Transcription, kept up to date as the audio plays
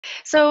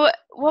So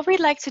what we'd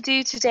like to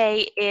do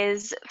today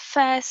is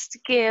first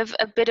give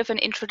a bit of an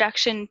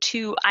introduction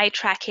to eye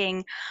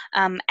tracking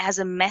as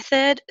a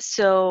method.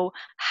 So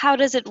how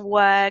does it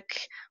work?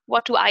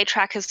 What do eye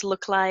trackers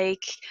look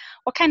like?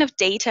 What kind of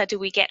data do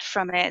we get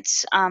from it?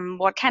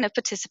 What kind of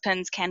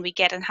participants can we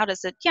get? And how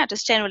does it,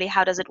 just generally,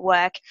 how does it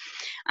work?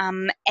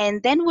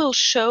 And then we'll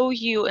show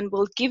you and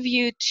we'll give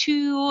you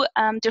two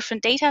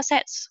different data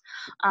sets.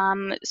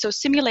 So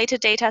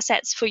simulated data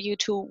sets for you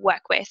to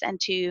work with and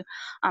to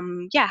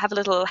have a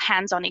little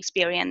hands-on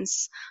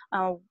experience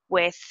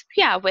with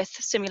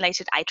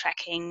simulated eye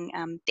tracking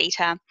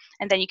data,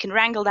 and then you can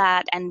wrangle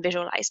that and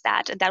visualize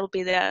that, and that will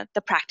be the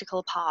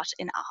practical part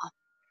in R.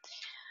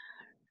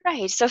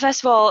 Right, so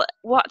first of all,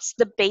 what's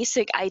the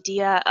basic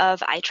idea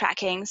of eye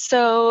tracking?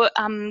 So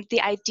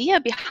the idea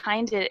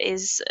behind it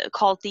is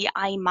called the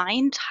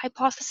eye-mind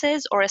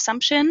hypothesis or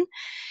assumption.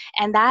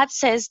 And that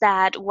says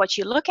that what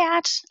you look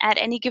at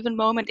any given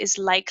moment is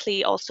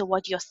likely also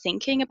what you're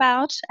thinking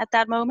about at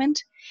that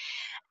moment.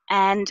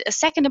 And a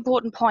second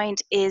important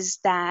point is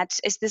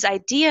this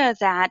idea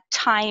that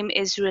time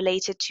is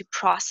related to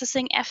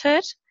processing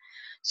effort.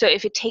 So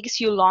if it takes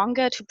you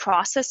longer to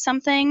process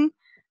something,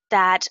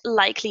 that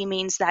likely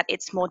means that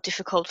it's more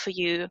difficult for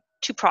you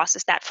to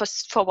process that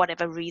for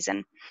whatever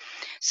reason.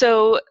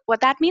 So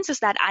what that means is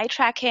that eye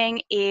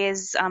tracking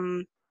is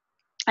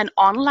an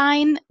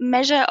online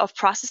measure of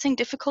processing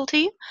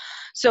difficulty.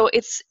 So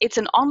it's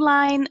an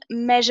online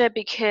measure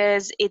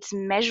because it's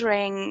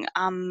measuring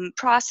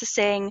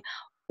processing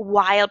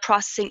while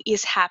processing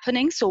is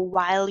happening. So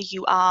while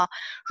you are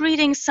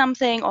reading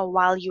something or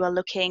while you are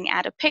looking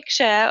at a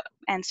picture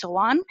and so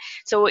on.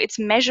 So it's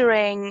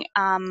measuring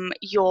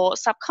your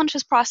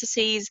subconscious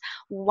processes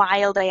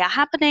while they are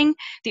happening.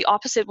 The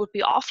opposite would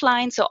be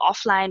offline. So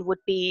offline would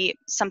be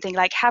something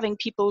like having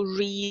people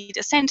read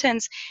a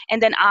sentence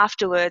and then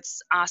afterwards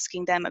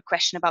asking them a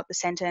question about the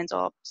sentence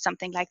or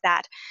something like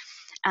that.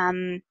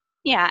 And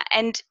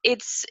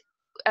it's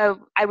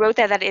I wrote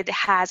there that it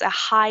has a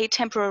high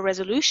temporal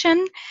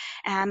resolution.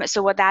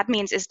 So what that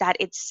means is that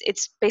it's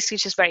basically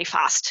just very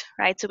fast,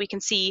 right? So we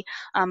can see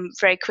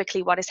very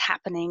quickly what is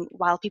happening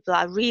while people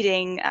are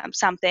reading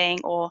something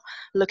or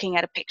looking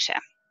at a picture.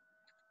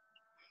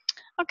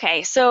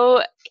 Okay,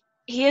 so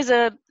here's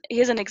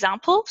an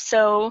example.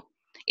 So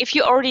if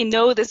you already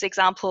know this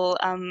example,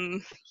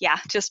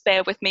 just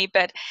bear with me.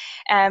 But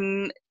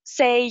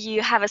say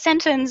you have a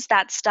sentence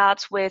that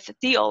starts with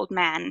 "the old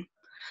man."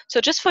 So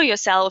just for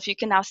yourself, you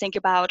can now think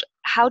about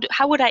how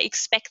would I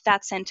expect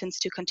that sentence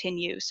to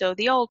continue? So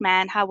the old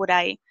man, how would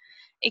I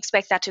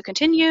expect that to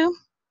continue?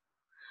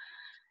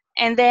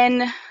 And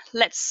then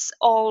let's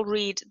all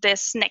read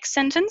this next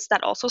sentence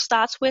that also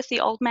starts with "the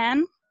old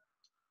man."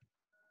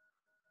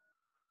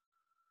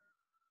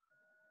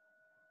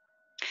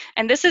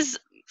 And this is,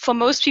 for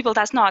most people,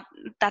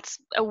 that's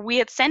a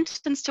weird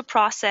sentence to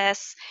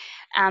process.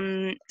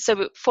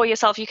 So for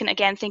yourself, you can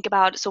again think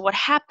about, so what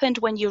happened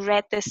when you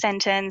read this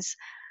sentence?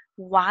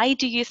 Why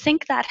do you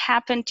think that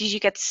happened? Did you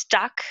get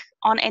stuck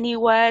on any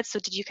words? So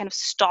did you kind of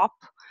stop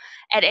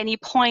at any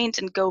point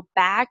and go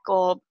back,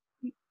 or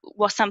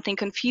was something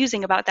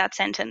confusing about that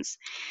sentence?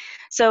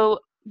 So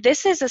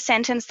this is a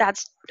sentence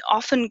that's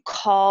often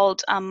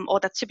called, or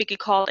that's typically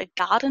called, a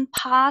garden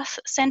path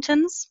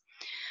sentence.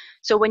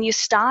 So when you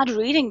start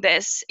reading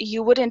this,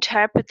 you would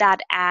interpret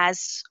that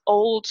as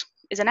old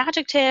is an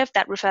adjective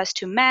that refers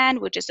to man,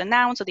 which is a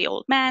noun, so the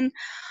old man.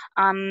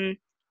 And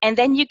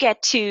then you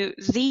get to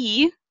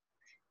the,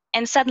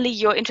 and suddenly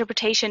your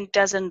interpretation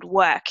doesn't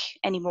work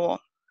anymore.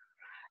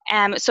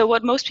 So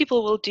what most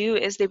people will do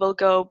is they will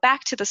go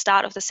back to the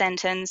start of the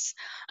sentence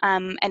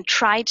and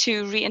try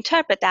to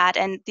reinterpret that.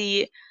 And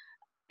the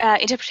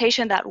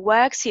interpretation that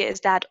works here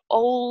is that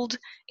old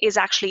is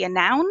actually a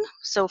noun,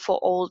 so for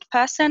old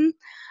person,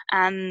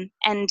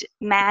 and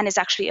man is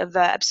actually a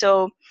verb.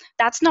 So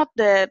that's not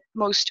the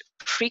most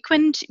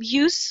frequent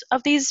use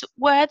of these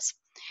words.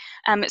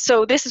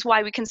 So this is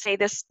why we can say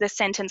this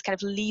sentence kind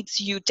of leads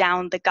you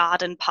down the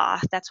garden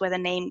path. That's where the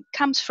name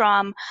comes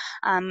from.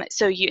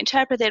 So you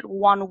interpret it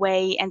one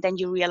way and then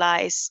you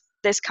realize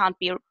this can't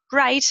be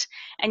right,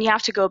 and you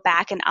have to go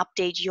back and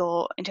update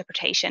your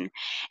interpretation.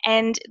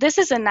 And this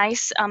is a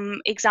nice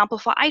example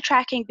for eye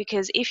tracking,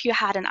 because if you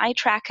had an eye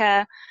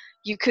tracker,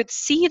 you could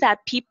see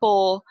that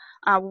people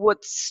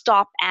would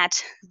stop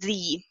at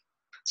the.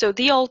 So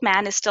the old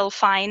man is still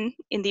fine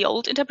in the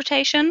old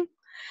interpretation,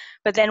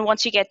 but then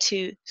once you get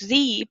to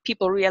the,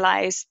 people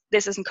realize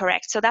this isn't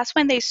correct. So that's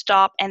when they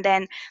stop, and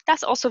then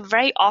that's also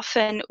very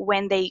often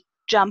when they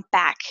jump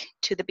back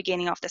to the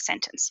beginning of the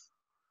sentence.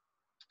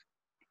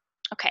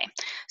 Okay,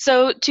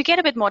 so to get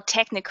a bit more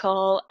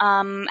technical,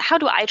 how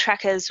do eye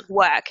trackers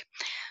work?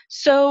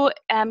 So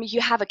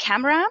you have a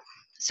camera.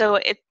 So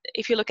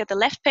if you look at the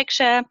left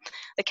picture,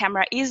 the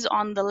camera is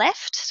on the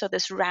left, so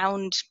this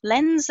round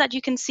lens that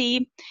you can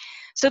see.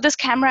 So this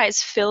camera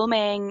is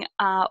filming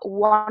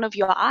one of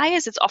your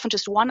eyes. It's often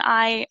just one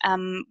eye,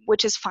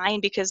 which is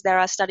fine because there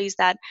are studies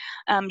that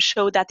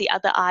show that the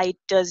other eye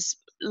does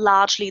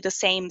largely the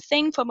same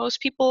thing for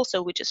most people.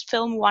 So we just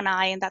film one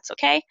eye and that's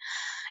okay.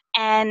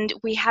 And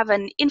we have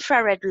an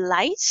infrared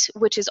light,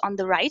 which is on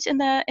the right in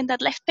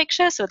that left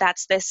picture. So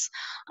that's this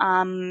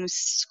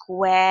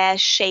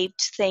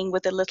square-shaped thing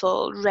with the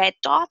little red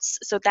dots.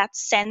 So that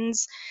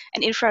sends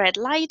an infrared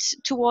light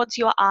towards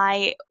your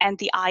eye, and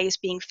the eye is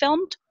being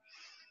filmed.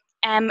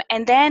 And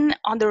then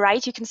on the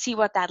right, you can see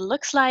what that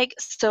looks like.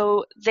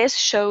 So this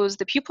shows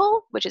the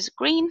pupil, which is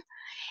green.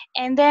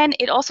 And then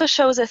it also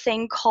shows a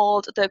thing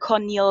called the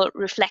corneal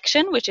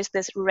reflection, which is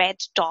this red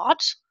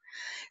dot.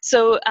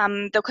 So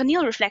the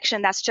corneal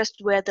reflection, that's just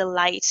where the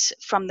light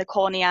from the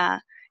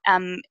cornea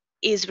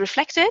is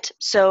reflected.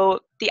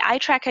 So the eye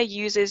tracker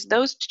uses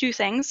those two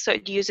things. So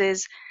it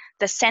uses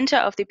the center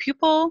of the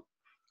pupil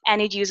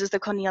and it uses the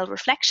corneal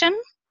reflection.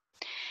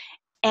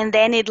 And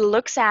then it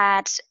looks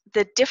at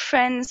the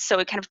difference. So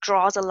it kind of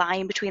draws a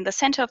line between the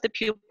center of the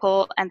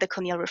pupil and the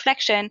corneal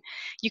reflection.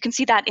 You can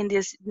see that in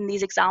these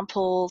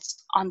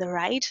examples on the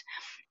right.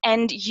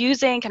 And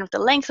using kind of the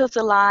length of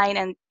the line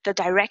and the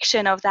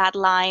direction of that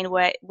line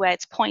where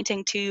it's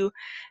pointing to,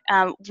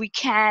 we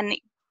can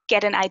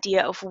get an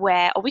idea of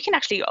where, or we can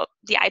actually,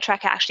 the eye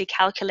tracker actually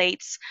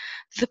calculates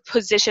the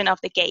position of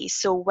the gaze,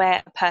 so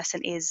where a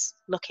person is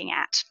looking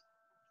at.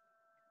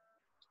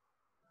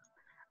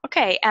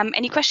 Okay,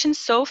 any questions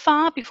so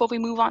far before we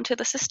move on to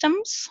the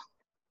systems?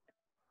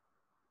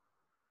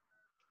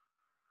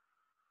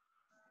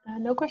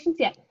 No questions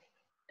yet.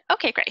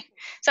 Okay, great.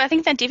 So I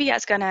think that Divya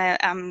is going to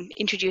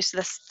introduce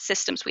the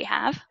systems we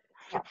have.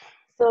 Yeah.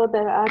 So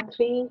there are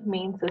three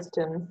main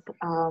systems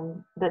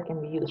that can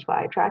be used for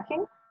eye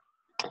tracking.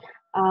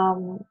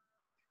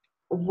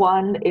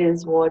 One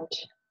is what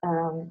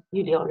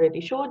Julia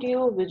already showed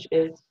you, which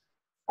is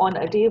on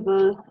a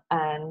table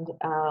and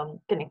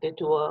connected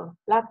to a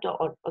laptop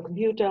or a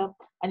computer,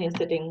 and you're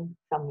sitting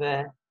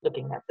somewhere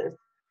looking at this,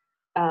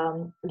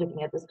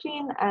 looking at the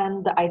screen,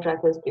 and the eye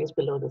tracker is placed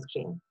below the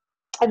screen.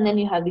 And then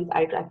you have these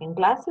eye tracking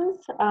glasses,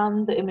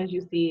 the image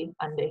you see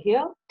under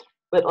here,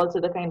 but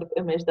also the kind of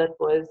image that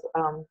was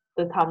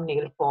the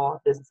thumbnail for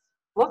this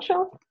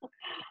workshop,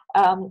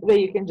 where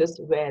you can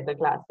just wear the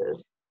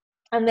glasses.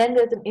 And then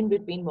there's an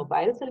in-between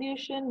mobile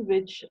solution,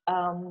 which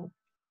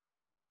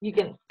you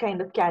can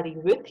kind of carry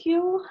with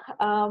you,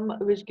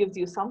 which gives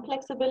you some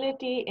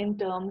flexibility in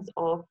terms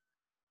of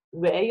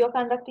where you're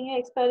conducting your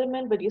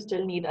experiment, but you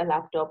still need a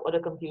laptop or a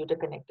computer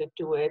connected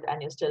to it,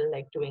 and you're still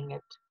like doing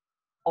it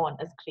on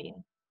a screen.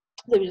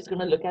 So we're just going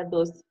to look at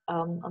those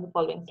on the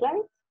following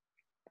slides.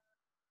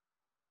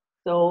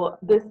 So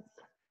this,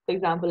 for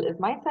example, is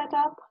my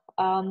setup.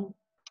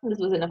 This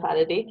was in a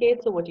Faraday cage.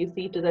 So what you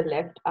see to the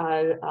left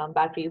are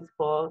batteries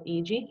for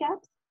EEG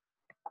caps.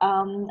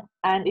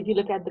 And if you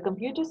look at the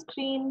computer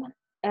screen,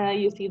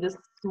 you see this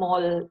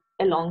small,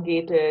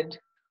 elongated,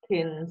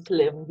 thin,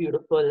 slim,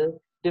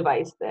 beautiful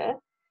device there.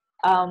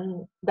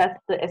 That's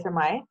the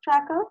SMI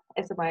tracker.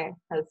 SMI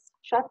has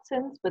shut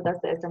since, but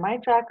that's the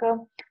SMI tracker.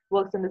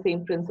 Works on the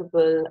same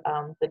principle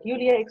that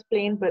Julia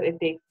explained, but it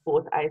takes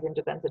both eyes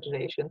into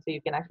consideration. So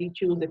you can actually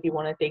choose if you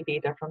want to take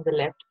data from the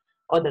left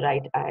or the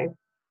right eye.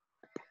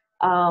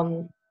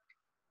 And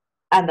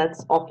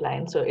that's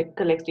offline, so it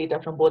collects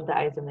data from both the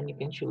eyes and then you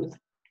can choose.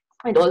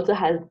 It also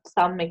has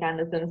some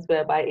mechanisms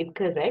whereby it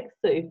corrects.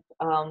 So if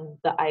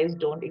the eyes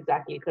don't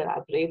exactly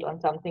collaborate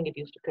on something, it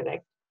used to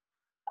correct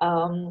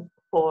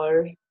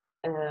for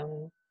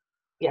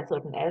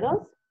certain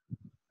errors.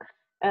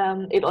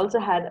 It also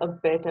had a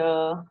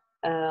better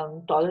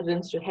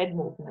tolerance to head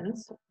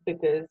movements,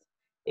 because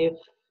if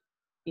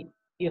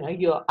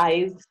your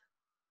eyes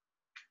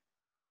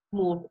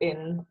move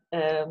in,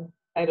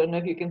 I don't know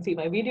if you can see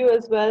my video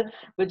as well,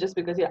 but just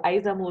because your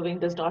eyes are moving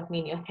does not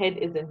mean your head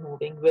isn't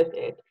moving with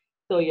it.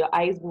 So your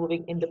eyes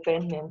moving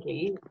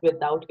independently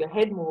without your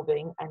head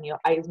moving, and your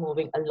eyes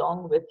moving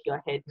along with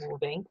your head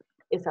moving,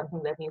 is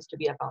something that needs to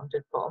be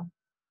accounted for.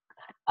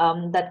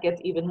 That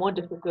gets even more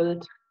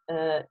difficult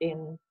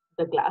in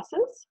the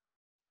glasses.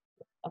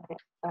 Okay.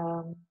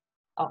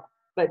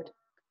 But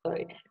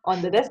sorry. On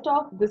the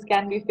desktop, this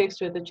can be fixed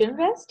with a chin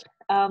rest.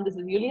 This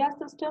is Julia's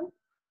system.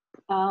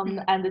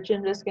 And the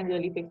chin rest can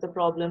really fix the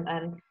problem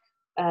and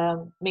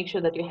make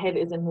sure that your head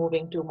isn't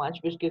moving too much,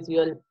 which gives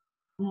you a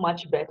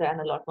much better and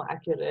a lot more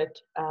accurate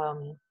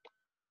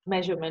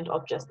measurement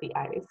of just the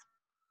eyes.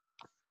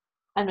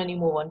 And when you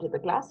move on to the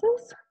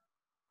glasses,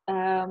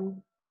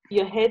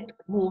 your head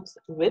moves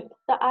with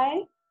the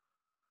eye,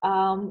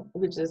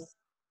 which is,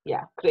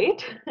 yeah,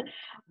 great.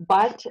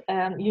 But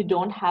you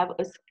don't have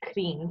a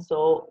screen.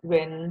 So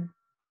when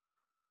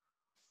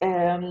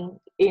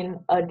in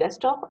a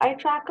desktop eye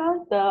tracker,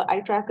 the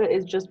eye tracker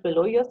is just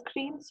below your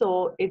screen,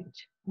 so it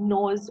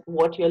knows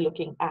what you're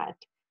looking at.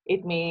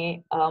 It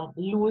may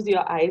lose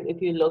your eyes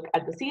if you look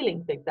at the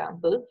ceiling, for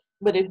example,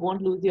 but it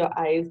won't lose your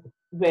eyes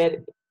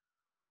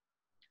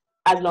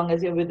as long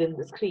as you're within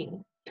the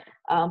screen.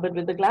 But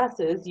with the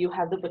glasses, you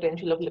have the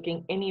potential of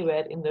looking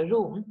anywhere in the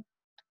room,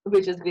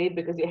 which is great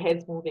because your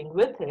head's moving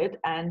with it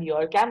and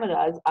your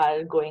cameras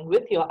are going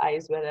with your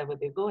eyes wherever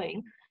they're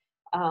going.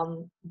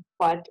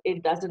 But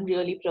it doesn't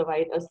really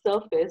provide a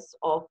surface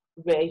of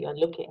where you're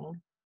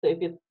looking. So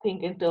if you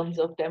think in terms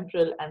of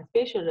temporal and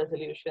spatial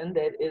resolution,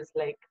 there is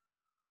like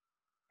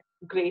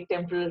great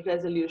temporal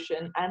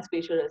resolution and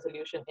spatial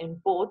resolution in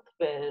both,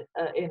 where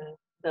in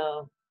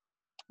the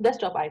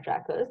desktop eye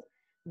trackers,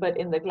 but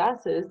in the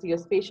glasses, your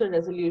spatial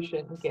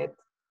resolution gets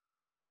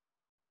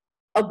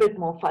a bit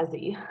more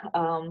fuzzy.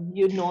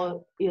 You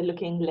know you're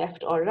looking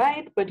left or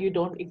right, but you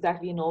don't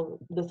exactly know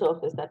the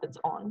surface that it's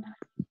on.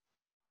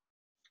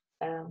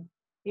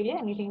 Julia,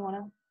 anything you want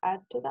to add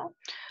to that?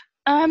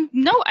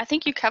 No, I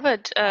think you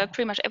covered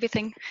pretty much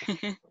everything.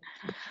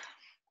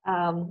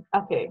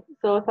 Okay,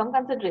 so some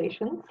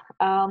considerations.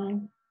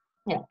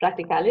 Yeah,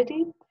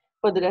 practicality.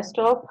 For the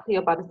desktop,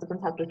 your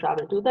participants have to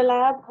travel to the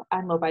lab,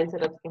 and mobile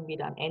setups can be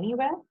done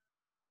anywhere.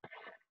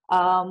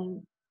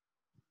 Um,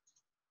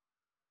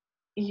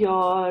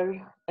 your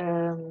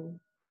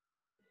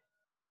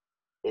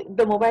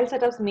the mobile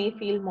setups may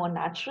feel more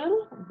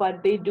natural,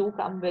 but they do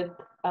come with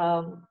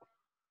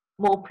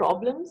more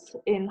problems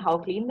in how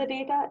clean the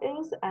data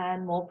is,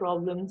 and more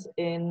problems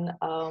in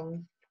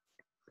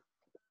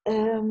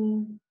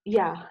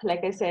yeah,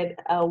 like I said,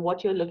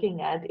 what you're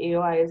looking at,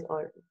 AOIs,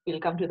 or we'll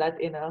come to that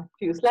in a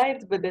few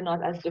slides, but they're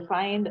not as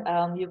defined.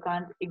 You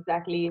can't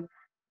exactly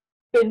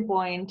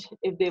pinpoint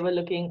if they were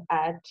looking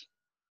at,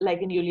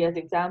 like in Julia's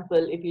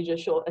example, if you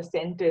just show a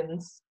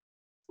sentence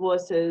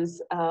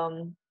versus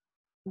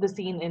the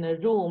scene in a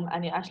room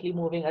and you're actually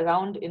moving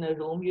around in a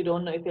room, you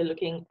don't know if you're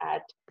looking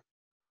at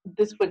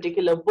this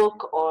particular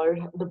book or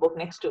the book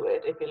next to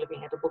it, if you're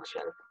looking at a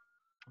bookshelf,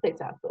 for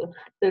example.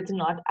 So it's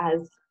not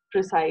as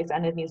precise,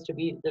 and it needs to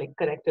be like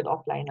corrected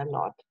offline a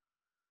lot.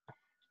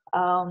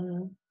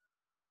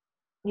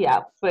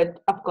 Yeah, but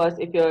of course,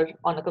 if you're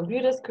on a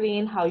computer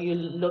screen, how you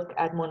look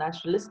at more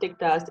naturalistic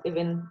tasks,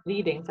 even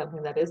reading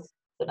something that is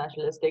so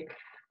naturalistic,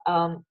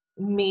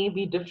 may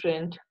be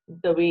different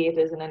the way it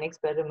is in an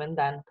experiment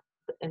than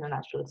in a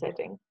natural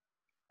setting.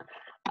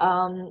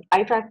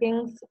 Eye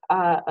trackings,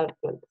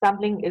 well,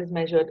 sampling is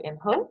measured in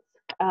hertz,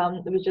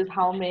 which is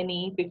how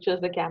many pictures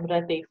the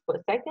camera takes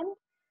per second.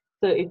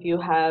 So if you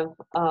have,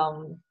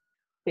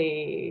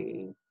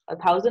 say,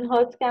 1,000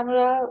 hertz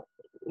camera,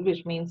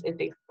 which means it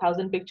takes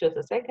 1,000 pictures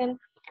a second,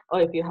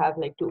 or if you have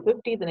like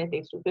 250, then it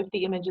takes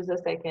 250 images a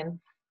second.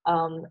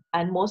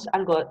 And most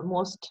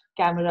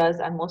cameras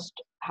and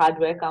most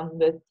hardware come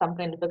with some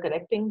kind of a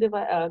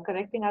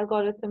correcting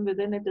algorithm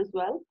within it as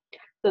well.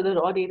 So the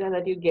raw data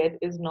that you get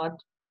is not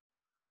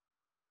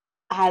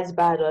as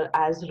bad or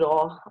as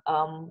raw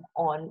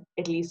on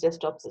at least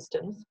desktop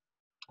systems.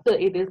 So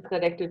it is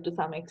corrected to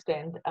some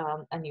extent,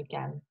 and you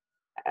can.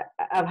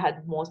 I've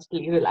had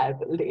mostly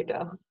reliable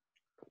data.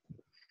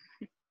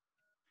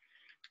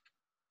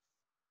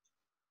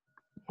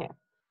 Okay.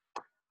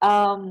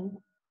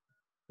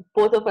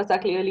 Both of us are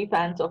clearly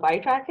fans of eye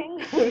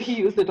tracking. We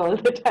use it all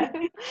the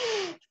time.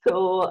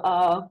 So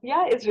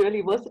yeah, it's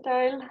really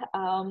versatile.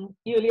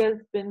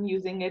 Julia's been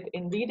using it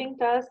in reading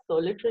tasks, so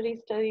literary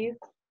studies.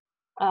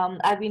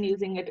 I've been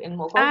using it in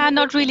more cognitive.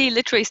 Not really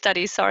literary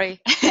studies, sorry.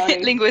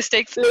 Sorry.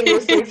 Linguistics.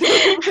 Linguistics.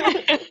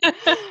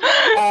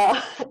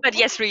 But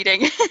yes,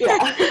 reading.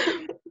 Yeah.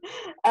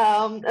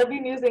 I've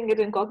been using it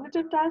in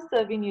cognitive tasks.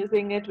 I've been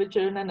using it with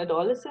children and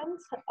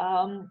adolescents,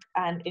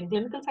 and in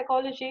clinical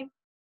psychology.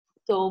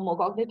 So more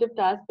cognitive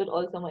tasks, but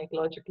also more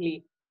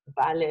ecologically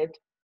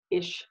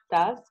valid-ish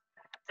tasks.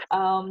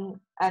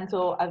 And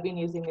so I've been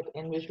using it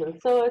in visual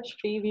search,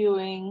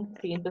 previewing,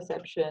 scene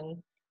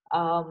perception,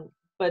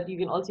 but you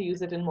can also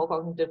use it in more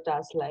cognitive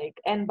tasks like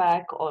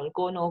NBAC or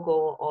Go No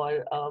Go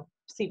or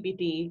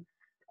CPT.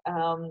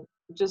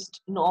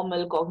 Just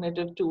normal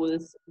cognitive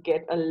tools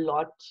get a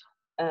lot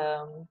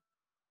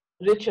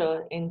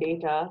richer in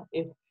data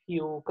if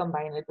you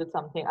combine it with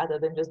something other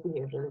than just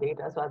behavioral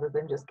data, so other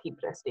than just key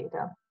press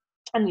data.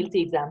 And we'll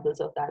see examples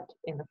of that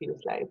in a few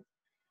slides.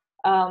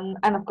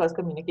 And of course,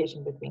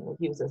 communication between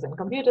users and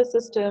computer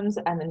systems.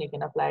 And then you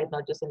can apply it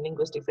not just in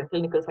linguistics and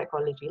clinical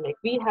psychology like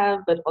we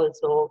have, but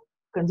also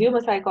consumer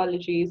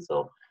psychology.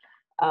 So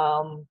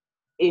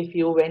if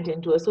you went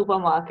into a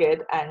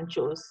supermarket and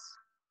chose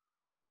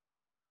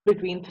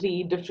between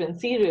 3 different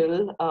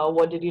cereal,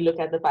 what did you look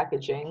at the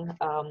packaging?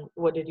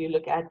 What did you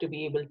look at to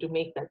be able to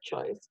make that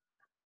choice?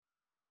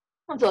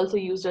 It's also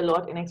used a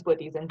lot in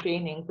expertise and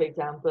training, for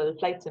example,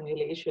 flight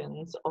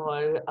simulations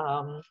or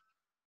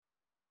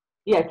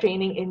yeah,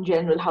 training in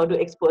general, how do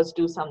experts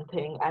do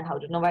something and how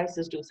do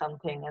novices do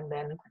something. And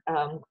then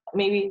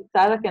maybe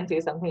Sarah can say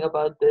something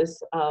about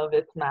this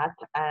with math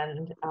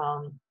and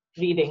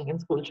reading in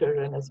school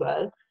children as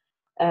well.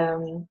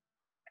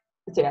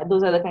 So yeah,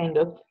 those are the kind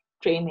of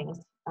trainings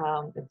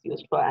it's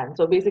used for. And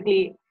so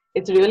basically,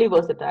 it's really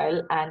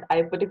versatile, and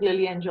I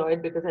particularly enjoy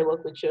it because I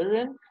work with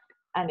children,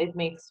 and it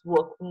makes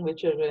working with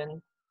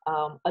children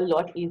a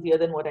lot easier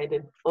than what I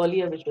did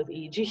earlier, which was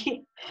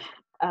EEG.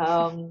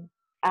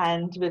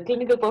 And with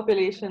clinical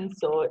populations,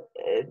 so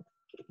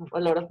a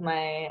lot of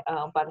my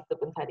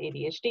participants had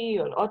ADHD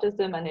or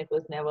autism, and it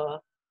was never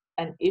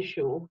an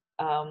issue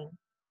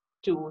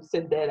to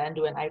sit there and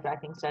do an eye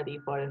tracking study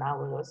for an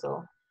hour or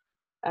so.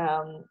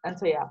 And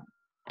so, yeah,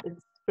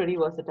 it's pretty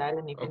versatile,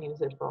 and you can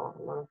use it for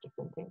a lot of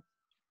different things.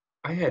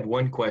 I had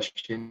one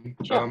question.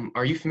 Sure.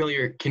 Are you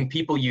familiar, can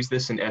people use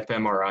this in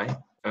fMRI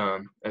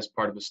as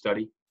part of a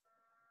study?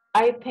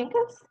 I think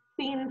I've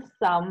seen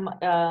some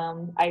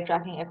eye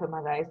tracking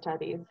fMRI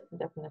studies,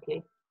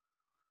 definitely.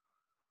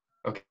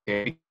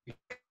 Okay.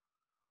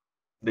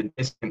 The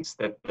distance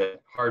that the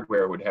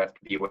hardware would have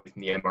to be away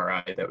from the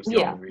MRI, that was the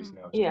Yeah, only reason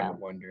I was kind yeah. of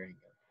wondering.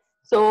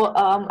 So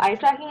eye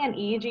tracking and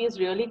EEG is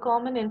really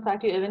common. In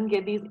fact, you even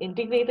get these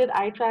integrated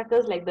eye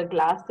trackers like the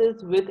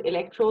glasses with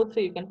electrodes. So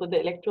you can put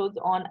the electrodes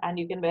on and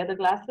you can wear the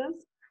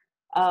glasses.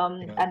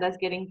 Yeah. And that's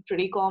getting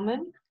pretty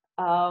common.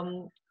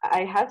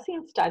 I have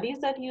seen studies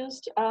that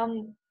used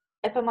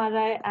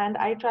fMRI and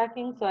eye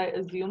tracking, so I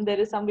assume there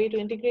is some way to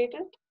integrate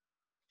it.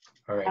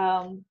 All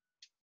right.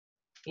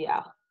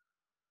 Yeah.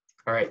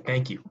 All right.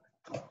 Thank you.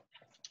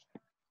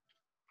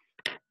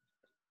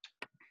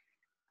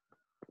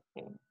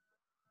 Okay.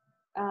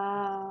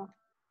 Yeah,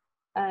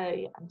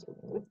 I'm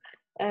doing this.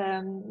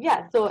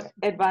 Yeah, so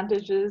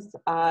advantages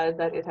are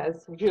that it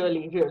has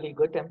really, really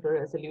good temporal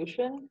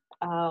resolution,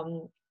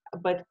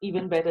 but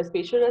even better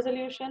spatial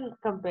resolution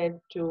compared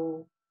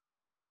to,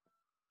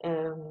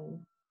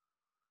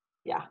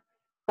 yeah,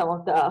 some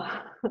of the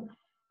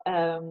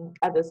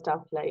other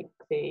stuff like,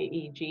 say,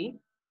 EEG.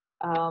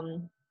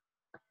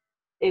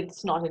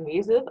 It's not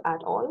invasive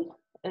at all.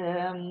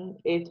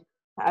 It's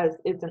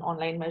an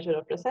online measure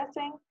of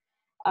processing.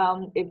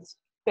 It's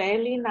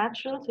fairly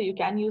natural, so you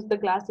can use the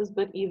glasses,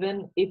 but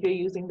even if you're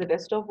using the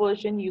desktop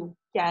version, you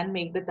can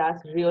make the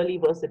task really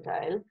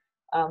versatile,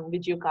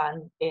 which you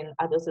can't in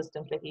other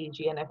systems like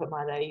EEG and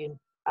fMRI. You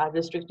are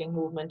restricting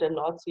movement a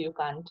lot, so you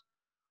can't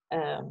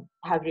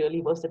have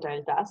really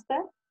versatile tasks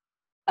there.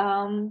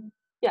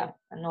 Yeah,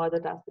 and no other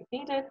task is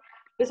needed.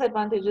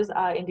 Disadvantages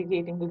are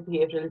integrating with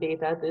behavioral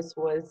data. This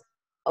was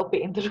a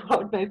pain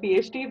throughout my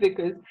PhD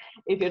because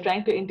if you're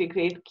trying to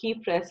integrate key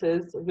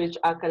presses which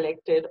are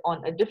collected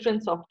on a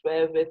different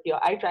software with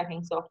your eye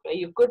tracking software,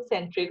 you could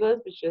send triggers,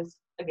 which is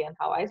again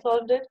how I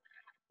solved it.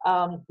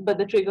 But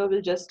the trigger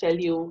will just tell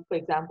you, for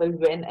example,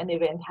 when an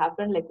event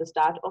happened, like the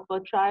start of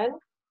a trial,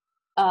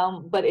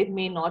 but it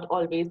may not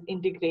always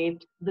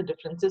integrate the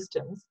different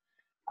systems.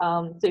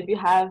 So if you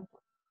have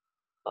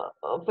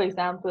for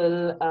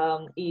example,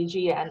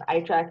 EEG and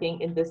eye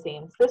tracking in the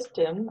same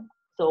system.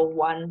 So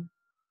one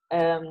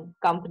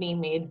company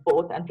made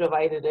both and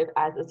provided it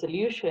as a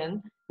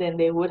solution, then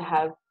they would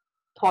have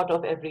thought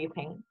of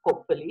everything,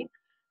 hopefully.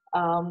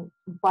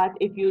 But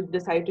if you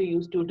decide to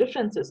use two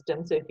different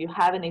systems, so if you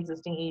have an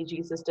existing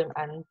EEG system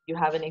and you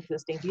have an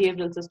existing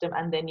behavioral system,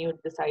 and then you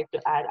decide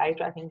to add eye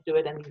tracking to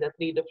it, and these are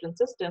three different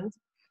systems,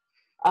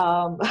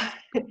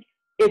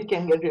 it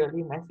can get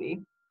really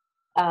messy.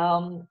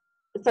 Um,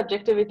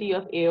 Subjectivity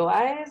of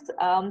AOIs.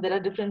 There are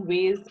different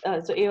ways.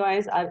 So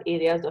AOIs are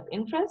areas of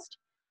interest.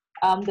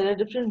 There are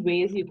different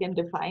ways you can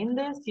define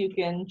this. You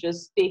can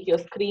just take your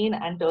screen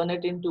and turn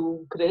it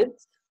into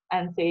grids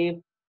and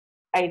say,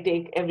 I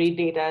take every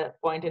data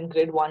point in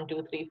grid 1,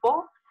 2, 3,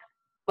 4.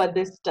 But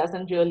this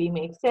doesn't really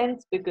make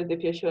sense because if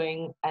you're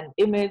showing an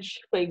image,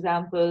 for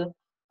example,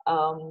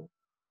 so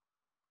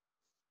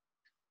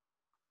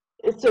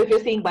if you're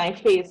seeing my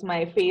face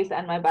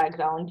and my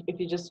background, if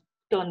you just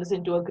turn this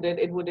into a grid,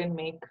 it wouldn't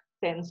make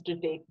sense to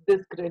take this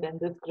grid and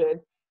this grid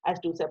as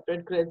two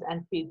separate grids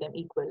and feed them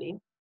equally.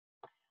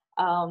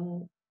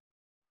 And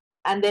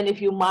then if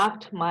you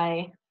marked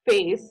my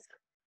face,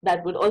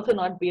 that would also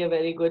not be a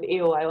very good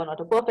AOI or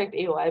not a perfect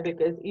AOI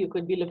because you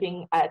could be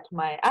looking at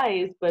my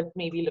eyes, but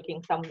maybe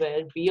looking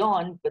somewhere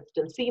beyond, but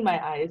still see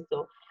my eyes.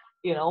 So,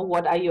 you know,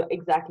 what are you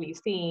exactly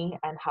seeing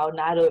and how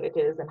narrow it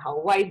is and how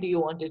wide do you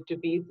want it to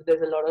be? So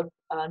there's a lot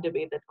of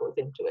debate that goes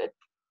into it.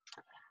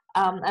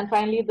 And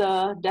finally,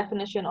 the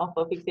definition of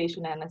a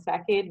fixation and a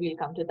saccade, we'll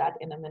come to that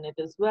in a minute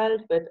as well.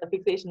 But a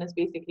fixation is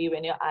basically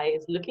when your eye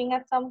is looking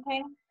at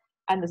something,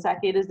 and the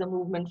saccade is the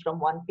movement from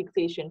one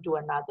fixation to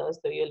another.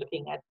 So you're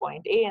looking at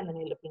point A, and then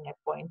you're looking at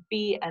point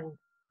B, and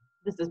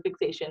this is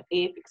fixation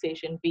A,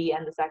 fixation B,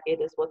 and the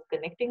saccade is what's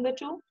connecting the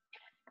two.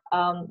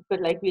 But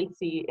like we'll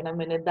see in a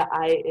minute, the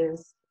eye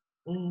is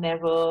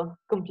never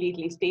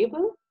completely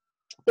stable.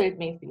 So it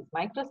makes these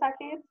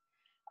microsaccades.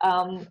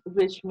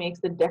 Which makes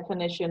the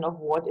definition of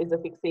what is a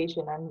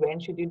fixation and when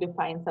should you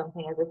define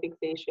something as a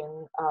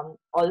fixation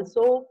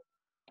also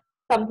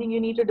something you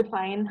need to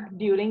define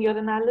during your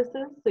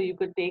analysis. So you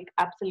could take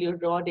absolute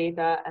raw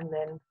data and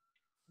then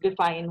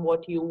define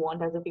what you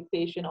want as a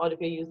fixation, or if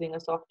you're using a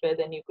software,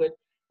 then you could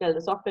tell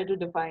the software to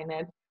define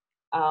it.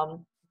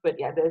 But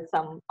yeah, there's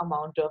some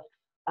amount of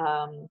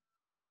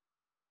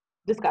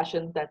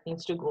discussion that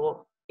needs to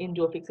go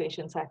into a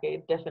fixation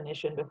saccade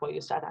definition before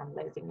you start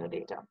analyzing your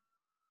data.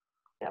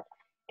 Yep.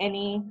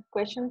 Any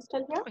questions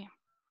still here?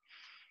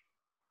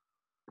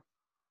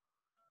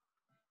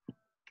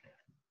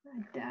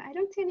 I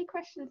don't see any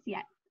questions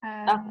yet.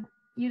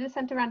 You just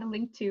sent around a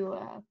link to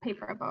a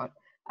paper about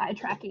eye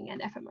tracking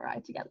and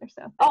fMRI together.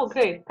 So. Oh,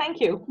 great! Thank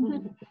you.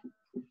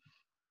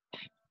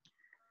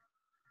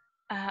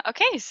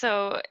 Okay,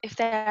 so if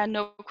there are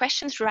no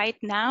questions right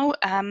now,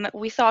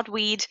 we thought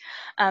we'd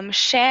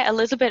share a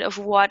little bit of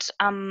what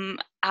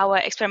our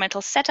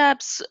experimental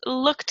setups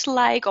looked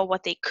like or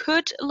what they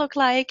could look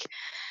like.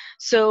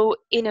 So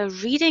in a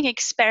reading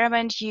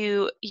experiment,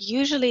 you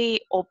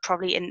usually, or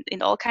probably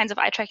in all kinds of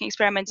eye tracking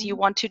experiments, you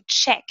want to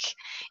check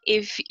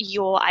if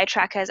your eye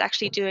tracker is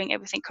actually doing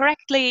everything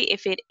correctly,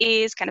 if it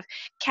is kind of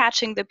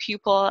catching the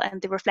pupil and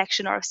the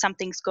reflection, or if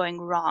something's going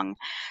wrong.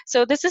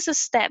 So this is a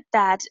step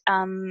that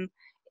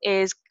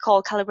is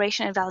called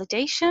calibration and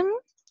validation.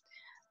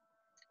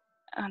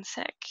 One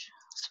sec,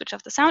 switch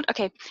off the sound.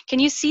 Okay, can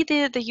you see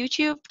the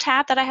YouTube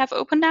tab that I have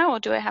open now, or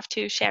do I have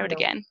to share it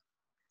again?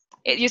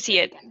 You see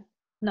it?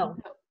 No.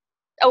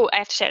 Oh, I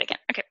have to share it again.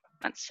 Okay,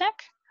 one sec.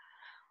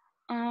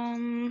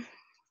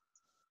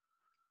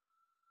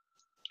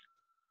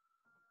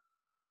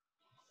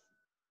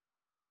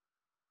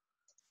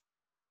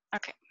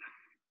 Okay.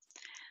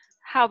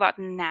 How about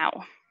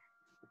now?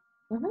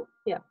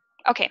 Yeah.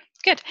 Okay,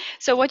 good.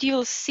 So what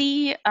you'll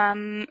see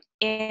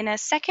in a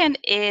second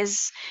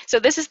is, so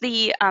this is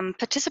the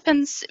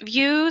participants'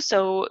 view.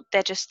 So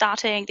they're just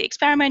starting the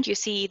experiment. You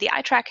see the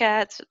eye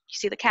tracker, you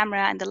see the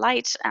camera and the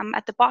light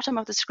at the bottom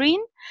of the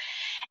screen.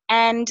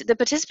 And the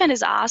participant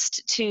is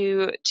asked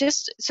to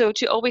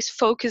to always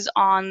focus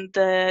on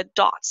the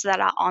dots that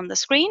are on the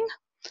screen.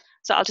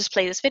 So I'll just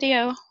play this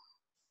video.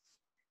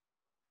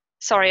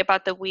 Sorry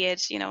about the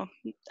weird,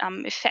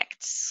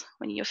 effects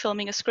when you're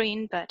filming a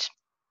screen, but.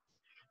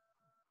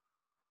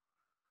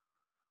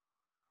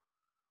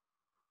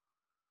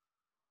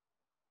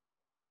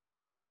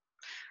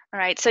 All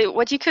right, so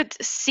what you could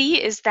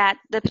see is that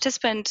the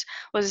participant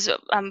was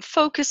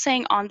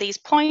focusing on these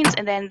points,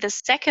 and then the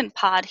second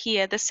part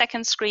here, the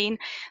second screen,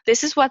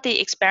 this is what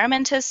the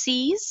experimenter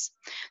sees.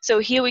 So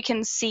here we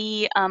can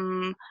see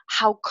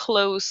how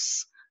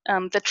close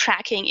the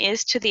tracking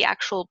is to the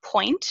actual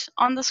point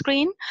on the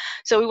screen.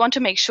 So we want to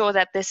make sure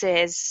that this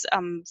is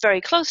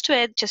very close to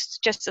it,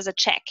 just as a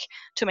check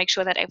to make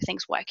sure that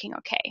everything's working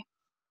okay.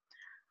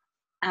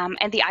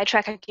 And the eye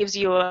tracker gives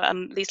you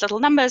these little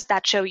numbers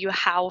that show you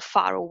how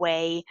far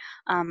away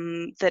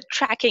the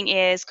tracking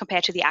is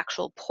compared to the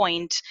actual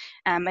point.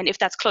 And if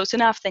that's close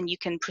enough, then you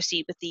can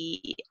proceed with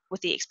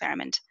the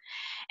experiment.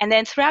 And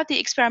then throughout the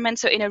experiment,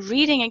 so in a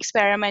reading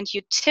experiment,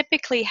 you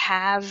typically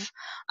have,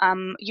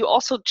 you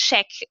also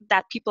check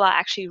that people are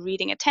actually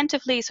reading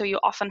attentively. So you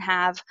often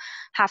have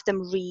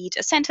them read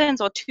a sentence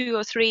or two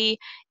or three,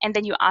 and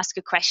then you ask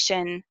a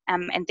question,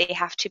 and they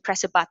have to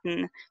press a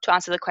button to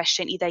answer the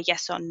question, either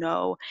yes or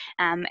no.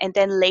 And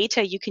then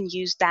later you can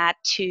use that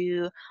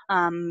to,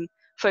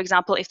 for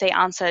example, if they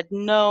answered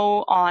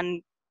no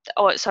on,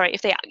 or sorry,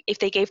 if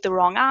they gave the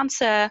wrong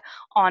answer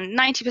on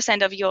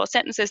 90% of your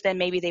sentences, then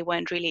maybe they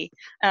weren't really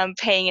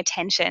paying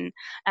attention.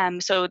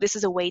 So this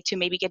is a way to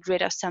maybe get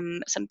rid of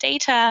some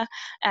data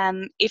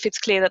if it's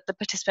clear that the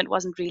participant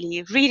wasn't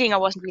really reading or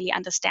wasn't really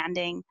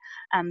understanding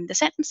the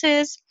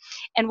sentences.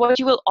 And what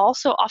you will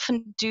also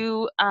often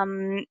do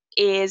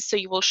is, so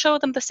you will show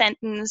them the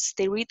sentence,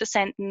 they read the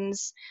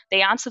sentence,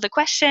 they answer the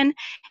question,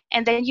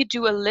 and then you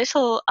do a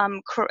little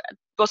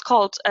what's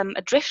called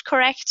a drift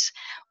correct,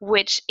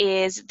 which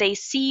is they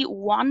see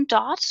one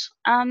dot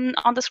on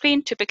the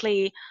screen,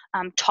 typically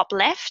top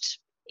left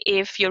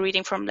if you're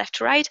reading from left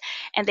to right,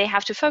 and they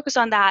have to focus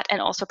on that and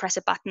also press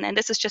a button. And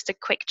this is just a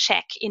quick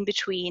check in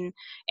between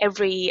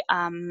every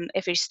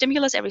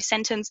stimulus, every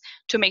sentence,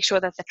 to make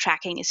sure that the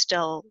tracking is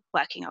still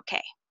working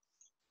okay.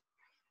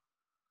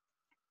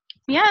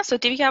 Yeah, so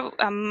Divya,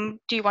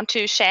 do you want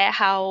to share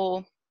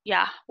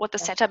what the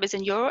setup is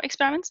in your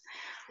experiments?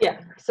 Yeah,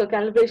 so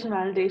calibration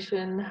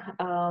validation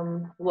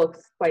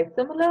works quite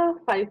similar.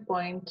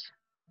 5-point,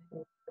 I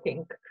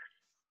think,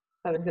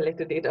 I haven't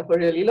collected data for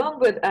really long,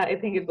 but I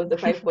think it was a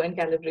 5-point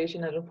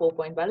calibration and a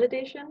 4-point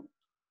validation.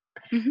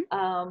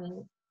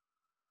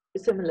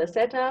 Similar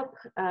setup.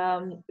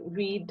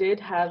 We did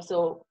have,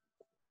 so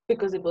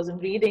because it was in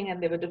reading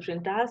and there were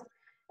different tasks,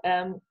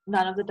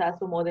 none of the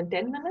tasks were more than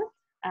 10 minutes,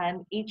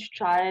 and each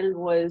trial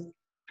was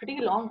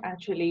pretty long,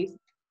 actually,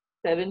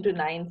 7 to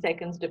 9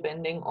 seconds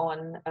depending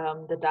on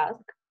the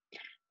task.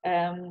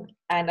 And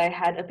I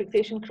had a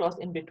fixation cross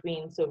in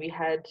between. So we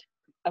had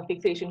a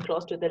fixation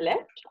cross to the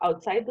left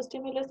outside the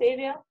stimulus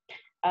area.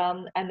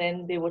 And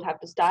then they would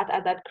have to start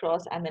at that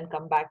cross and then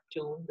come back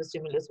to the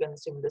stimulus when the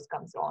stimulus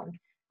comes on.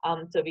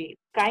 So we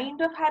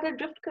kind of had a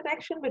drift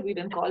correction, but we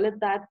didn't call it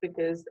that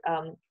because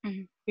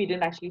we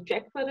didn't actually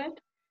check for it,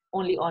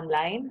 only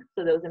online.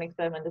 So there was an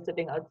experimenter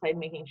sitting outside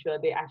making sure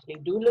they actually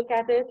do look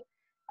at it.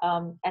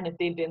 And if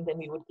they didn't, then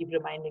we would keep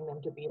reminding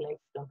them to be like,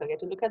 don't forget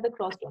to look at the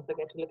cross, don't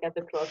forget to look at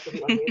the cross. So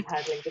we always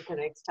had like the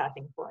correct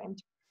starting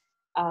point.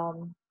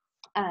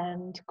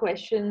 And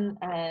question,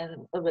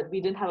 and but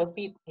we didn't have a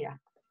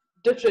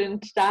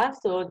different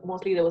tasks. So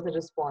mostly there was a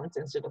response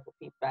instead of a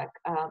feedback.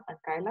 And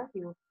Kyla,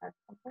 you had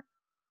something?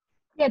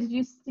 Yeah, did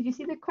you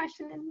see the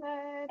question in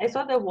the? I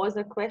saw there was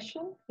a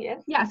question.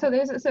 Yes. Yeah, so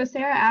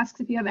Sarah asks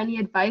if you have any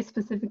advice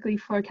specifically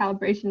for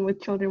calibration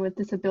with children with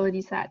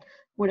disabilities that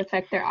would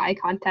affect their eye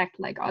contact,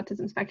 like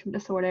autism spectrum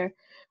disorder,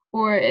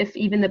 or if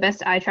even the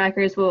best eye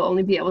trackers will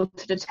only be able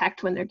to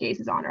detect when their gaze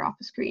is on or off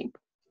the screen.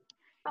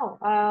 Oh,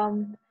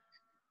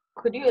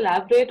 could you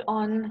elaborate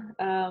on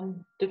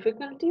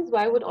difficulties?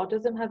 Why would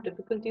autism have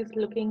difficulties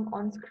looking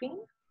on screen?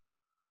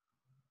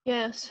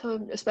 Yeah,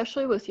 so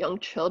especially with young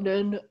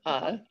children,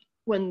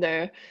 when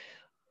their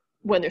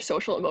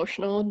social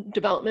emotional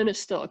development is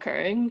still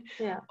occurring,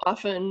 Yeah.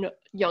 often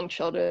young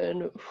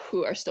children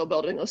who are still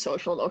building those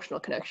social emotional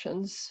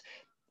connections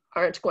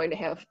aren't going to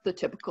have the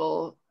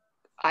typical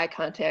eye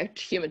contact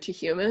human to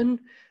human,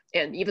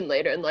 and even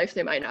later in life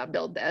they might not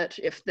build that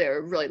if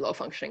they're really low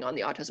functioning on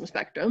the autism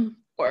spectrum.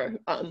 Or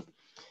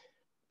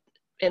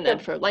and then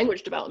for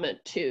language development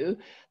too,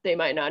 they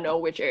might not know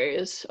which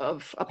areas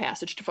of a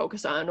passage to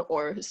focus on,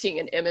 or seeing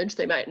an image,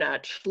 they might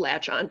not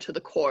latch on to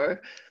the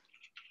core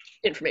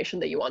information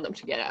that you want them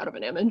to get out of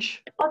an image.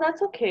 Oh,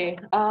 that's okay.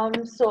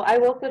 So I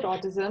work with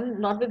autism,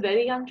 not with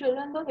very young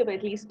children though, they're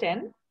at least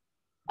 10,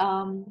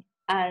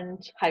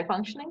 and high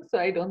functioning, so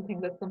I don't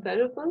think that's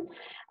comparable.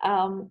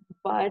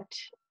 But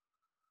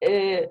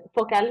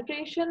for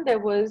calibration, there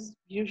was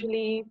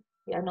usually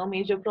no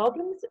major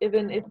problems,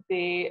 even if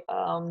they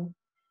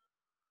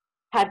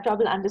had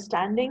trouble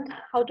understanding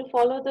how to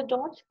follow the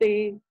dot.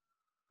 They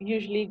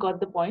usually got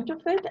the point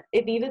of it.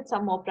 It needed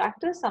some more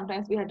practice.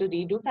 Sometimes we had to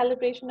redo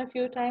calibration a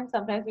few times.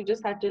 Sometimes we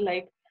just had to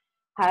like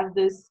have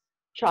this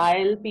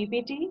trial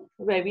PPT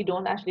where we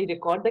don't actually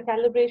record the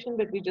calibration,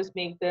 but we just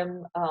make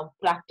them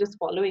practice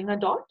following a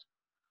dot.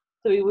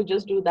 So we would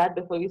just do that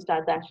before we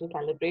start the actual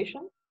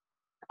calibration.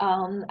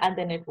 And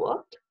then it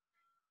worked.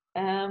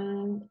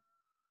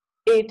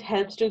 It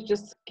helps to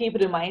just keep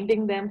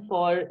reminding them,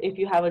 for if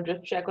you have a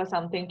drift check or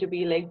something, to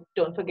be like,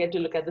 don't forget to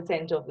look at the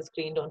center of the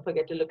screen, don't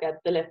forget to look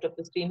at the left of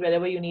the screen,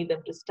 wherever you need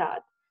them to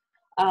start.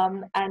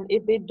 And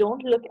if they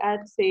don't look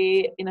at,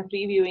 say, in a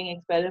previewing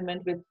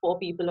experiment with 4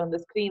 people on the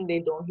screen, they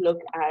don't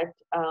look at,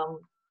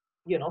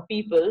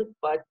 people,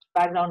 but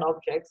background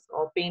objects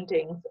or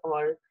paintings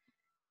or,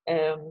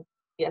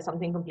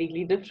 something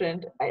completely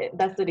different.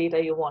 That's the data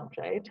you want,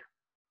 right?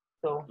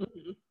 So.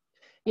 Mm-hmm.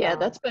 Yeah,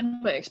 that's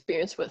been my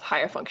experience with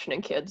higher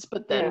functioning kids.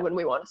 But then when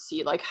we want to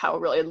see like how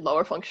really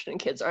lower functioning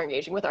kids are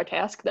engaging with our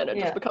task, then it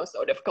just becomes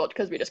so difficult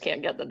because we just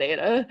can't get the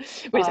data.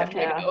 We just have to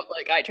make a note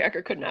like eye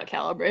tracker could not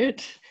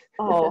calibrate.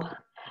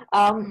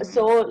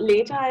 So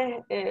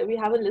later we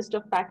have a list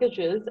of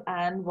packages,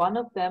 and one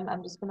of them,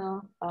 I'm just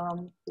gonna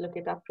look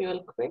it up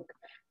real quick,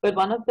 but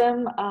one of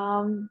them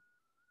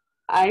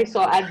I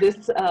saw at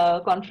this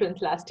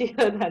conference last year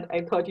that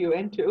I thought you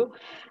went to,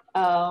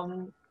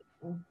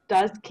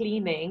 does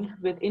cleaning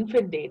with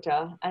infant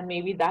data, and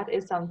maybe that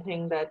is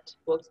something that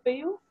works for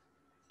you.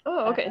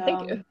 Oh, okay,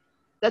 thank you.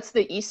 That's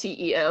the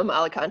ECEM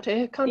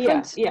Alicante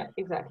conference? Yeah,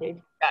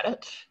 exactly. Got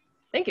it.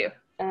 Thank you.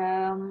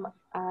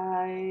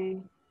 I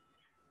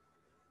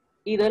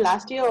either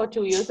last year or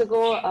 2 years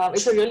ago,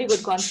 it's a really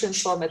good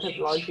conference for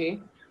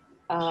methodology.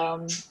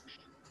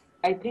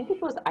 I think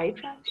it was eye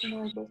tracking.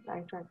 No, it was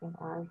eye tracking.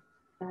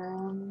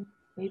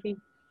 Maybe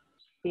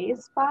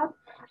base path.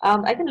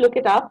 I can look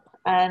it up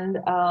and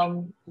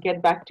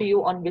get back to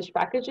you on which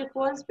package it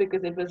was,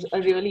 because it was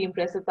a really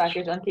impressive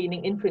package on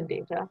cleaning infant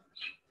data.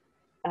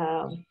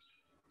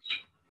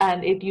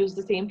 And it used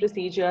the same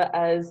procedure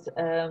as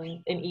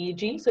an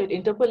EEG. So it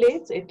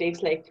interpolates, it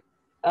takes like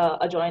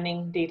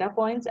adjoining data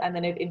points, and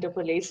then it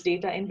interpolates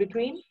data in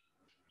between.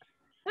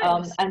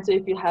 Nice. And so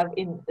if you have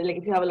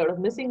if you have a lot of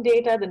missing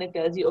data, then it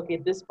tells you, okay,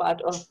 this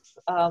part of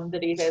the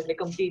data is like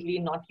completely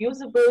not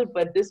usable,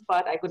 but this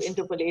part I could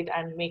interpolate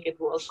and make it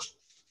work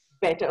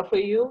better for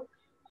you.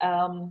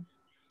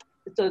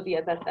 So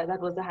yeah, that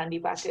was a handy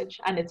package,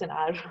 and it's an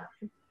R.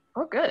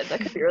 Oh, good.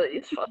 That could be really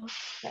useful.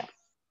 Yeah.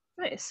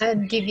 Nice.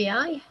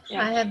 Divya,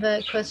 I have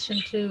a question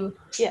too.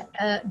 Yeah.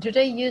 Do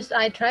they use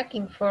eye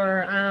tracking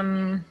for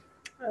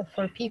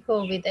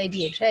people with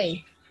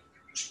ADHD?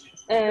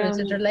 Or is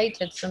it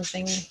related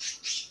something?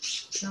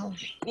 No.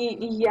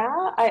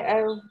 Yeah,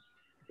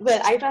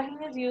 well, eye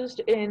tracking is used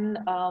in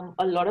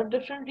a lot of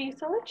different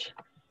research,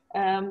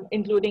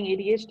 including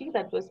ADHD.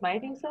 That was my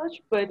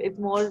research, but it's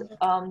more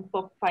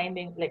for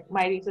finding, like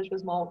my research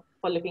was more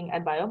for looking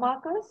at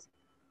biomarkers.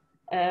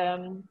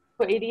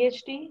 For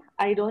ADHD,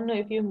 I don't know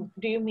if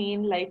do you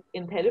mean like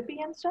in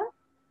therapy and stuff?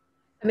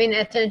 I mean,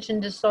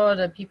 attention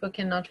disorder, people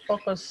cannot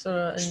focus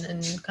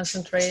and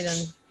concentrate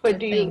on But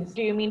do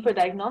you mean for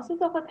diagnosis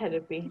or for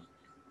therapy?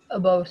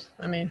 Both.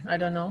 I mean, I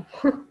don't know.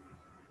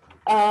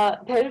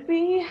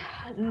 Therapy,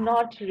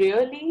 not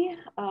really.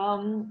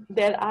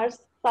 There are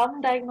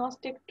some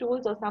diagnostic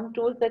tools or some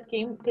tools that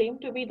claim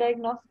to be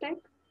diagnostic.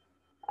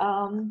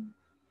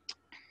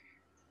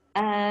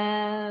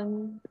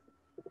 And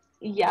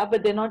yeah,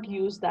 but they're not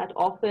used that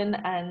often.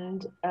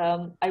 And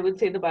I would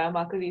say the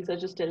biomarker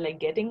research is still like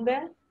getting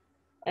there.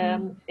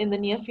 In the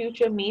near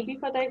future, maybe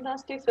for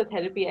diagnostics. For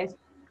therapy, I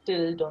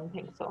still don't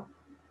think so.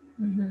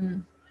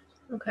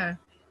 Okay.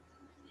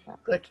 Yeah.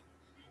 Good.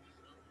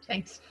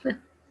 Thanks.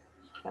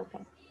 Okay.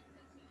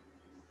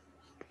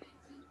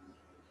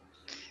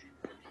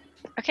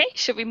 Okay,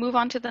 should we move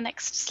on to the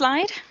next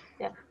slide?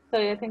 Yeah. So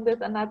I think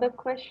there's another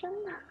question.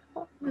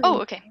 Oh,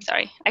 okay.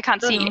 Sorry, I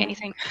can't see no.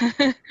 anything.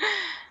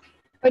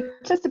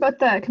 But just about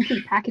the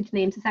complete package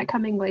names, is that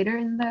coming later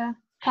in the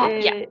talk?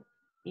 Yeah.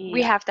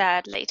 We have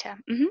that later.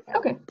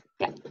 Okay.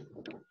 Yeah.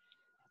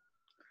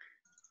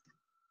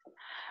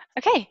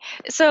 Okay,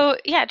 so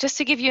yeah, just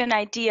to give you an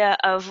idea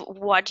of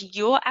what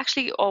you're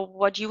actually, or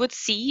what you would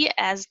see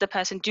as the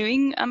person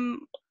doing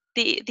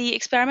the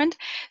experiment.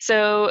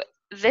 So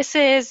this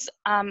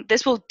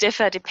will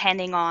differ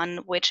depending on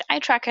which eye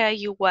tracker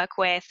you work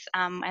with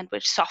and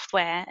which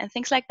software and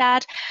things like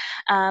that.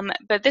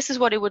 But this is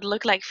what it would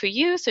look like for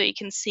you. So you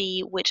can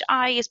see which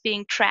eye is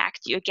being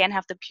tracked. You again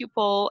have the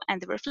pupil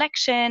and the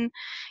reflection.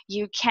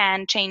 You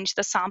can change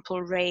the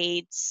sample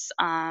rates.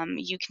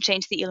 You can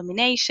change the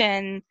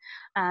illumination.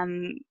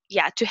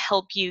 To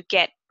help you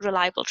get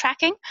reliable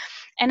tracking.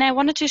 And I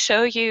wanted to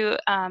show you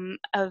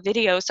a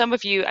video. Some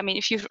of you, I mean,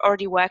 if you've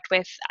already worked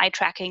with eye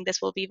tracking,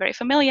 this will be very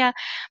familiar,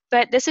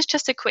 but this is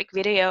just a quick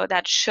video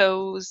that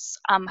shows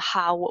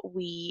how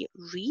we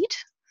read.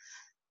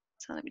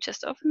 So let me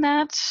just open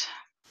that.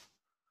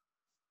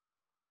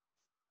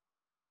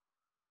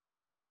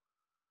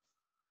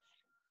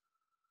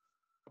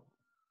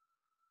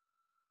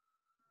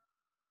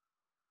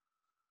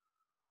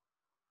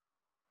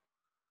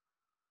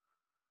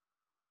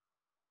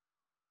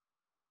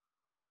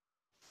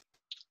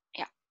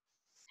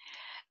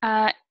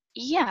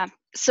 Yeah,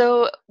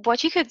 so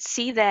what you could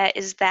see there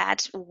is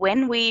that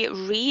when we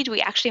read,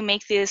 we actually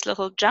make these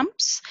little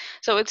jumps.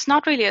 So it's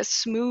not really a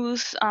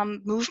smooth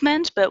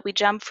movement, but we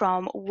jump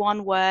from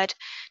one word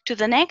to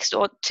the next,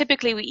 or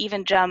typically we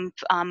even jump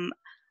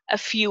a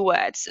few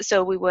words.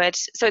 So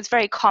it's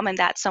very common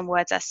that some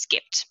words are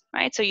skipped,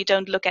 right? So you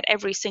don't look at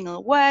every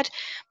single word,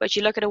 but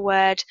you look at a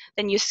word,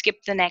 then you skip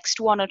the next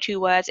one or two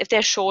words. If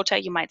they're shorter,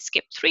 you might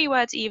skip 3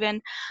 words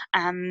even.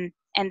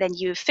 And then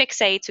you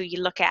fixate, so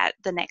you look at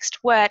the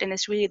next word, and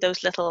it's really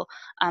those little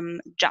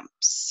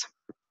jumps.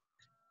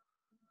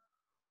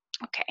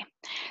 Okay,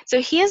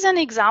 so here's an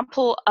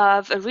example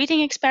of a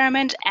reading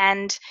experiment,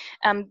 and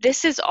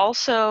this is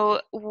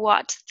also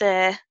what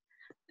the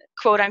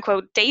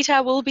quote-unquote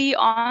data will be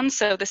on,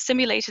 so the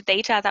simulated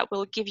data that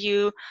will give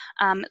you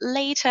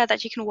later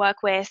that you can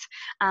work with.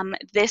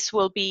 This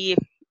will be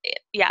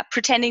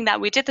pretending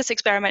that we did this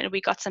experiment and we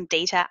got some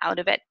data out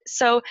of it.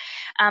 So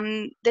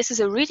this is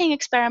a reading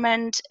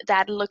experiment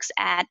that looks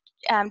at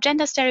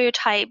gender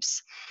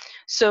stereotypes.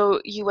 So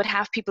you would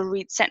have people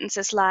read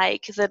sentences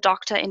like, the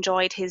doctor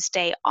enjoyed his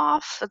day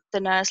off,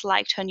 the nurse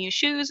liked her new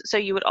shoes. So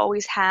you would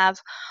always have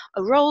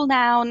a role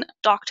noun,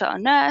 doctor or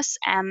nurse,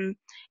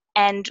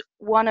 and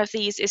one of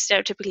these is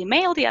stereotypically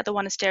male, the other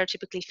one is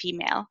stereotypically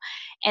female.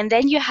 And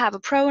then you have a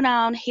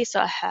pronoun, his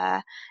or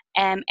her,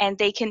 and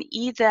they can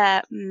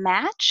either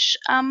match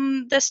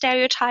the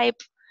stereotype.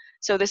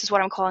 So this is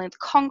what I'm calling the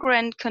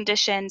congruent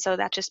condition. So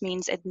that just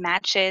means it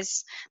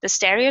matches the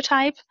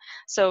stereotype.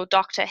 So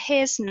doctor,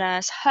 his,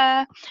 nurse,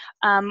 her,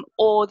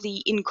 or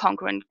the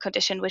incongruent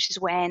condition, which is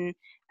when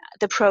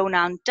the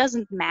pronoun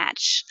doesn't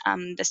match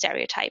the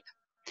stereotype.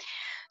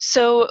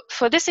 So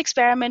for this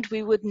experiment,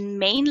 we would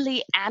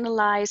mainly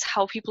analyze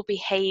how people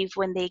behave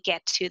when they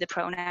get to the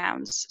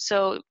pronouns.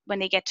 So when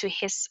they get to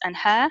his and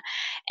her,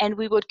 and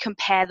we would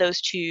compare those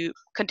two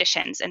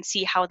conditions and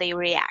see how they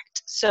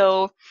react.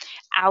 So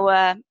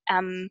our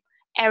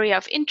area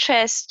of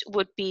interest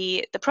would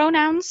be the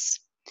pronouns.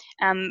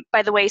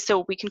 By the way,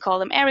 so we can call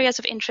them areas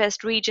of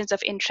interest, regions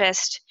of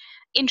interest,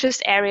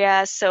 interest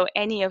areas. So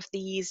any of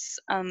these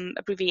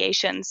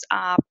abbreviations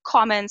are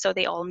common, so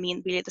they all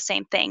mean really the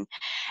same thing.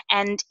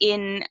 And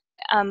in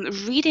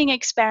reading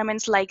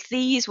experiments like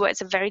these, where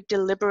it's a very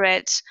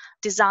deliberate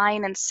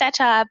design and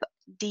setup,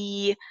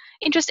 the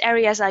interest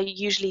areas are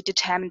usually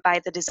determined by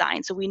the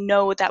design. So we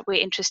know that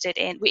we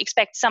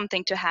expect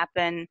something to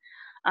happen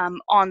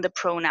on the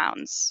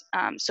pronouns.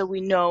 So we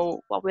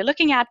know what we're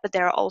looking at, but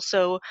there are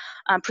also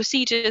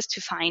procedures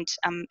to find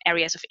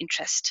areas of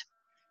interest.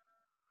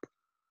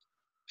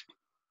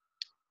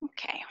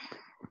 Okay.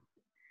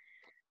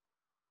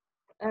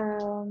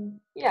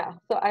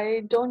 So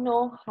I don't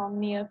know how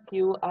many of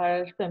you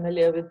are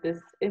familiar with this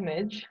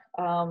image,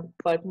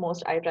 but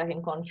most eye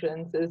tracking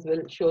conferences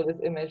will show this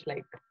image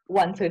like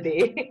once a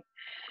day.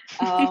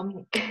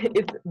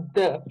 It's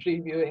the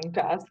previewing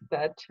task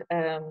that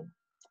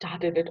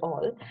started it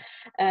all.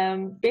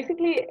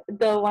 Basically,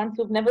 the ones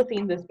who've never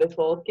seen this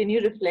before, can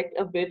you reflect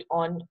a bit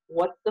on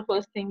what's the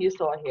first thing you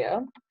saw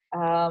here?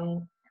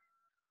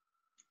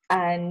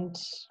 And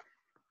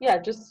yeah,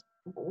 just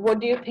what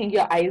do you think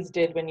your eyes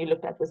did when you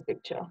looked at this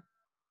picture?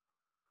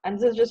 And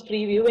this is just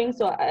previewing.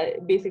 So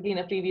basically in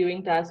a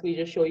previewing task, we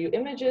just show you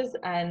images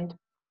and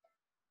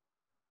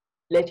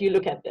let you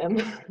look at them.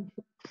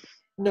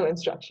 No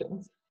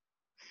instructions.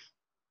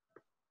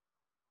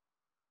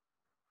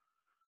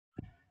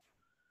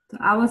 So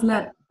I was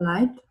led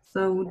light,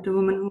 so the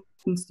woman who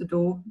opens the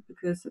door,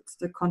 because it's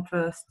the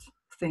contrast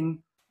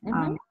thing.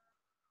 And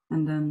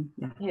then,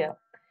 yeah. Yeah.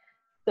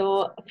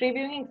 So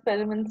previewing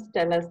experiments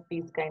tell us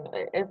these kind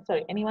of,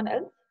 sorry, anyone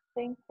else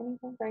saying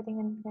anything, writing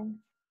anything?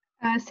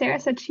 Sarah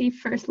said she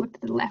first looked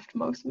at the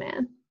leftmost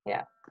man.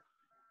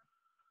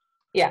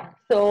 Yeah,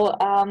 so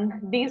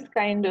these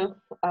kind of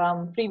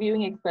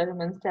previewing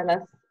experiments tell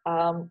us,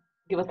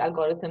 give us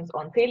algorithms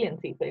on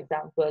saliency, for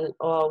example,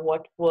 or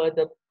what were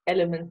the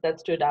elements that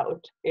stood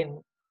out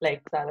in,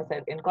 like Sarah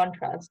said, in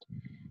contrast,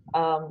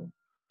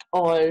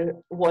 or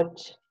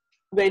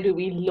where do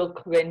we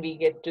look when we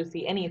get to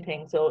see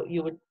anything. So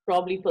you would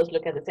probably first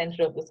look at the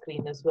center of the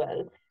screen as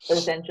well. For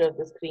the center of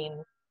the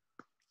screen,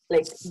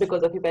 like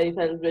because of your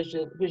peripheral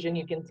vision,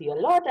 you can see a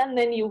lot, and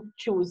then you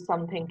choose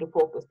something to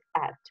focus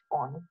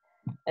on.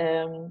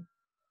 And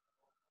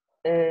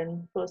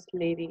First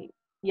Lady,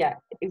 yeah,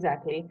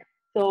 exactly.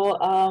 So,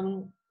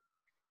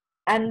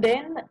 and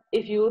then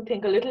if you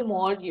think a little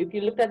more, if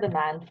you looked at the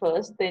man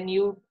first, then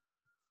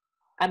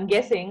I'm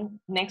guessing,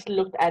 next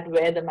looked at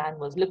where the man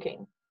was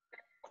looking.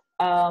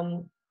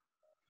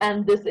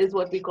 And this is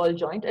what we call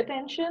joint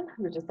attention,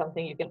 which is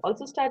something you can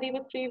also study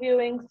with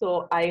previewing.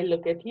 So I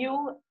look at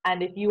you,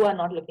 and if you are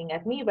not looking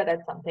at me, but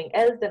at something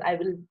else, then I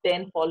will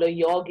then follow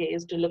your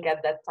gaze to look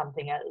at that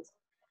something else.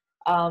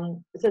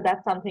 So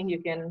that's something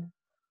you can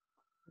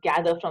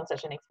gather from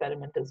such an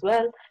experiment as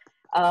well.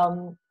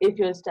 If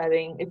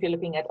you're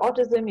looking at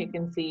autism, you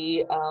can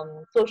see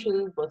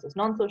social versus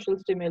non-social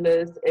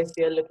stimulus. If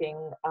you're looking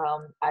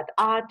at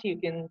art, you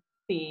can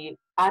see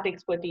art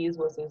expertise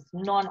versus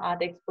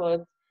non-art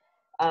experts.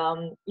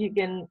 But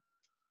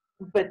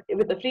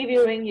with the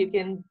previewing, you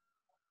can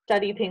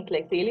study things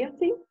like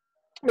saliency,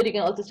 but you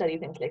can also study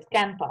things like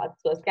scan path.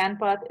 So a scan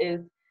path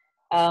is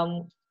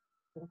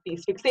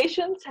these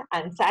fixations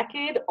and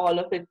saccade, all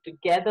of it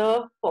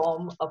together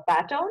form a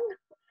pattern.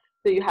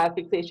 So you have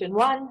fixation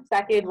 1,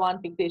 saccade 1,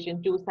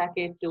 fixation 2,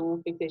 saccade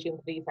 2, fixation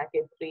 3,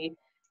 saccade 3.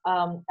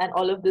 And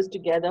all of this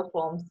together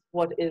forms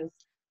what is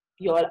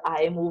your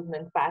eye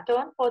movement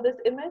pattern for this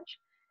image.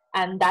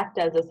 And that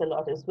tells us a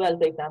lot as well.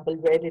 For example,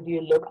 where did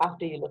you look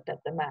after you looked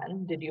at the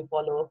man? Did you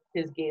follow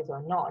his gaze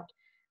or not?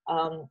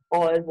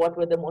 Or what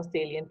were the most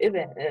salient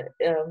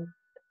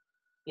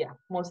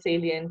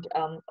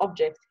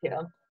objects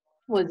here?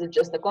 Was it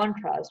just the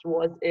contrast?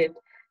 Was it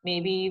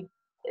maybe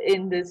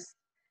in this,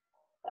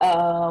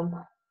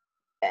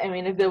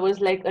 if there was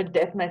like a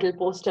death metal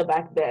poster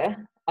back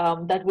there,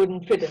 that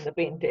wouldn't fit in the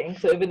painting.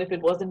 So even if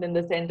it wasn't in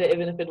the center,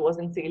 even if it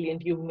wasn't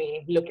salient, you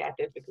may look at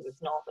it because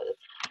it's normal.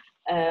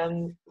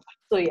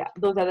 So yeah,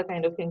 those are the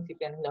kind of things you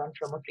can learn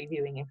from a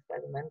previewing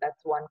experiment.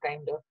 That's one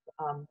kind of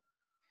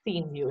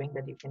scene viewing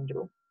that you can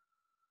do.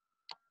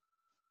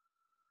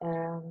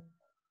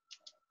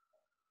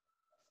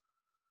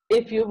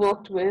 If you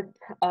worked with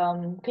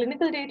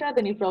clinical data,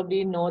 then you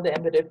probably know the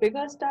embedded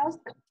figures task.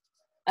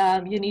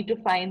 You need to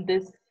find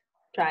this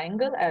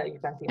triangle. You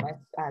can't see my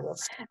arrow,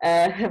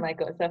 my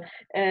cursor.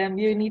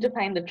 You need to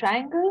find the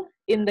triangle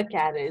in the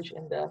carriage,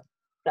 in the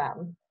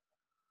tram.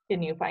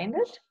 Can you find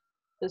it?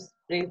 Just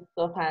raise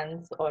of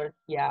hands, or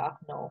yeah,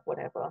 no,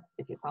 whatever,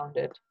 if you found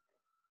it.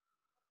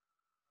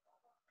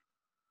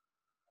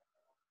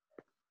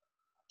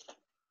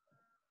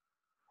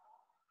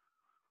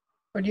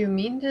 What do you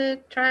mean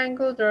the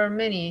triangle? There are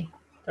many.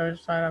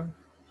 There's So,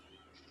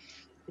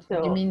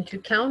 you mean to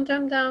count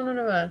them down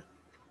or what?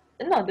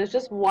 No, there's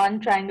just one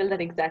triangle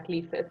that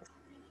exactly fits.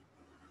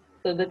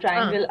 So the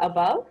triangle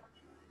above.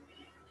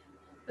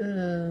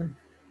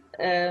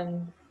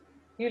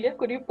 Julia,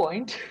 could you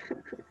point?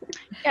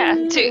 Yeah,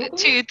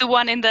 to the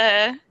one in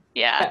the,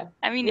 yeah.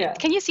 I mean, yeah.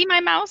 Can you see my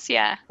mouse?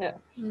 Yeah. Yeah.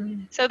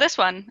 So this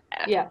one.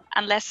 Yeah.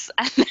 Unless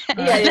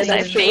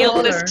I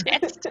fail this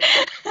test.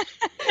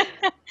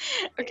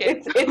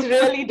 Okay. It's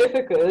really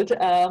difficult.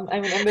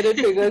 Embedded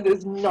figures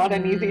is not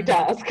an easy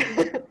task.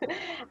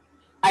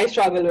 I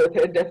struggle with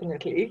it,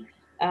 definitely.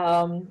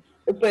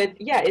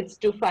 But yeah, it's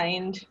to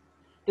find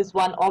this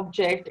one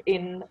object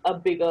in a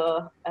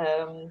bigger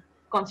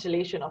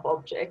constellation of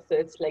objects. So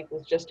it's like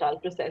this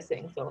gestalt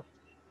processing. So,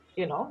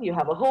 you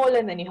have a whole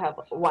and then you have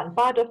one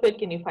part of it.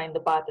 Can you find the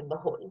part in the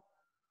whole?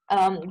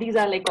 These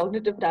are like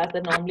cognitive tasks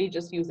that normally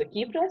just use a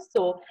key press.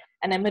 So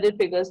an embedded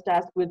figures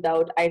task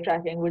without eye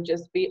tracking would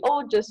just be,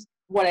 oh, just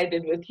what I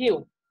did with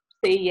you.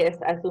 Say yes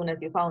as soon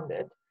as you found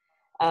it.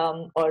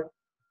 Or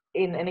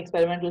in an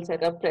experimental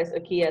setup, press a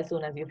key as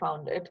soon as you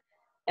found it.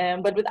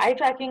 But with eye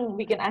tracking,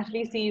 we can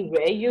actually see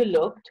where you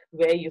looked,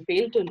 where you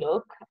failed to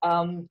look.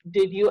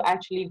 Did you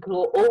actually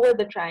go over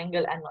the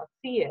triangle and not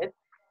see it?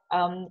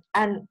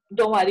 And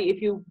don't worry,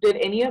 if you did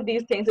any of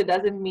these things, it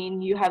doesn't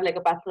mean you have like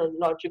a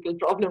pathological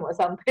problem or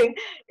something.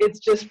 It's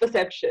just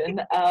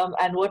perception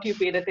and what you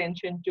paid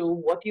attention to,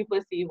 what you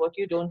perceive, what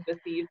you don't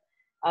perceive.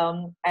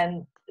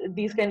 And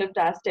these kind of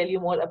tasks tell you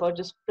more about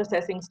just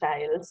processing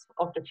styles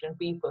of different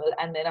people.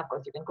 And then, of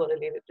course, you can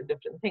correlate it to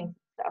different things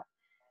and stuff.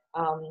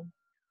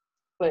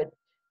 But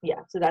yeah,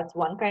 so that's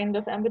one kind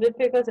of embedded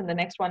figures. And the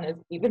next one is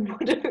even more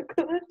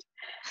difficult.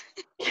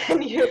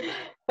 Can you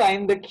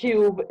find the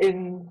cube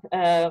in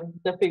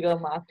the figure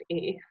marked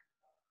A?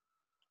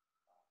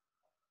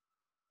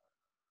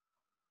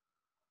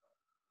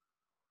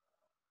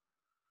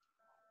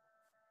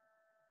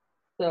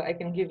 So I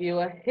can give you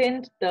a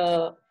hint.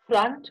 The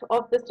front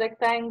of this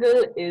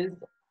rectangle is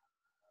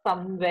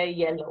somewhere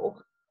yellow.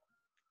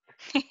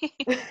 Do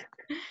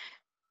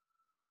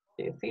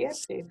you see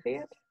it? Do you see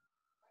it?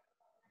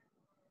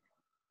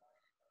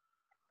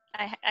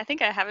 I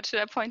think I have it. Should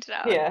I point it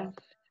out? Yeah.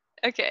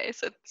 Okay,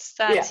 so it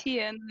starts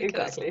here and it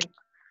goes Exactly.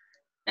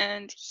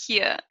 and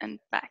here and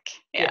back.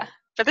 Yeah. Yeah,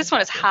 But this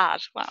one is exactly.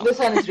 hard. Wow. This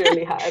one is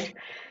really hard.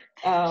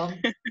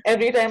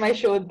 Every time I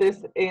show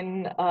this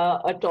in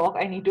a talk,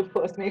 I need to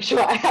first make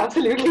sure I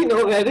absolutely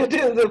know where it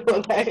is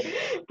before I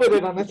put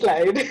it on a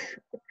slide.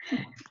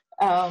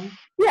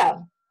 Yeah,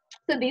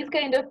 so these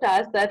kind of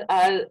tasks that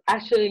are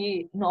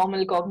actually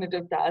normal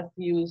cognitive tasks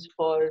used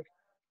for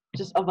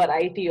just a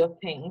variety of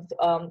things.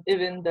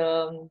 Even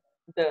the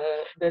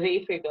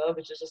ray figure,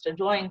 which is just a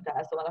drawing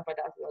task. So one of my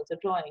tasks is also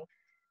drawing.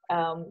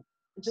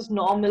 Just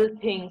normal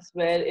things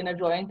where in a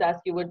drawing task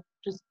you would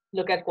just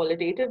look at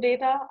qualitative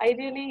data.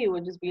 Ideally, you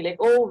would just be like,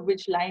 oh,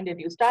 which line did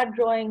you start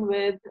drawing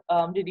with?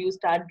 Did you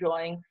start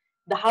drawing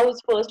the house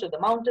first or the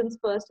mountains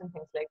first, and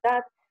things like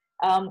that.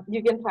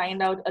 You can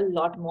find out a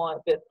lot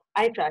more with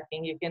eye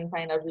tracking. You can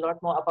find out a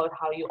lot more about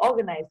how you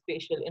organize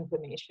spatial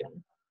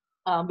information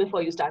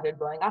before you started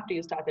drawing, after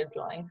you started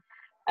drawing.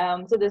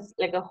 So there's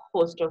like a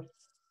host of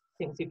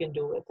things you can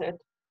do with it.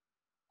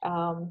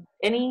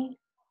 Any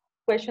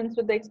questions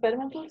with the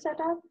experimental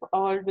setup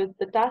or with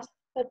the tasks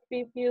that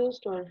we've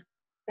used or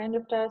kind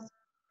of tasks?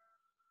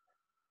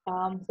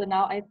 So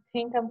now I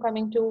think I'm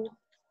coming to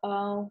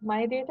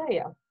my data.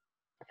 Yeah.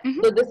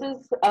 Mm-hmm. So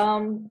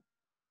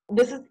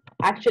this is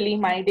actually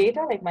my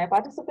data, like my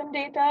participant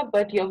data,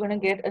 but you're going to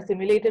get a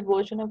simulated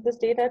version of this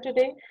data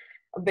today,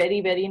 a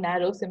very, very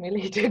narrow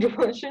simulated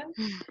version.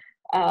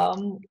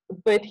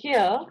 But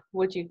here,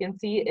 what you can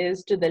see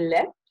is to the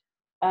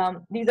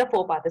left, these are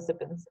 4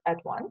 participants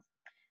at once,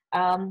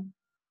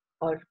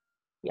 or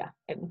yeah,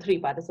 3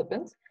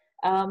 participants.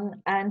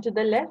 And to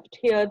the left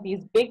here,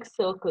 these big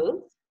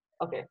circles,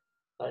 okay,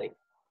 sorry,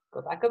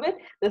 go back a bit.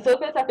 The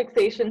circles are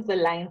fixations, the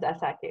lines are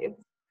saccades.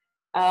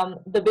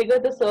 The bigger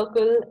the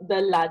circle,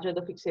 the larger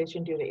the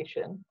fixation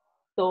duration.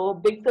 So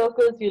big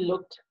circles, you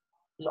looked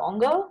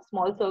longer,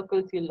 small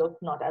circles, you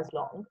looked not as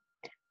long.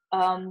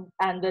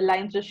 And the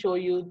lines just show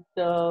you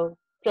the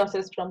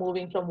process from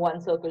moving from one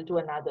circle to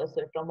another,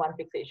 so from one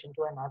fixation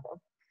to another.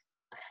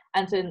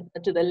 And so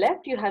to the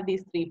left, you have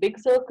these 3 big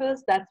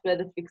circles. That's where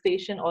the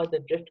fixation or the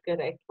drift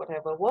correct,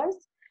 whatever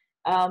was.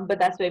 But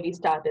that's where we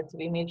started. So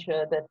we made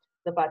sure that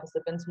the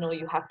participants know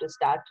you have to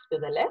start to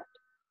the left.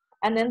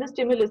 And then the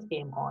stimulus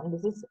came on.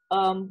 This is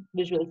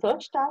visual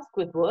search task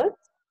with words.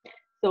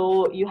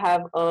 So you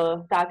have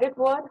a target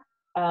word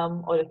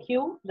or a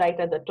cue right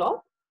at the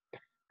top.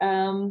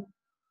 I'm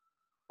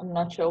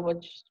not sure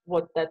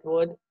what that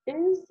word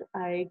is.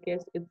 I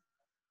guess it's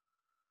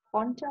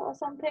Ponta or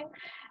something.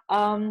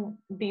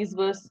 These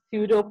were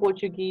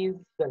pseudo-Portuguese,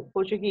 well,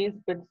 Portuguese,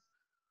 but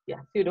yeah,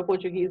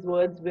 pseudo-Portuguese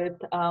words with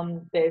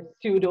their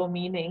pseudo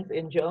meanings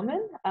in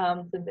German,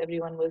 since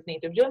everyone was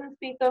native German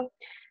speaker.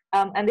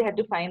 And they had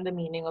to find the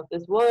meaning of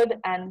this word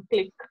and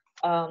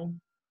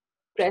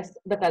press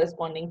the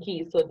corresponding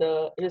key. So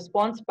the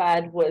response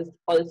pad was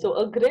also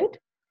a grid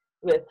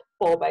with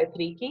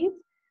 4x3 keys.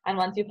 And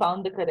once you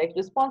found the correct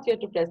response, you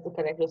had to press the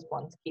correct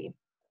response key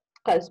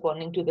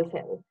corresponding to the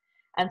cell.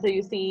 And so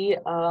you see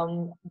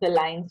the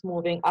lines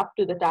moving up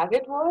to the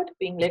target word,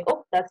 being like,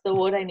 oh, that's the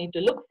word I need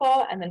to look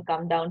for, and then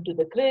come down to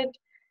the grid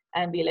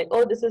and be like,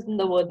 oh, this isn't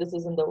the word, this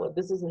isn't the word,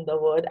 this isn't the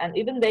word. And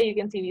even there you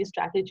can see these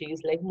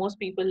strategies, like most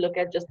people look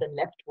at just the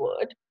left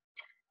word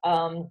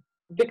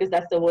because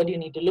that's the word you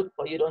need to look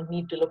for. You don't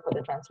need to look for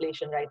the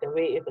translation right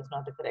away if it's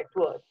not the correct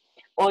word.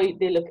 Or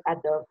they look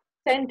at the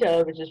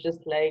center, which is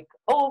just like,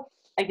 oh,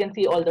 I can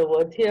see all the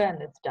words here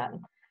and it's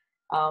done.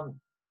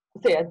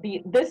 So yeah,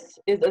 this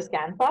is a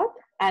scan path,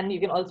 and you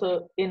can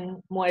also,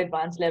 in more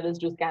advanced levels,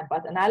 do scan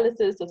path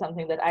analysis. So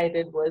something that I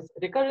did was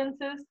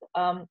recurrences.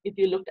 If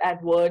you looked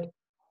at word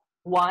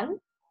 1,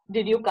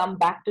 did you come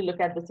back to look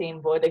at the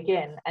same word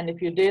again? And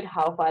if you did,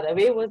 how far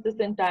away was this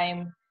in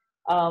time?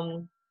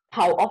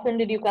 How often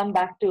did you come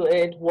back to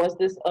it? Was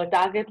this a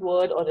target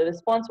word or a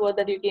response word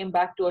that you came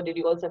back to, or did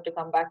you also have to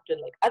come back to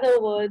like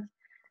other words?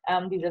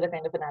 These are the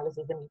kind of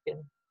analysis that you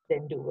can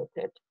then do with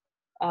it.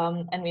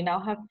 And we now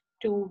have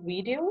 2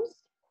 videos.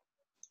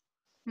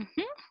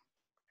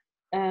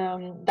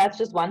 Mm-hmm. That's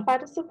just one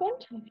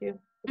participant. If you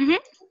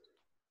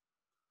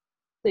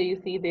So you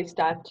see they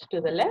start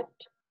to the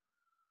left.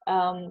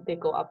 They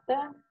go up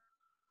there,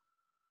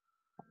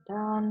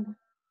 down,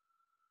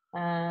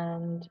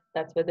 and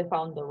that's where they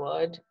found the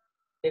word.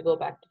 They go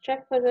back to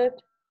check for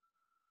it.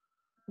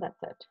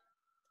 That's it.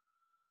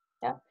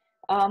 Yeah.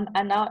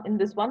 And now in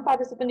this one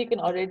participant, you can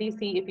already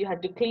see if you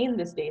had to clean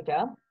this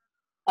data,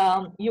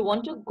 you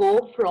want to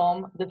go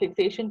from the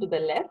fixation to the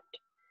left,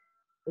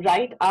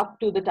 right up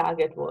to the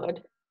target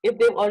word. If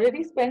they've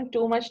already spent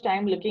too much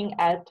time looking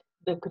at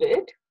the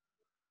grid,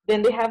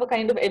 then they have a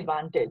kind of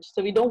advantage.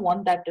 So we don't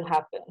want that to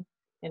happen,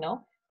 you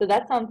know? So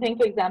that's something,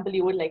 for example,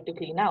 you would like to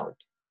clean out.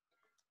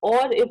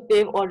 Or if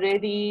they've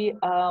already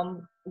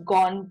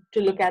gone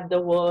to look at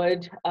the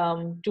word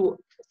too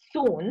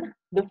soon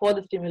before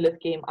the stimulus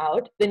came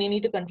out, then you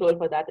need to control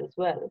for that as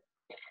well.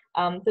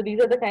 So these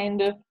are the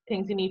kind of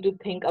things you need to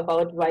think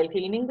about while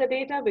cleaning the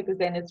data, because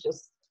then it's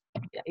just,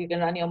 yeah, you can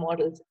run your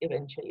models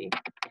eventually.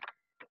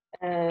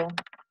 No,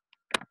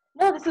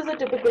 this is a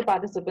typical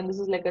participant. This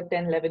is like a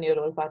 10,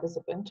 11-year-old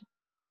participant.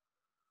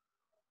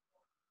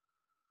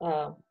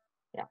 Yeah.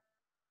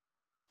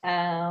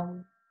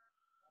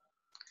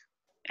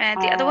 And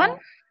the other one?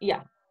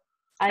 Yeah.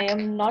 I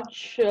am not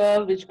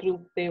sure which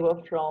group they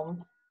were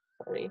from.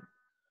 Sorry.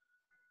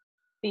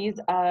 These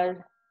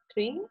are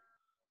 3,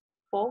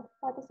 4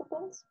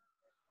 participants.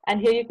 And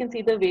here you can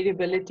see the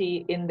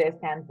variability in their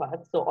scan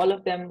paths. So all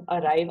of them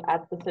arrive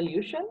at the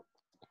solution.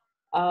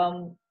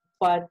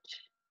 But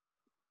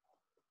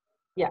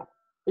yeah,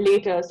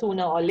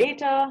 sooner or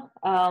later,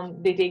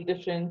 they take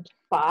different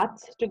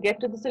paths to get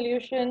to the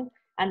solution.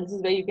 And this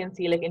is where you can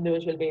see like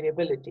individual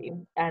variability.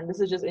 And this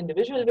is just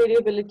individual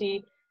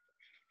variability.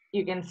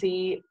 You can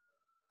see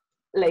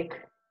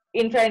like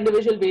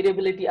intra-individual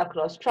variability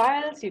across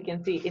trials. You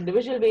can see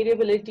individual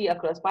variability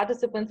across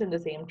participants in the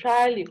same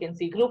trial. You can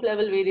see group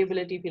level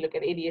variability if you look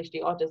at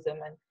ADHD,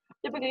 autism, and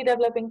typically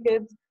developing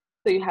kids.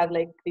 So you have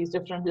like these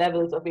different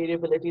levels of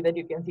variability that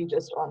you can see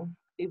just on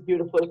these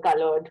beautiful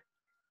colored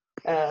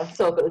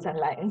circles and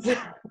lines.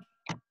 Yeah.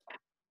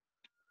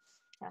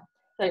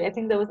 Sorry, I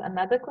think there was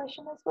another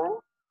question as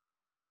well.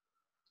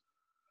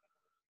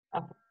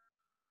 Okay.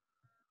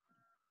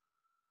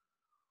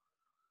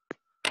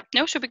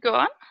 No, should we go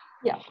on?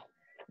 Yeah.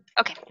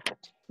 Okay.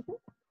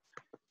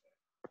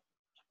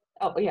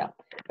 Oh, yeah,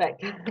 right.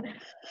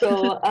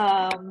 So,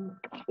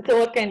 so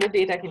what kind of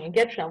data can you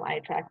get from eye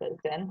trackers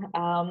then?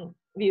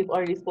 We've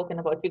already spoken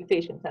about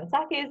fixations and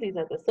sakes. These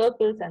are the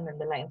circles and then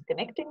the lines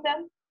connecting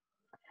them.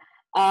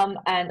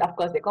 And of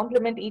course, they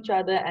complement each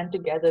other, and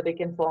together they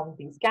can form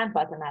the scan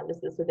path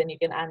analysis. So then you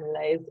can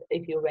analyze,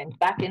 if you went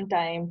back in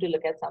time to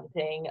look at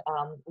something,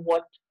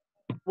 what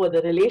were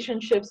the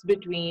relationships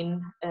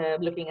between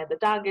looking at the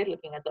target,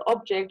 looking at the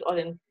object, or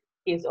in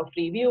case of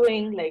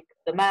reviewing, like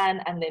the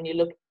man, and then you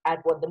look at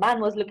what the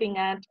man was looking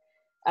at.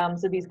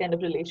 So these kind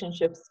of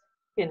relationships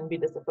can be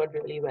deciphered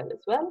really well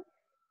as well.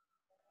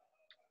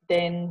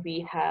 Then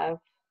we have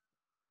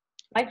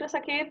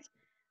microsaccades,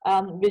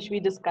 which we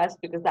discussed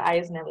because the eye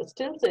is never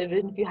still. So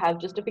even if you have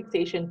just a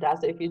fixation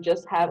task, so if you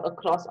just have a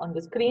cross on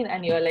the screen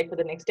and you're like, for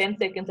the next 10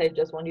 seconds, I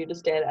just want you to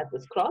stare at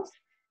this cross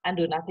and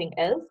do nothing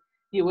else,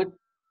 you would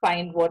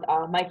find what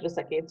are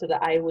microsaccades. So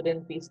the eye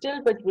wouldn't be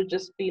still, but would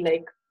just be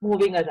like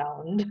moving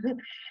around.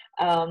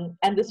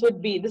 And this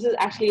is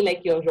actually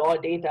like your raw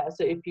data.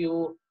 So if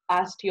you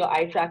asked your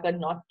eye tracker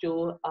not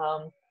to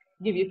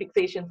give you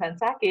fixations and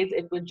saccades,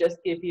 it would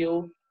just give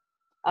you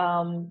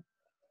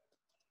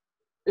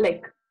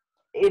like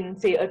in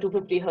say a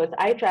 250 hertz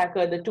eye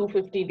tracker, the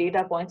 250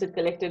 data points it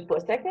collected per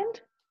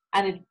second,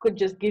 and it could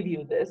just give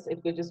you this.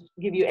 It could just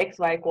give you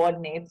XY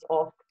coordinates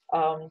of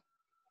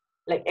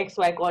like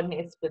XY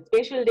coordinates with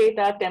spatial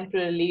data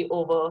temporarily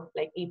over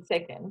like each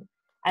second,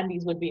 and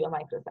these would be your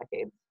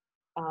microsaccades.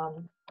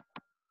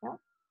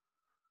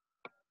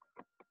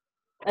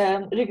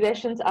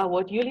 Regressions are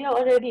what Julia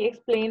already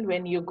explained.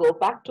 When you go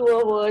back to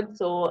a word,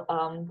 so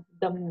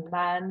the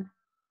man,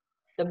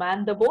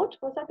 the boat,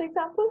 was that the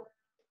example?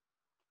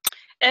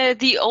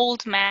 The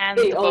old man,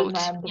 the boat. Old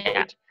man, the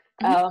Yeah.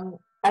 boat.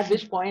 At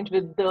which point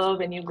with the,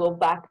 when you go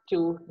back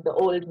to the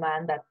old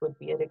man, that would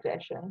be a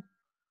regression.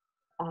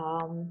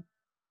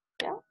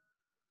 Yeah.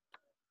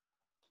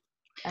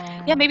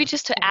 Yeah, maybe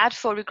just to add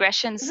for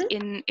regressions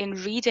in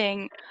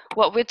reading,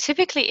 what we're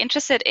typically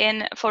interested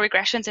in for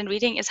regressions in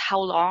reading is how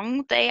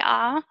long they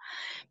are,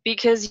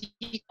 because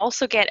you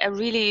also get a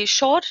really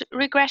short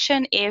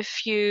regression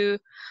if you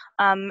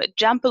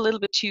jump a little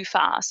bit too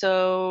far.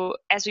 So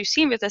as we've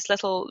seen with this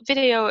little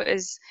video,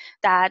 is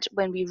that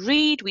when we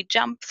read, we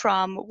jump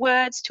from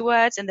words to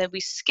words, and then we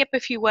skip a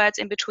few words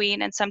in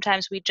between, and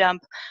sometimes we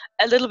jump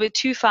a little bit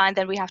too far, and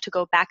then we have to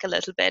go back a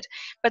little bit.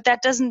 But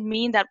that doesn't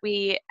mean that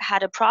we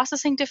had a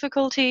processing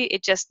difficulty.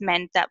 It just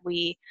meant that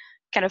we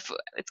kind of,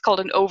 it's called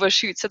an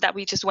overshoot, so that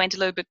we just went a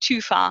little bit too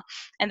far,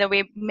 and then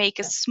we make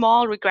a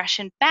small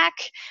regression back,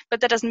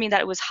 but that doesn't mean that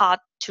it was hard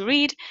to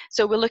read.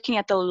 So we're looking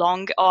at the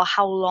long, or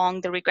how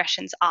long the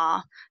regressions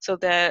are. So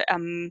the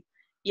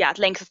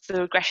length of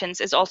the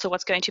regressions is also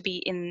what's going to be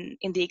in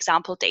the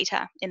example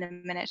data in a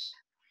minute.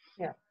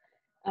 Yeah.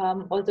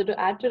 Also to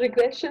add to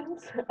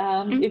regressions,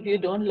 if you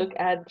don't look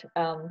at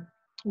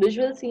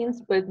visual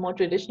scenes, but more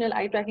traditional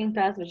eye tracking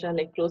tasks, which are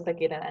like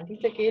pro-saccade and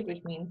anti-saccade,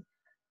 which means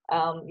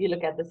you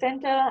look at the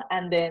center,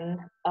 and then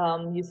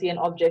you see an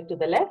object to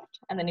the left,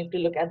 and then you have to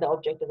look at the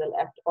object to the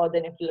left, or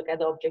then you have to look at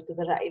the object to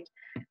the right.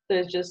 So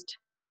it's just,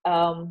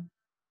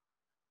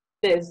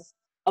 there's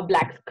a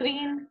black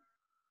screen,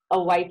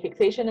 a white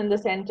fixation in the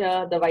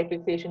center, the white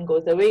fixation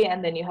goes away,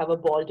 and then you have a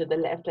ball to the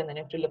left, and then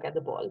you have to look at the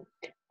ball.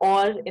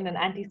 Or in an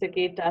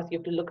anti-saccade task, you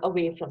have to look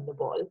away from the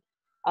ball.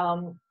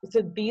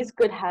 So these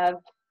could have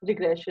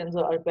regressions,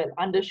 or well,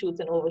 undershoots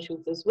and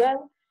overshoots as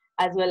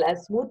well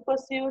as smooth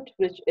pursuit,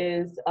 which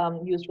is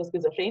used for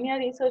schizophrenia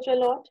research a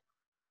lot.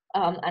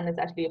 And it's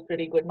actually a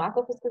pretty good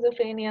marker for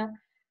schizophrenia,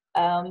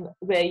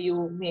 where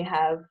you may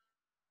have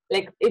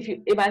like if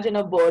you imagine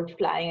a bird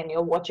flying and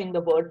you're watching the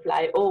bird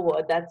fly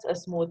over, that's a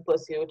smooth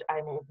pursuit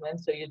eye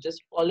movement. So you're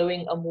just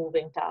following a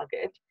moving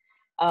target.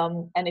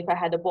 And if I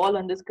had a ball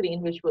on the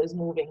screen which was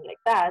moving like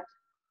that,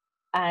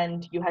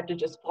 and you had to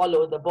just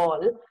follow the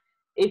ball,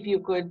 if you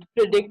could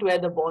predict where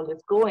the ball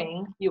is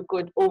going, you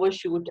could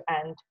overshoot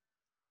and,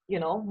 you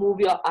know, move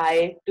your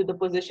eye to the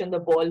position the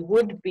ball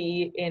would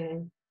be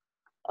in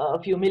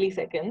a few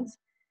milliseconds.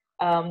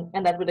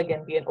 And that would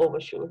again be an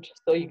overshoot.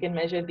 So you can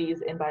measure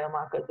these in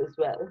biomarkers as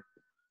well.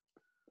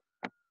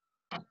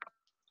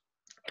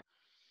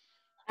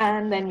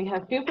 And then we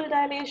have pupil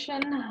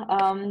dilation.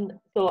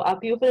 So our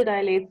pupil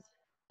dilates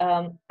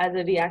as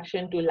a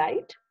reaction to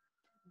light,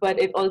 but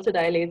it also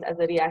dilates as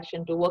a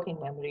reaction to working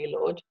memory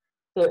load.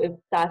 So if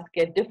tasks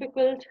get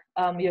difficult,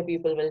 your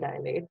pupil will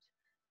dilate.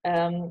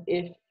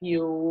 If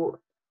you,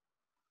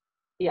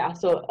 yeah,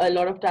 so a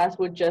lot of tasks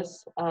would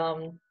just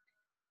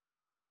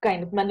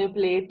kind of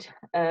manipulate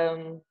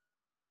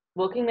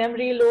working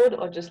memory load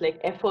or just like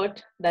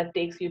effort that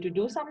takes you to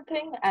do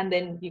something, and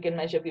then you can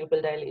measure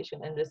pupil dilation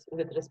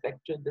with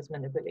respect to this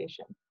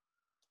manipulation.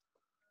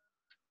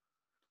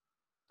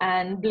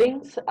 And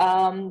blinks,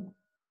 also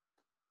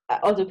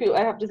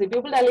I have to say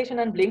pupil dilation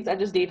and blinks are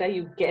just data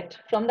you get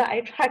from the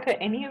eye tracker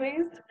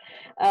anyways,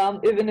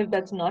 even if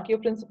that's not your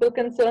principal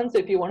concern. So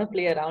if you want to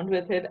play around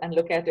with it and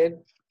look at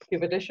it,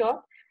 give it a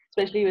shot.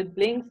 Especially with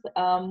blinks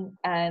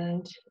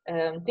and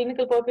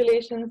clinical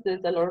populations,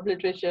 there's a lot of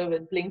literature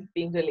with blinks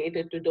being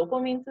related to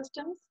dopamine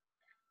systems.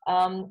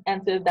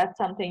 And so if that's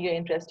something you're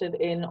interested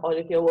in, or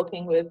if you're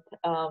working with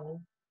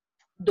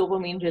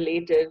dopamine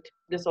related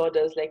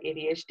disorders like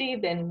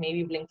ADHD, then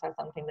maybe blinks are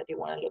something that you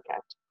want to look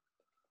at.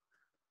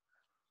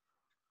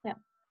 Yeah.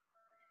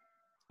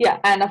 Yeah,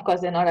 and of course,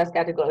 they're not as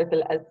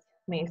categorical as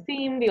may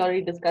seem. We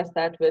already discussed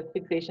that with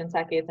fixation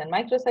saccades and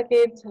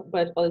microsaccades,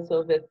 but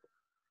also with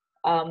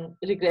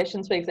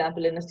regressions, for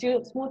example, in a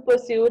smooth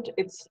pursuit,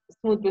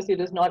 smooth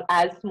pursuit is not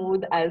as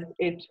smooth as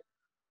it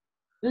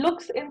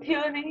looks in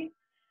theory.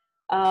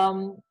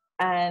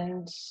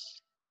 And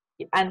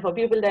for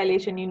pupil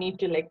dilation, you need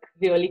to like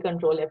really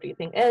control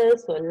everything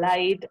else, so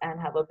light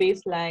and have a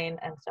baseline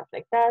and stuff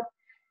like that.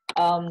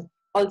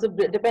 Also,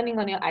 depending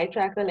on your eye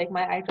tracker, like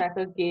my eye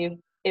tracker gave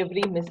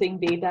every missing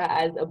data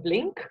as a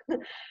blink.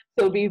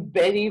 So be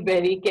very,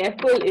 very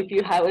careful. If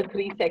you have a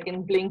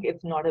 3-second blink,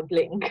 it's not a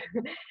blink.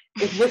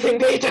 It's missing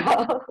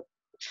data.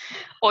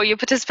 Or your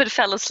participant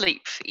fell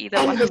asleep.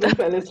 Either one of them.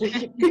 Fell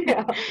asleep.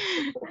 Yeah.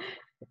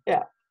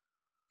 Yeah.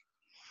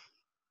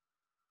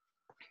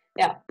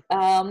 Yeah.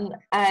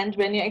 And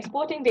when you're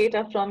exporting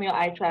data from your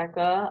eye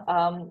tracker,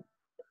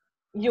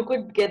 you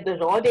could get the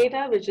raw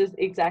data, which is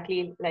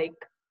exactly like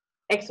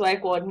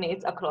XY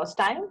coordinates across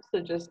time.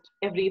 So just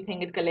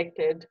everything it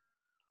collected,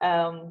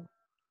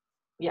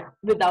 yeah,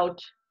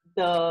 without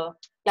the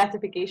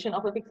classification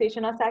of a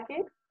fixation or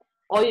saccade.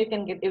 Or you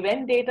can get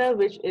event data,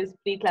 which is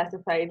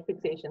pre-classified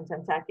fixations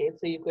and saccades.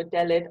 So you could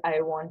tell it, I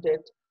want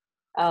it,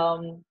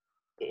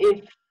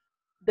 if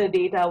the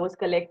data was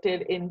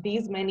collected in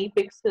these many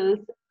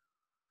pixels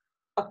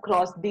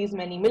across these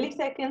many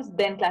milliseconds,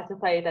 then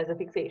classify it as a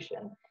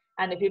fixation.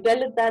 And if you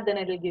tell it that, then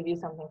it will give you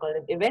something called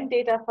an event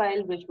data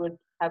file, which would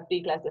have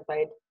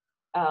pre-classified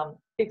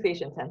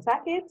fixations and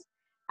saccades.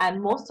 And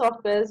most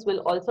softwares will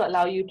also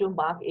allow you to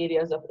mark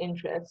areas of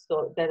interest.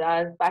 So there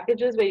are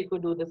packages where you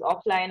could do this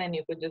offline, and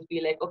you could just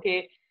be like,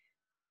 okay,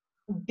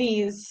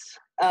 this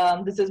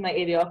is my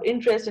area of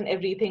interest, and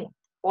everything,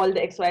 all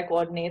the XY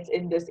coordinates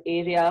in this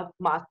area,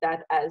 mark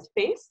that as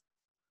face.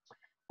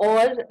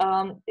 Or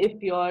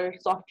if your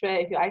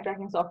eye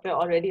tracking software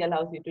already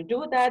allows you to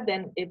do that,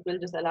 then it will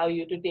just allow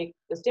you to take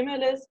the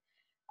stimulus,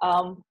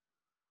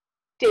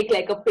 take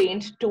like a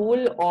paint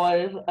tool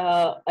or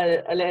a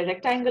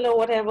rectangle or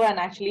whatever, and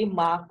actually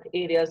mark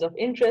areas of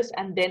interest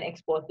and then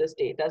export this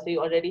data. So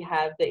you already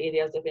have the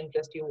areas of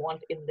interest you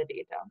want in the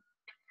data.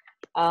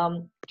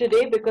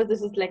 Today, because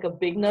this is like a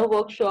beginner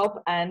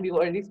workshop and we've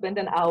already spent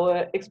an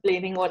hour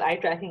explaining what eye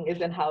tracking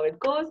is and how it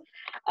goes,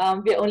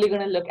 we're only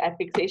going to look at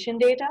fixation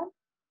data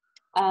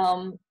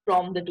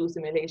from the 2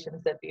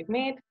 simulations that we've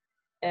made.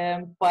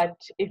 But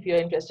if you're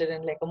interested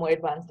in like a more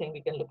advanced thing,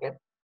 we can look at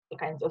all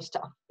kinds of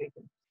stuff. We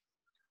can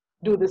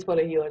do this for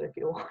a year if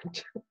you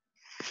want.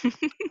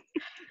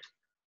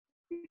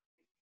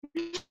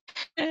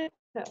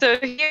 So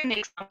here's an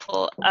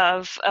example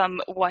of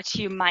what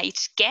you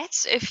might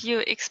get if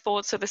you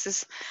export. So this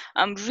is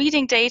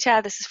reading data.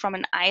 This is from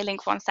an iLink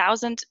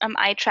 1000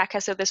 eye tracker.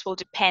 So this will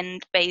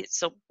depend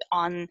based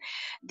on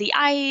the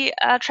eye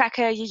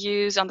tracker you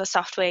use, on the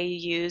software you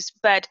use.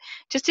 But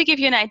just to give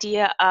you an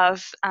idea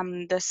of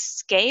the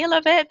scale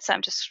of it, so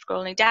I'm just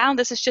scrolling down.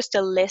 This is just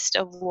a list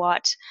of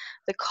what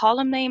the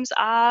column names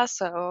are.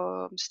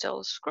 So I'm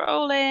still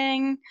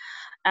scrolling.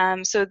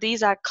 So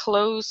these are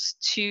close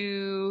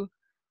to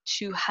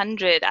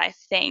 200, I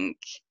think.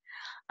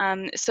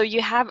 So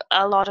you have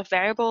a lot of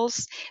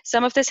variables.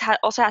 Some of this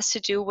also has to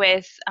do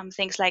with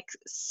things like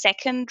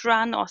second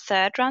run or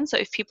third run. So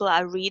if people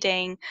are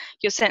reading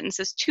your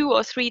sentences 2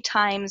 or 3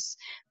 times,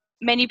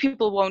 many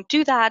people won't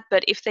do that,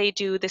 but if they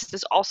do, this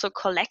is also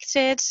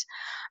collected.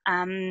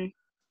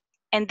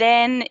 And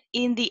then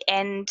in the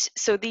end,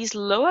 so these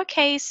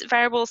lowercase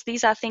variables,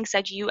 these are things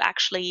that you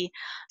actually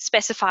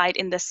specified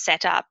in the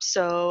setup.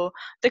 So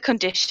the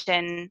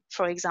condition,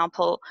 for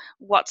example,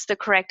 what's the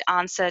correct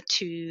answer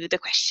to the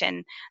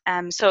question?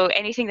 So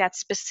anything that's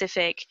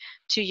specific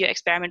to your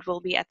experiment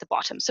will be at the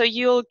bottom. So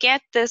you'll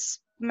get this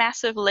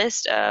massive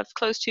list of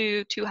close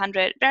to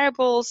 200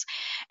 variables,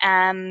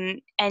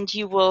 and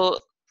you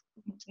will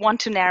want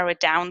to narrow it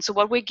down. So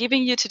what we're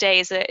giving you today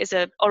is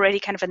a already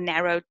kind of a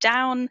narrowed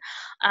down,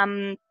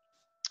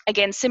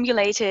 again,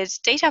 simulated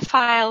data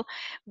file,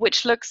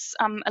 which looks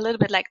a little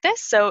bit like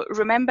this. So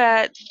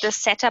remember the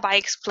setup I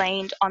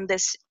explained on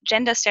this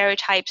gender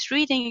stereotypes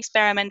reading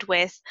experiment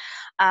with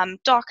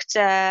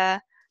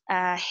doctor,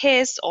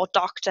 his, or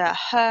doctor,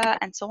 her,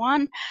 and so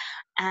on.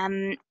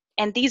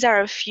 And these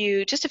are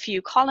just a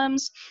few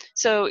columns.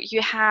 So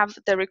you have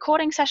the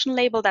recording session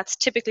label, that's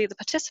typically the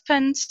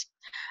participant.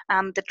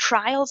 The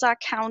trials are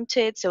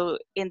counted. So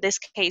in this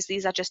case,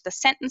 these are just the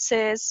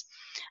sentences.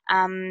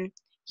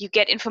 You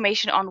get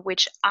information on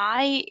which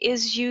eye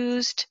is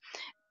used.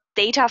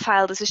 Data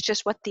file, this is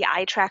just what the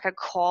eye tracker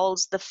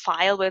calls the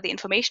file where the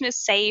information is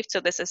saved. So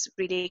this is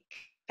really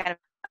kind of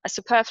a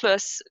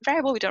superfluous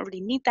variable. We don't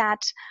really need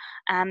that.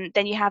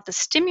 Then you have the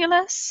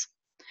stimulus.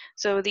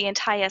 So the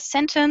entire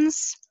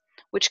sentence,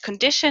 which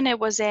condition it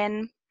was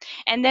in.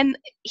 And then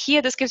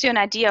here, this gives you an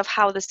idea of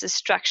how this is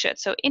structured.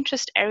 So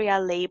interest area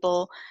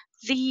label,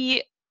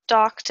 the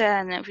doctor,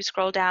 and if we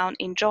scroll down,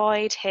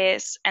 enjoyed,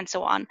 his, and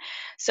so on.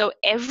 So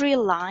every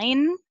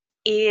line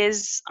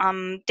is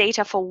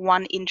data for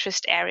one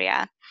interest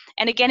area.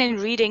 And again, in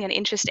reading, an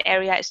interest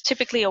area is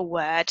typically a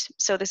word.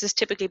 So this is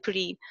typically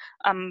pretty,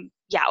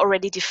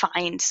 already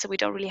defined. So we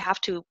don't really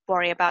have to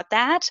worry about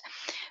that.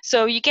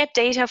 So you get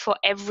data for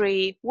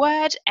every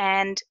word,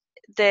 and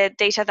the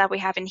data that we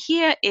have in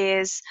here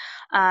is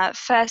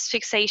first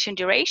fixation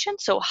duration.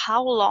 So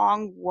how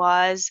long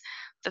was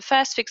the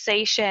first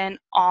fixation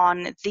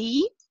on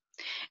the?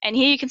 And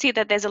here you can see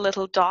that there's a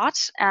little dot,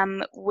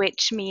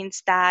 which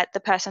means that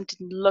the person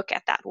didn't look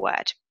at that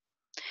word.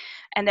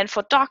 And then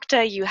for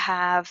doctor, you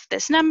have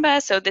this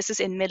number. So this is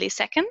in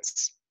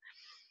milliseconds.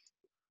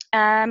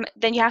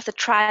 Then you have the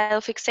trial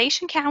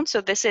fixation count.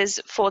 So this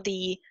is for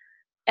the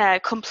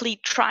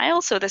complete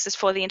trial. So this is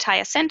for the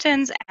entire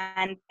sentence,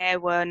 and there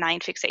were 9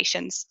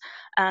 fixations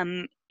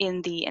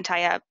in the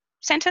entire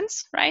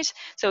sentence, right?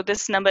 So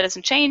this number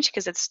doesn't change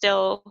because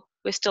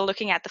we're still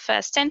looking at the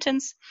first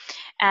sentence.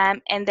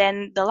 And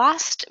then the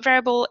last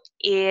variable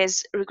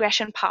is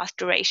regression path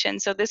duration.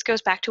 So this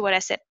goes back to what I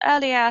said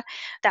earlier,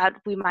 that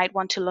we might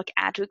want to look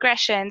at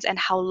regressions and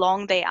how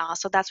long they are.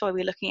 So that's why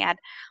we're looking at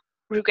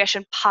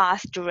regression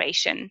path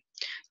duration.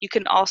 You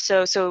can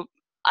also, so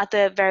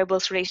other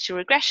variables related to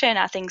regression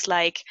are things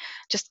like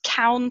just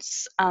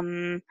counts.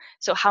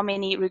 So how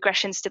many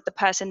regressions did the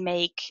person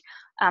make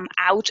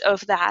out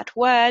of that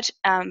word?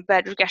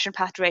 But regression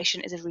path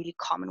duration is a really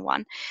common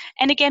one.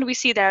 And again, we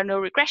see there are no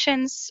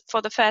regressions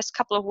for the first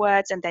couple of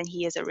words, and then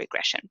here's a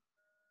regression.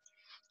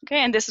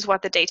 Okay, and this is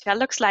what the data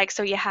looks like.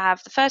 So you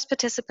have the first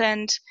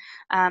participant.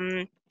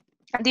 And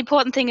the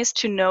important thing is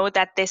to know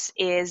that this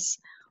is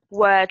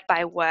word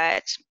by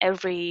word,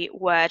 every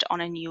word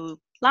on a new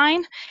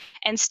line.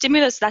 And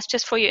stimulus, that's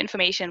just for your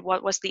information,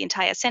 what was the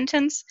entire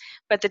sentence,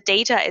 but the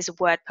data is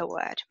word per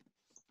word.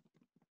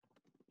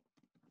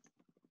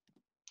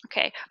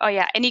 Okay, oh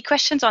yeah, any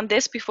questions on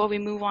this before we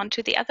move on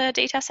to the other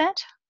data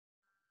set?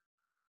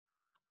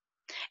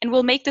 And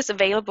we'll make this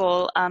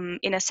available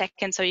in a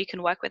second so you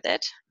can work with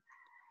it.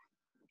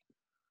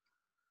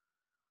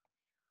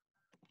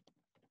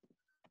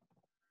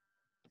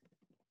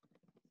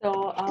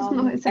 So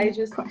I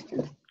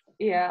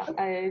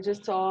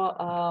just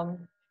saw,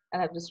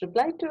 and I've just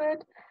replied to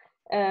it.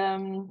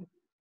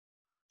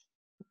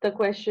 The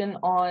question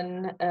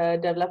on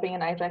developing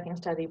an eye tracking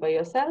study by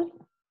yourself.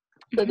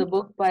 So the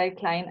book by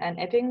Klein and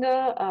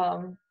Ettinger,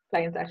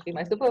 Klein's actually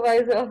my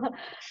supervisor,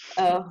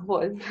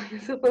 was my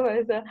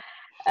supervisor.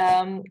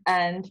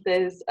 And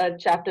there's a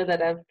chapter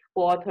that I've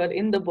co-authored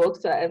in the book.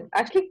 So I'm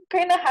actually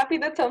kind of happy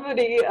that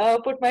somebody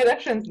put my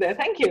reference there.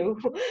 Thank you.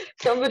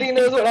 Somebody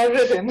knows what I've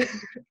written.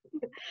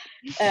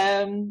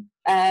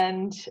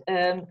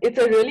 It's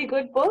a really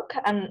good book.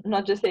 I'm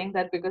not just saying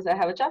that because I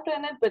have a chapter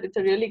in it, but it's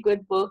a really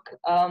good book.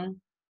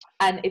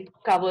 And it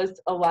covers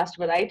a vast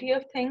variety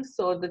of things.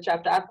 So the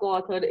chapter I've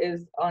co-authored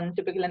is on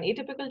typical and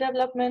atypical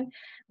development,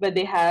 but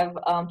they have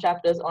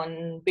chapters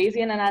on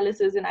Bayesian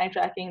analysis in eye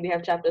tracking. They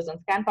have chapters on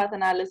scan path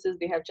analysis.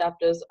 They have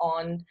chapters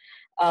on,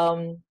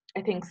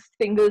 I think,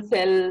 single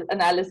cell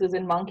analysis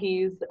in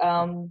monkeys.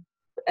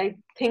 I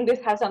think they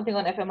have something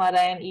on fMRI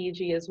and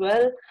EEG as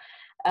well.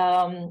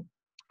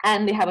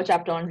 And they have a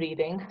chapter on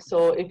reading.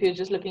 So if you're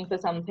just looking for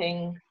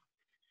something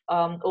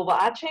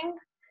overarching,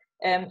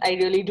 I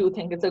really do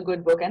think it's a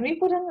good book, and we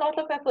put in a lot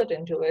of effort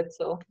into it.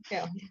 So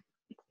yeah.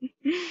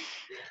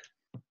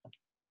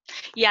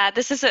 Yeah,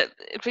 this is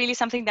really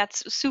something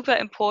that's super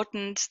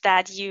important,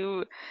 that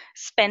you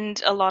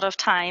spend a lot of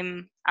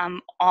time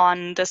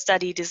on the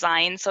study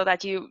design, so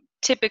that you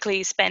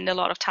typically spend a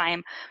lot of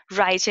time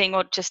writing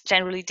or just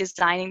generally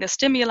designing the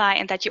stimuli,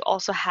 and that you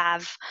also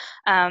have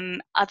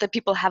other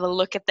people have a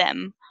look at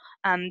them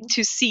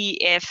to see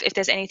if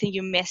there's anything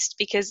you missed,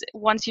 because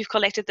once you've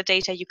collected the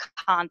data, you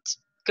can't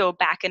go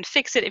back and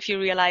fix it if you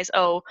realize,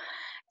 oh,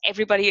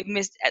 everybody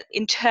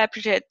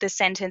misinterpreted the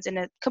sentence in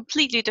a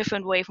completely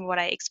different way from what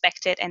I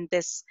expected, and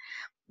this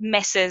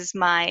messes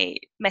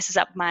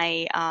up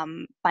my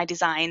my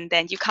design.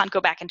 Then you can't go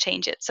back and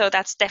change it. So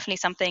that's definitely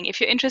something. If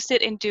you're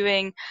interested in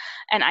doing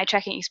an eye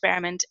tracking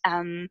experiment,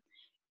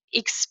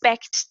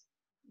 expect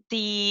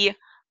the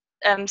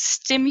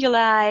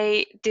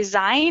stimuli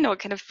design, or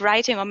kind of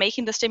writing or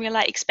making the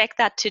stimuli, expect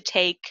that to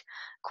take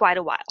quite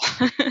a while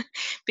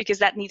because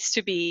that needs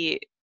to be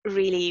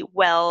really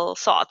well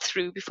thought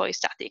through before you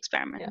start the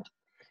experiment. Yeah.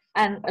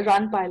 And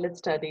run pilot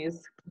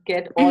studies.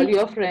 Get all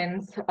your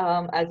friends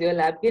as your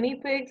lab guinea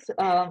pigs.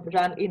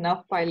 Run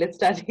enough pilot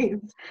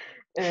studies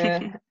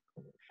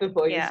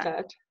before you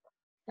start.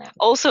 Yeah.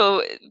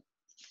 Also,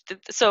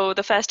 so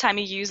the first time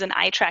you use an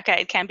eye tracker,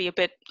 it can be a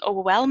bit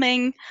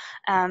overwhelming.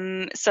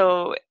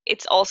 So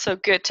it's also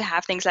good to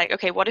have things like,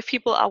 okay, what if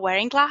people are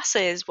wearing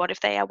glasses? What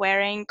if they are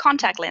wearing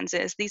contact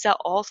lenses? These are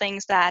all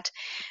things that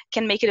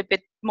can make it a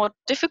bit more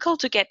difficult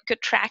to get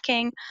good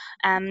tracking.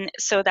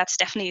 So that's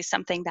definitely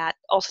something that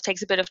also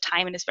takes a bit of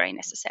time and is very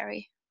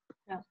necessary.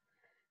 Yeah.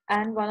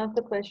 And one of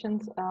the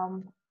questions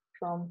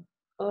from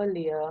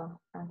earlier,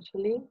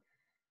 actually,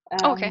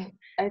 Okay.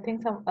 I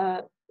think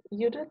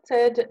Judith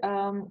said,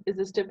 is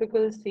this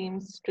typical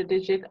seems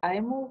strategic eye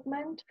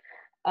movement?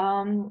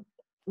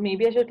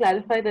 Maybe I should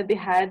clarify that they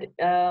had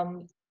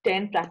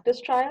 10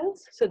 practice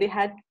trials. So they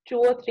had 2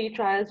 or 3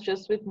 trials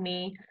just with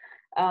me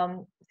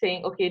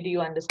saying, okay, do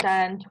you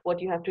understand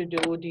what you have to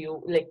do? Do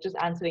you like just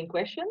answering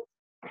questions?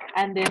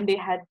 And then they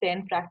had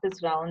 10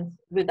 practice rounds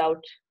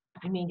without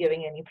me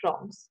giving any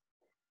prompts.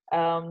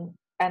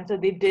 And so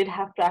they did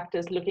have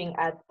practice looking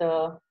at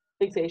the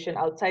fixation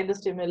outside the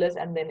stimulus,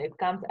 and then it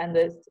comes, and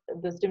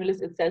the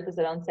stimulus itself is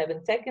around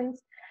 7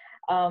 seconds.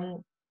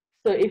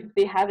 So if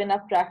they have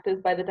enough practice,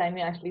 by the time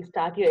you actually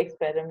start your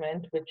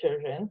experiment with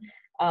children,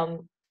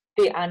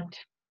 they aren't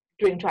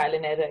doing trial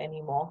and error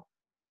anymore.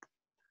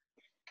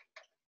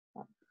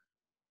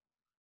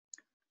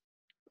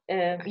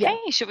 Okay, yeah.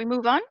 should we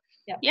move on?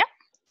 Yeah. Yeah.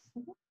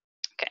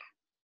 Okay.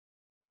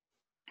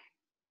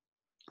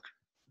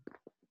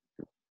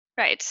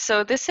 Right,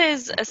 so this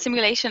is a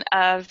simulation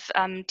of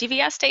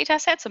Divya's data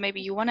set, so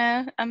maybe you want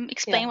to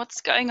explain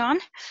what's going on?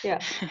 Yeah,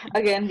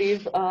 again,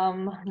 we've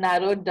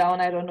narrowed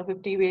down, I don't know,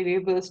 50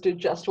 variables to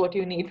just what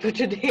you need for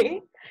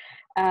today.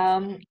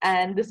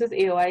 And this is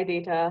AOI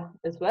data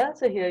as well.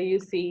 So here you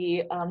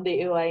see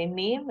the AOI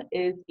name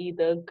is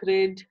either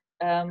grid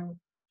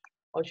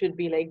or should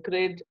be like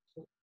grid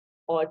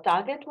or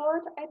target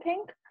word, I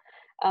think.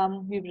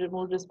 We've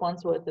removed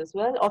response words as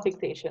well, or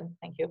fixation.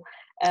 Thank you.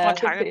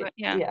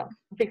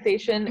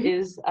 Fixation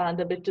is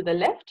the bit to the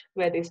left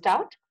where they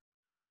start.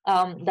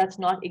 That's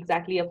not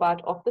exactly a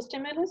part of the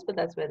stimulus, but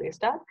that's where they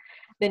start.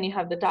 Then you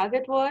have the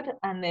target word,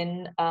 and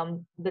then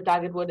the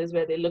target word is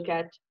where they look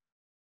at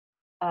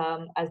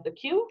as the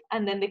cue,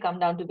 and then they come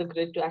down to the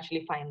grid to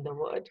actually find the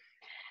word.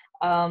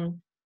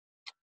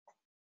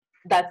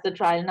 That's the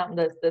trial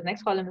number. The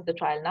next column is the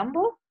trial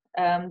number.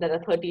 There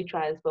are 30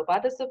 trials per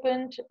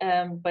participant,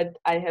 but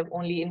I have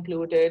only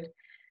included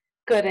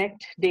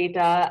correct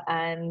data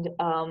and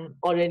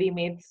already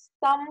made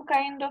some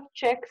kind of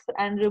checks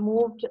and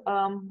removed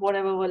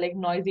whatever were like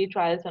noisy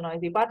trials or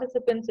noisy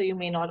participants. So you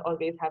may not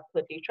always have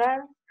 30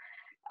 trials.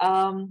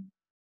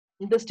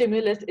 The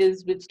stimulus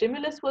is which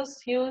stimulus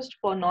was used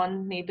for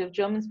non-native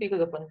German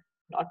speakers or for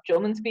not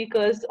German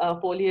speakers.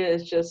 Folia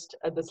is just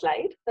the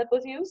slide that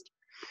was used.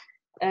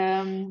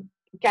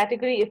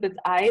 Category, if it's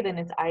I, then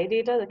it's I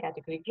data, the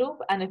category group,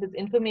 and if it's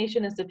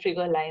information, is the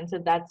trigger line. So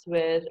that's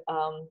where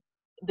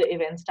the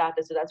event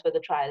started. So that's where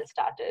the trial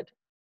started.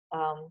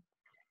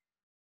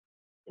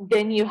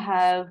 Then you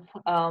have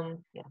the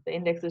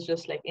index is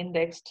just like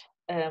indexed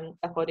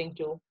according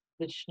to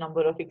which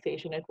number of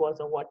fixation it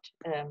was or what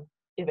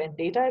event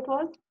data it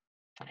was.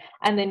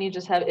 And then you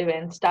just have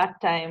event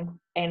start time,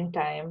 end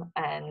time,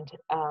 and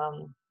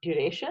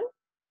duration,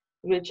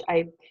 which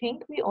I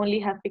think we only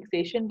have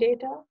fixation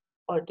data,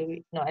 or do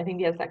we? No, I think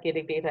we have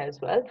saccadic data as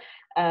well.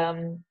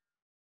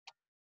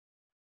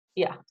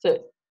 Yeah, so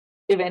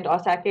event or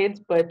saccades,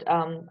 but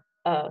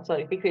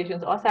sorry,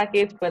 fixations or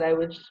saccades, but I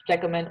would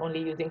recommend only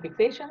using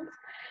fixations.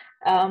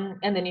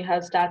 And then you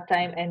have start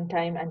time, end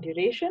time, and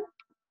duration.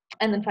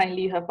 And then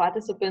finally you have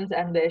participants,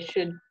 and there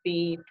should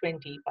be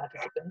 20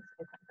 participants,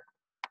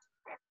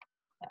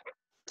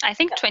 I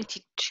think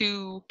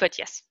 22, but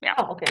yes, yeah,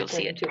 oh, okay, you'll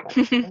see it.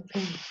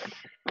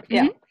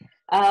 Yeah.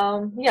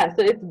 Yeah,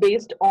 so it's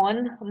based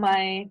on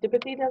my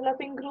typically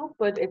developing group,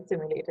 but it's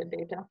simulated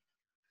data.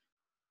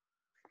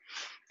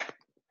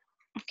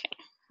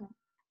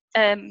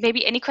 Okay.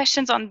 Maybe any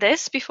questions on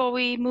this before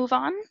we move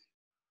on?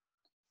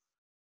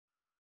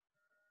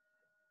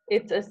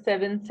 It's a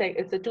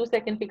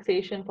 2-second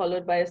fixation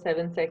followed by a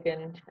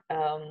 7-second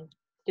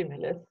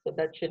stimulus. So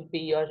that should be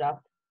your rough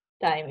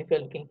time if you're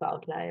looking for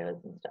outliers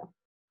and stuff.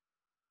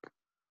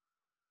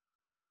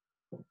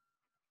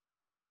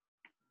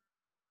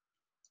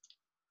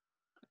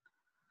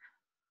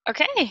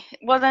 Okay,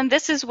 well then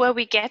this is where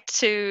we get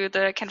to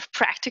the kind of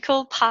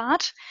practical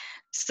part.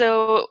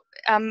 So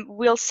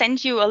we'll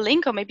send you a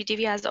link, or maybe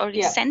Divya has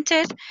already sent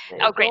it.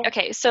 Oh, great.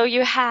 Okay, so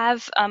you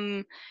have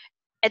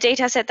a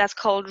data set that's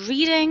called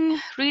reading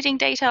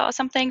data or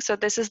something. So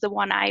this is the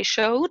one I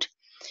showed.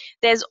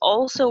 There's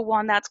also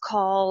one that's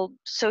called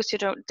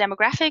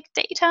socio-demographic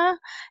data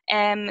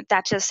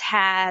that just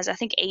has, I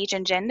think, age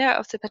and gender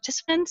of the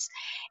participants.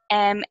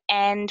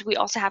 And we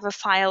also have a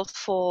file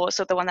for,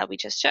 so the one that we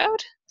just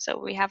showed. So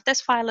we have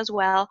this file as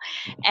well.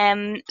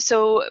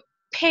 So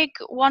pick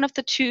one of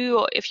the two,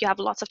 or if you have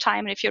lots of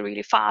time and if you're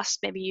really fast,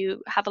 maybe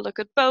you have a look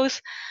at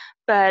both.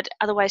 But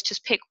otherwise,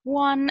 just pick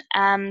one,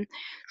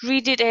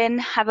 read it in,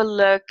 have a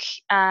look,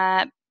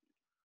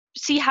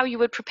 see how you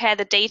would prepare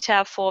the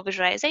data for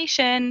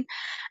visualization,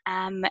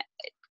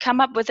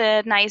 come up with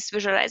a nice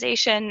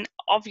visualization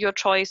of your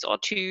choice or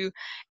two.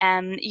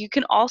 You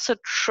can also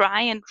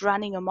try and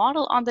running a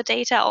model on the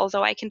data,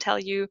 although I can tell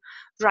you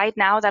right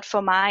now that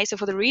for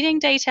the reading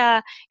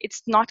data,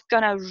 it's not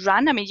going to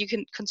run. I mean, you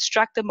can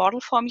construct the model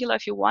formula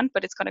if you want,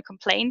 but it's going to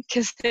complain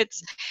because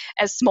it's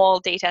a small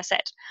data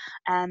set.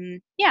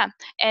 Yeah,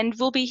 and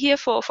we'll be here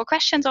for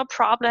questions or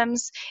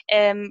problems.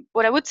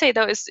 What I would say,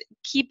 though, is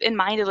keep in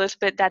mind a little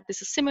bit that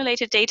this is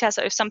simulated data,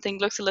 so if something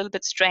looks a little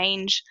bit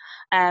strange,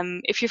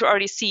 if you've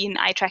already seen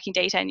eye tracking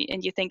data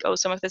and you think, oh,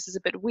 some of this is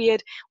a bit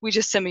weird, we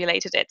just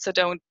simulated it, so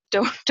don't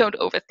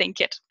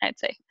overthink it, I'd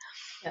say.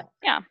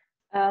 Yeah.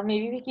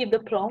 Maybe we keep the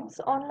prompts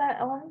on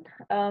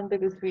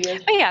because we are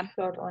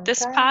short on this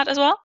time. part as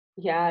well.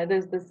 Yeah,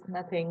 there's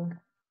nothing.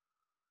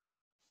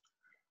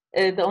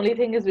 The only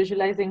thing is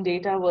visualizing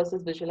data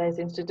versus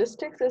visualizing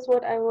statistics is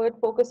what I would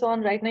focus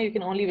on. Right now, you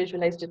can only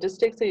visualize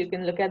statistics, so you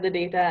can look at the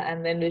data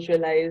and then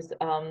visualize,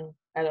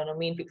 I don't know,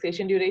 mean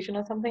fixation duration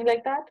or something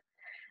like that.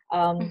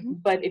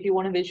 But if you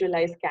want to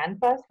visualize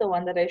canvas, the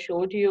one that I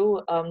showed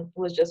you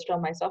was just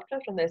from my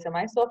software, from the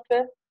SMI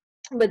software.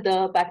 But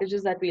the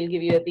packages that we'll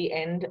give you at the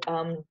end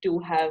do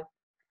have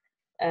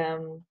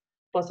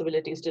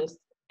possibilities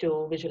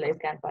to visualize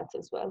canvas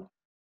as well.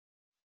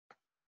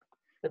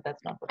 But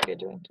that's not what we're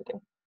doing today.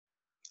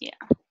 Yeah.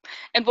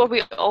 And what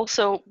we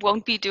also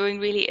won't be doing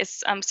really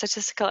is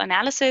statistical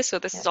analysis. So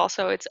this is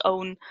also its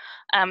own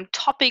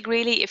topic,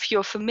 really. If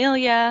you're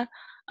familiar,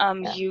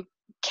 you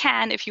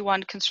can, if you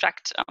want,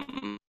 construct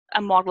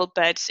a model,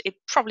 but it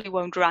probably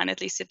won't run. At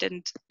least it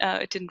didn't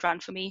run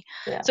for me.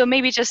 So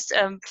maybe just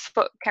kind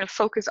of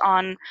focus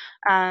on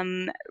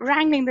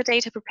wrangling the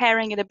data,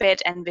 preparing it a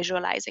bit, and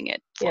visualizing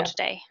it for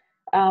today.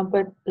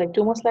 But like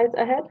 2 more slides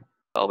ahead.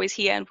 Always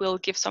here, and we'll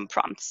give some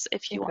prompts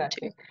if you want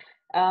to.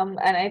 And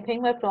I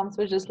think my prompts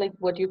were just like,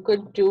 what you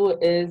could do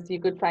is you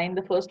could find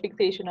the first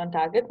fixation on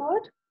target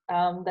word.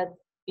 That's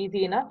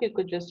easy enough. You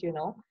could just,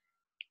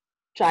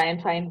 try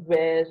and find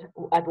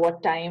at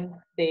what time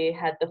they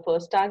had the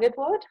first target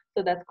word.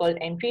 So that's called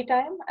entry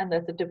time, and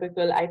that's a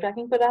typical eye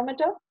tracking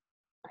parameter.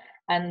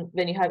 And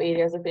when you have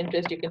areas of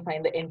interest, you can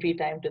find the entry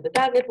time to the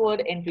target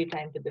word, entry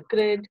time to the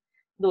grid.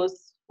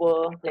 Those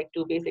were like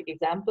 2 basic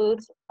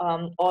examples.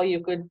 Or you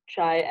could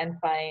try and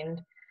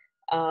find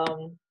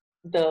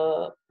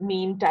the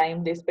mean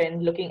time they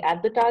spend looking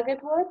at the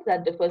target word.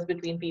 That differs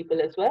between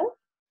people as well.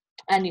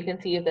 And you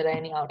can see if there are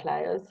any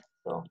outliers.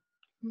 So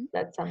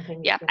that's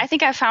something. Yeah, I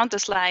think I found the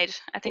slide.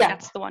 I think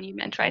that's the one you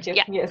meant, right?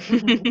 Yeah. Yes.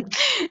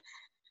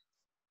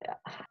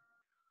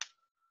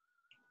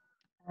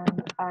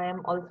 And I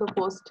am also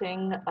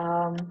posting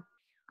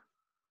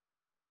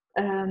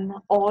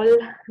all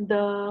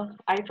the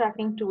eye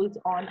tracking tools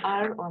on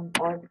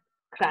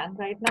CRAN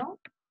right now.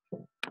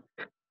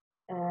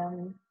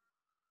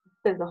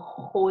 There's a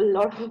whole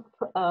lot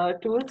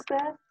of tools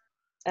there,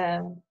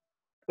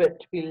 but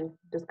we'll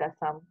discuss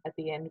some at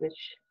the end,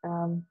 which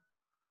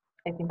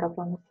I think are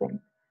promising.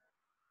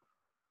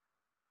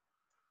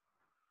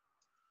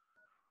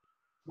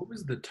 What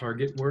was the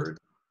target word?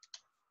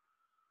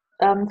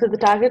 So the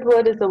target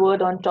word is the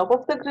word on top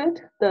of the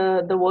grid,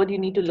 the word you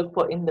need to look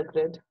for in the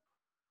grid.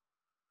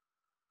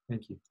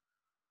 Thank you.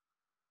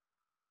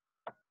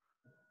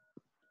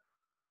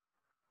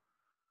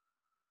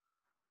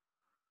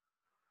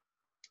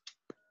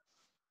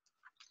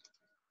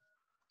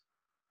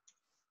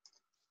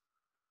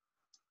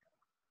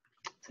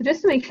 So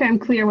just to make sure I'm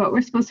clear, what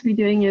we're supposed to be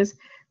doing is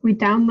we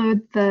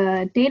download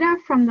the data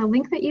from the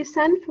link that you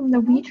send from the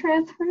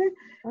WeTransfer,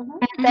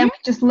 and then we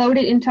just load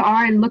it into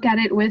R and look at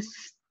it with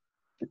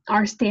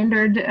our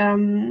standard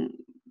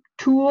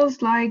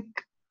tools like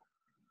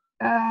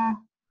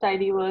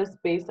Tidyverse,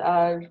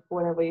 SpaceR,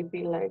 whatever you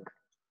feel like.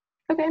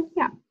 Okay,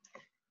 yeah.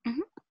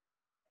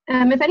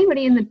 If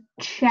anybody in the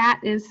chat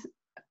is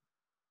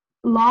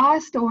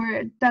lost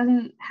or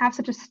doesn't have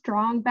such a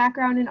strong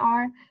background in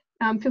R,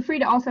 feel free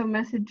to also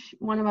message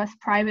one of us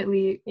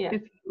privately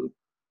if you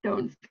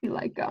don't feel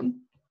like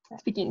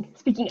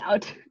speaking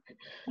out.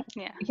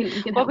 Yeah. We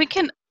can well, we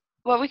can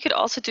what we could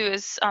also do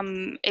is,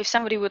 if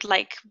somebody would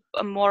like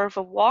more of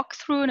a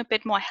walkthrough and a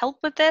bit more help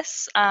with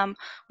this,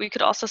 we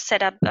could also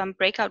set up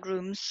breakout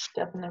rooms.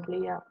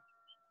 Definitely, yeah.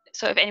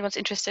 So if anyone's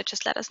interested,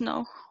 just let us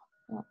know.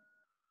 Yeah.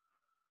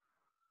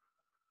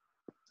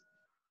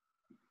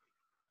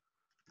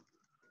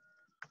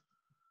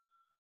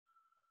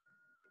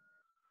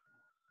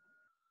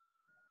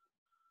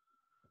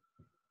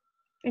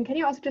 And can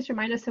you also just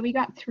remind us, so we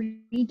got 3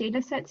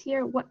 data sets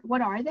here.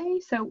 What are they?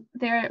 So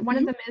there, one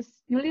of them is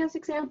Julia's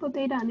example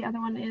data, and the other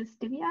one is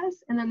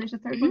Divya's, and then there's a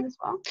third one as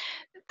well.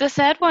 The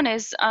third one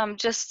is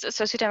just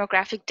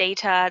sociodemographic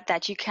data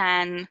that you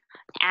can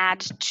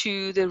add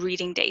to the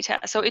reading data.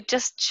 So it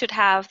just should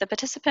have the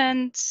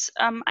participant's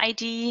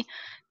ID,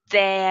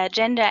 their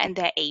gender, and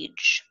their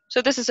age. So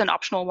this is an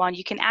optional one.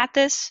 You can add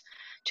this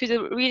to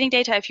the reading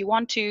data if you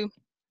want to.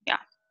 Yeah.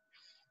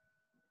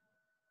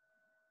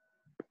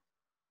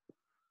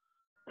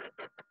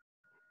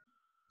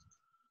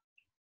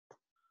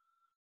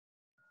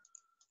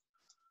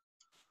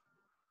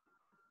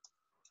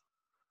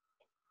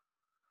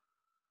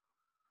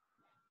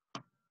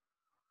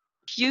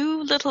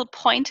 Few little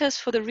pointers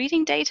for the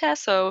reading data.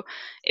 So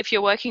if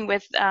you're working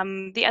with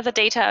the other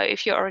data,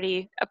 if you're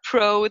already a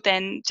pro,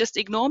 then just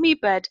ignore me.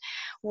 But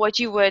what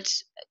you would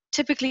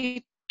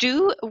typically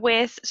do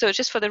with, so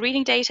just for the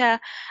reading data,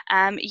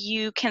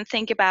 you can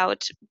think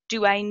about,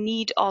 do I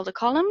need all the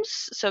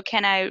columns? So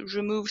can I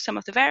remove some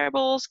of the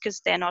variables because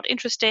they're not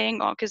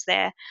interesting or because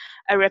they're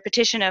a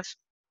repetition of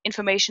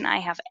information I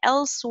have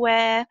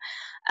elsewhere?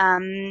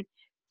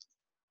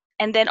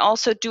 And then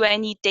also, do I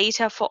need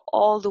data for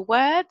all the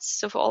words,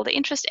 so for all the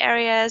interest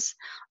areas,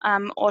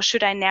 or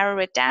should I narrow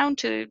it down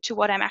to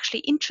what I'm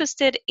actually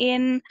interested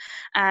in?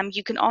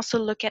 You can also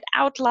look at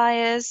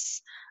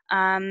outliers,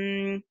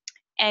 and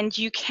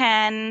you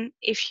can,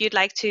 if you'd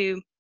like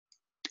to,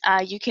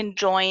 you can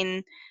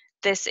join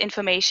this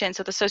information,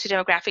 so the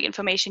sociodemographic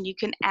information, you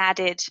can add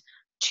it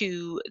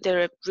to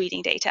the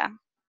reading data,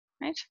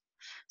 right?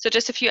 So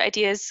just a few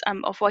ideas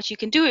of what you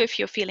can do if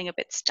you're feeling a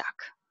bit stuck.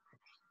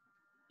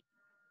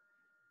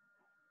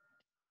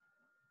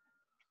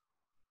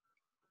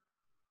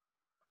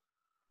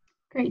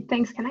 Great,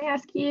 thanks. Can I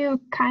ask you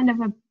kind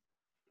of a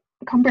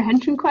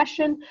comprehension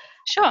question?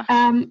 Sure.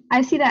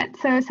 I see that,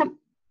 so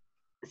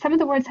some of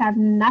the words have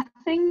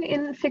nothing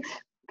in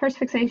first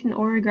fixation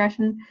or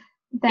regression.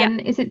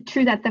 Then is it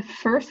true that the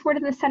first word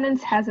in the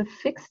sentence has a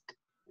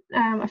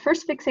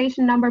first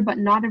fixation number but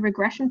not a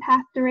regression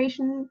path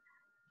duration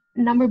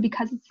number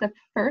because it's the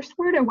first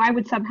word? Or why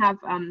would some have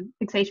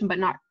fixation but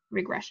not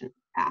regression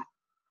path?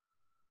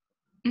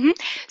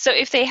 So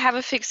if they have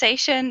a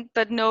fixation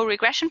but no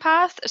regression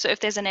path, so if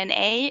there's an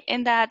NA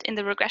in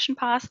the regression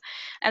path,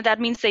 and that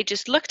means they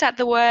just looked at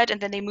the word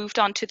and then they moved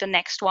on to the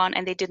next one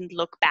and they didn't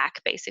look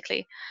back,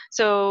 basically.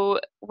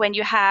 So when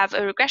you have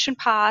a regression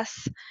path,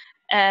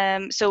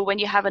 so when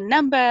you have a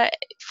number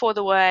for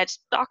the word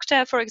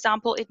doctor, for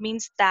example, it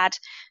means that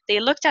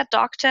they looked at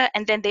doctor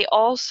and then they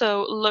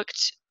also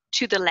looked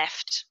to the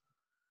left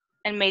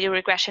and made a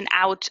regression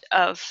out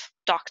of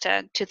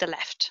doctor to the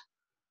left.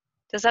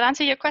 Does that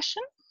answer your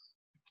question?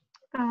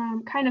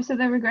 Kind of. So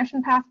the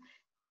regression path,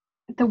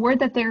 the word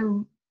that they're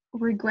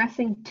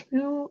regressing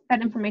to,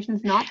 that information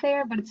is not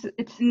there, but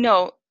it's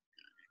no,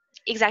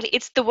 exactly.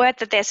 It's the word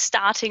that they're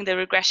starting the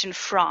regression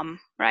from,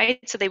 right?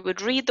 So they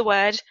would read the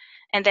word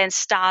and then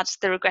start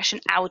the regression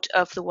out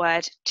of the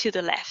word to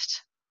the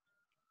left.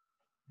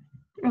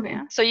 Okay.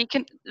 Yeah? So you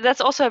can.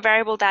 That's also a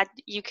variable that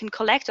you can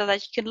collect or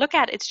that you can look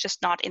at. It's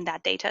just not in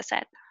that data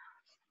set.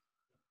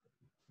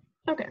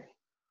 Okay.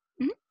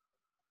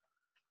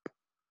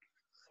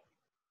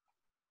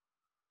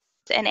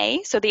 NA.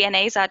 So the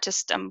NAs are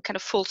just kind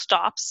of full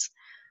stops,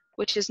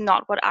 which is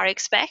not what R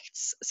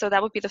expects. So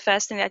that would be the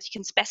first thing that you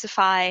can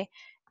specify.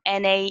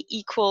 NA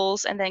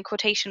equals and then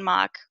quotation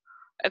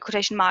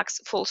marks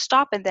full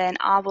stop, and then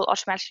R will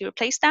automatically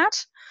replace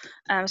that.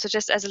 So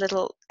just as a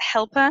little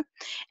helper.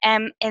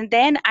 And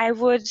then I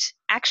would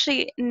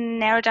actually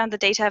narrow down the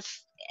data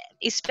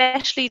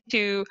especially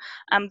to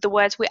the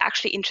words we're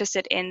actually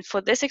interested in.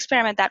 For this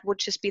experiment, that would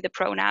just be the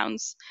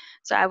pronouns.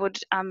 So I would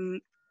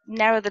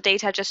narrow the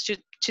data just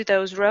to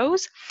those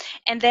rows.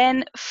 And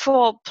then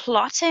for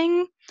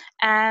plotting,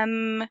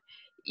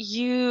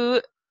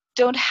 you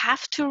don't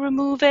have to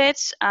remove it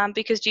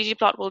because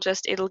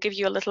ggplot it'll give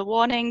you a little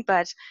warning,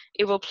 but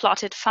it will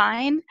plot it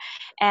fine.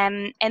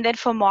 And then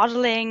for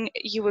modeling,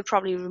 you would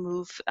probably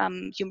remove,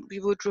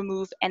 you would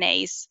remove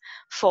NAs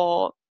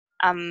for,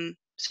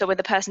 so when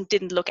the person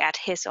didn't look at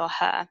his or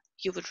her,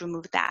 you would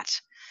remove that.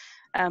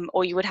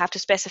 Or you would have to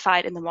specify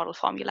it in the model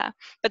formula.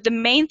 But the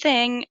main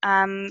thing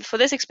for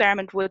this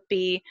experiment would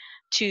be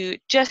to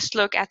just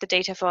look at the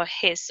data for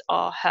his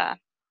or her,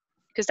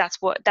 because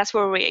that's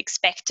where we're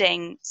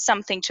expecting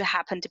something to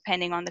happen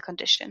depending on the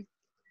condition.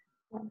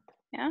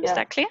 Yeah, is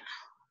that clear?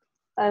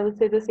 I would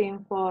say the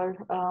same for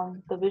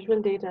the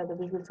visual data, the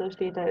visual search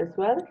data as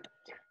well.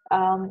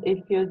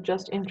 If you're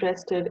just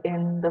interested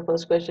in the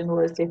first question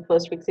was say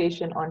first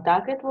fixation on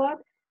target word,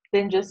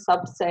 then just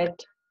subset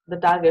the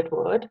target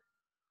word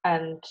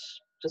and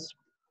just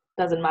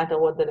doesn't matter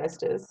what the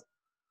rest is.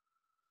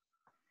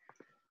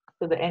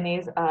 So the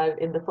NAs are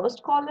in the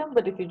first column,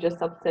 but if you just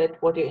subset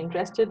what you're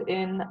interested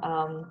in,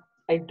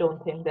 I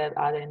don't think there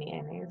are any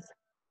NAs.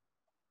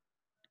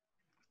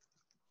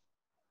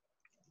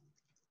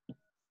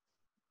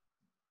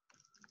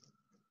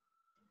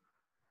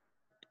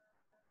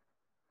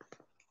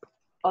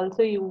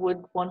 Also, you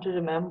would want to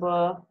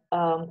remember,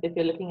 if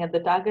you're looking at the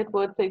target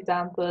word, for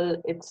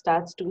example, it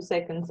starts 2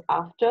 seconds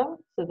after.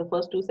 So the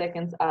first 2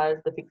 seconds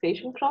are the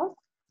fixation cross.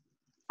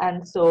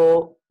 And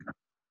so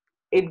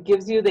it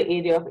gives you the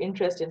area of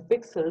interest in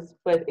pixels,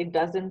 but it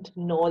doesn't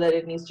know that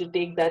it needs to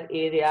take that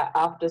area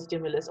after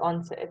stimulus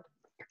onset.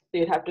 So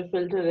you have to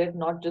filter it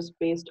not just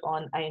based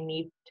on I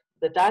need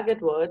the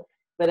target word,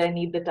 but I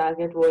need the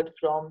target word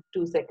from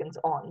 2 seconds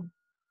on.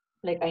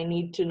 Like I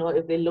need to know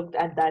if they looked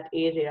at that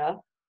area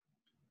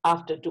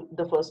after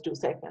the first 2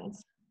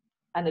 seconds.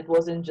 And it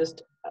wasn't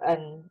just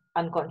an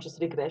unconscious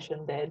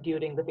regression there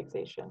during the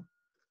fixation.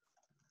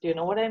 Do you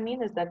know what I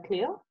mean? Is that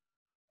clear?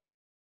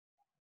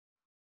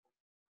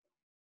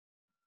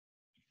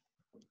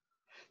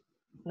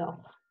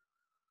 No.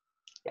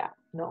 Yeah,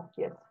 no,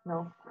 yes,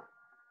 no.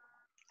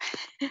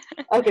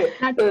 Okay,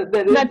 so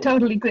not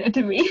totally clear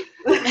to me.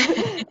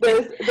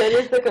 there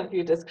is the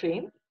computer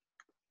screen.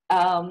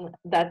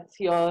 That's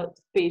your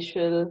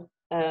spatial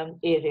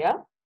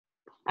area.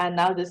 And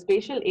now the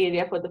spatial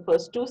area for the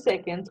first 2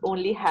 seconds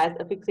only has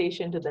a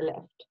fixation to the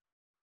left.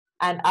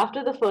 And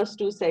after the first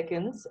 2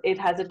 seconds, it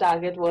has a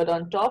target word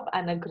on top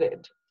and a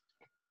grid.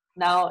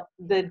 Now,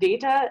 the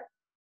data,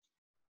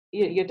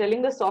 you're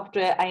telling the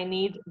software, I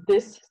need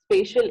this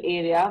spatial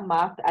area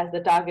marked as the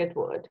target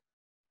word.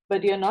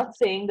 But you're not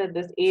saying that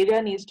this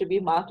area needs to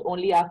be marked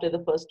only after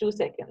the first 2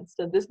 seconds.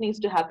 So this needs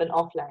to happen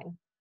offline.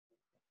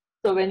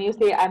 So when you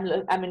say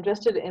I'm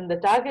interested in the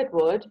target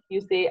word,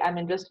 you say I'm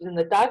interested in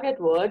the target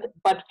word,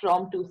 but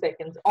from 2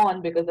 seconds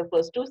on, because the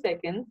first 2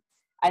 seconds,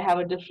 I have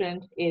a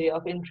different area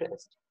of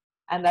interest.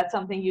 And that's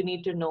something you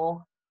need to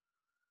know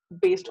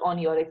based on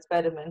your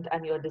experiment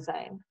and your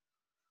design.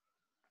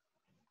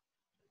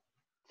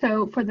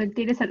 So for the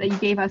data set that you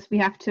gave us, we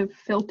have to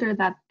filter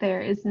that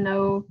there is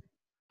no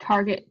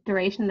target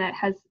duration that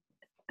has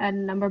a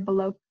number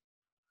below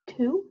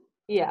 2?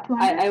 Yeah,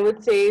 I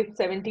would say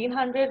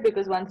 1700,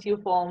 because once you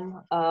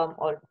form,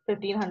 or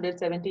 1500,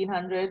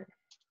 1700,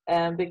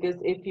 because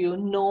if you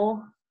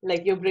know,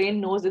 like your brain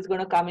knows it's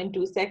going to come in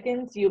 2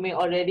 seconds, you may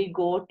already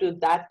go to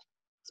that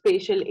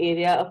spatial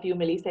area a few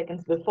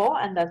milliseconds before,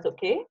 and that's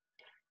okay.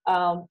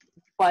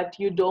 But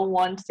you don't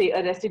want, say,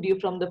 a residue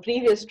from the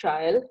previous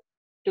trial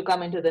to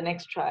come into the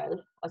next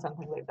trial or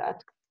something like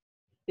that.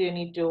 So you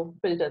need to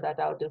filter that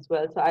out as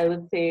well. So I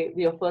would say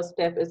your first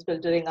step is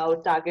filtering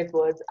out target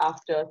words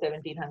after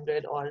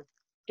 1700 or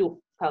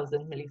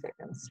 2000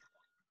 milliseconds.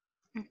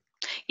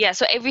 Yeah,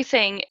 so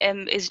everything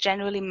is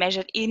generally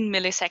measured in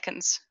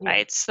milliseconds,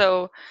 right?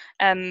 So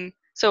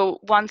so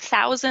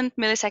 1000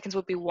 milliseconds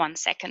would be 1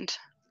 second.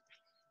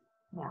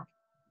 Yeah,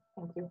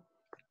 thank you.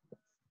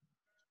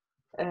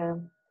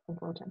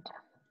 Important.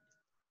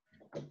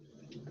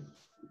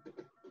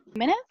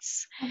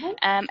 Minutes.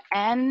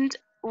 And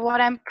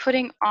what I'm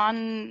putting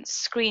on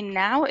screen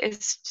now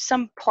is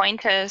some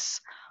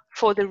pointers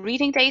for the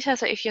reading data.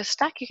 So if you're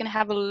stuck, you can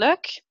have a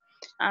look.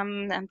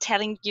 I'm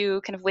telling you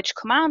kind of which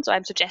commands, or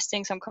I'm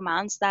suggesting some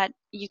commands that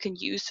you can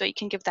use, so you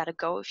can give that a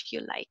go if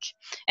you like.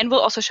 And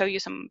we'll also show you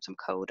some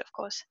code, of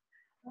course.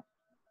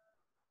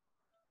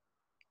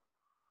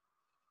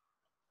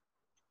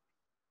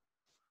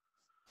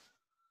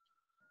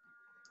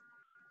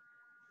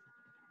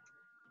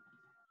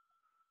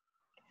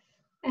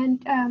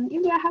 And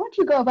Julia, how would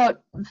you go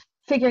about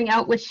figuring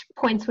out which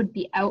points would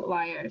be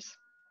outliers?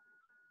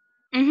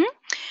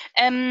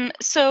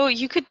 So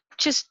you could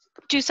just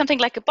do something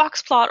like a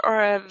box plot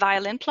or a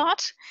violin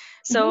plot.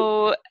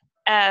 So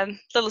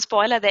little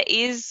spoiler, there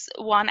is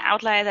one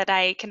outlier that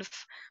I kind of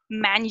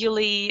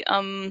manually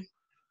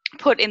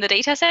put in the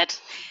data set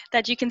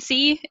that you can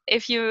see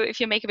if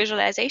you make a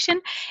visualization.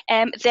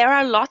 There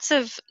are lots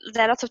of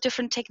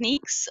different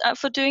techniques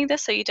for doing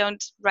this, so you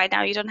don't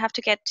have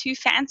to get too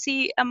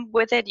fancy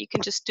with it. You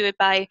can just do it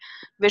by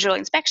visual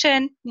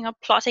inspection,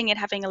 plotting it,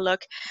 having a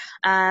look.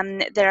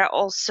 There are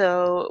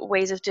also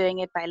ways of doing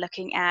it by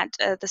looking at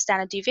the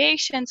standard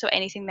deviation, so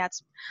anything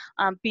that's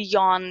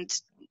beyond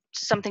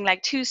something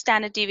like 2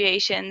 standard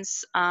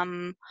deviations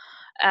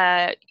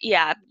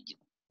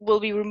will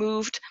be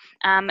removed.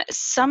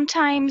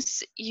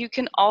 Sometimes you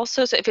can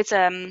also, so if it's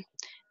a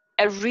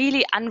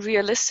really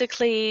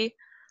unrealistically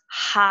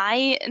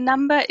high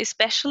number,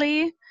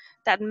 especially,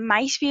 that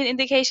might be an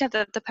indication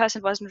that the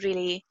person wasn't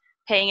really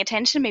paying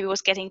attention, maybe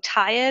was getting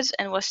tired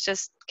and was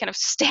just kind of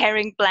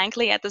staring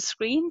blankly at the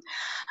screen.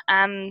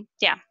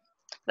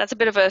 That's a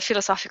bit of a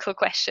philosophical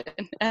question.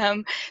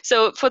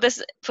 So for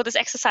this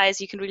exercise,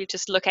 you can really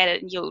just look at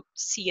it and you'll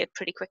see it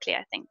pretty quickly,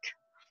 I think.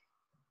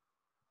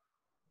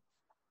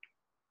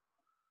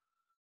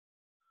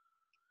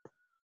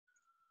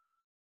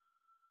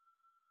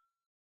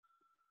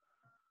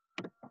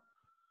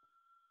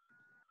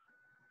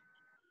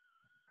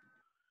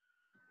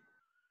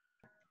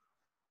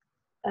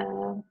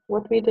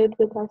 what we did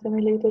with our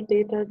simulated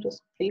data,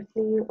 just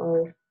briefly,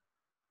 or?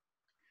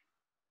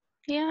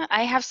 Yeah,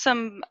 I have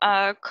some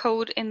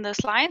code in the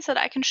slides that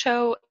I can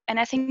show, and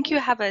I think you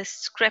have a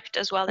script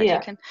as well that you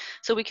can,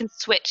 so we can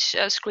switch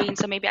screens.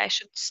 So maybe I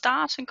should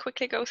start and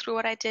quickly go through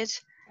what I did.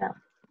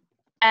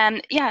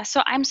 Yeah,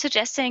 so I'm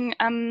suggesting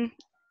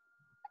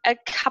a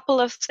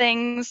couple of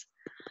things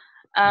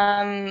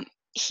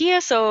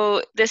here.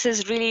 So this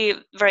is really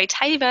very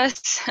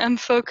tidyverse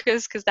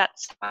focused, because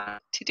that's how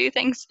to do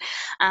things.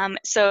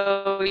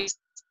 So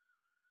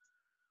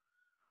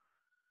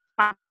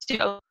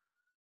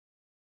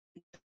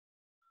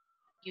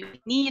you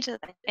need,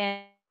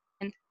 and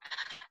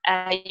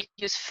you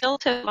use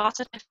filter,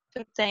 lots of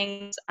different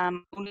things,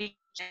 only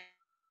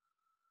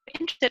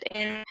interested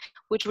in,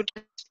 which would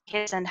be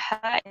his and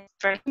her. A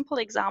very simple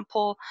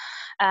example.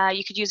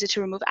 You could use it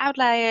to remove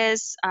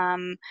outliers,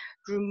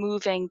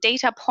 removing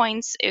data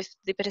points if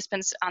the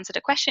participants answered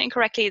a question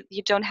incorrectly.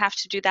 You don't have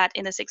to do that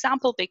in this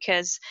example,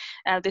 because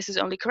this is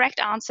only correct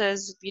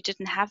answers. You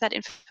didn't have that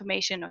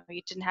information, or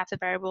you didn't have the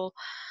variable.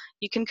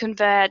 You can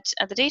convert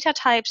the data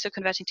types, so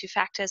converting two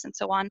factors and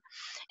so on.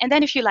 And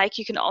then if you like,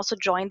 you can also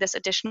join this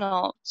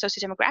additional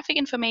sociodemographic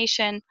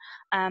information,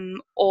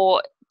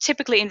 or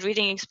typically in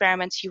reading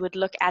experiments, you would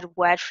look at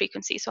word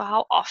frequency. So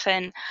how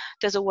often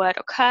does a word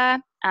occur?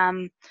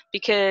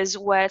 Because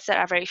words that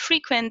are very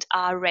frequent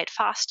are read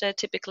faster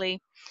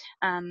typically.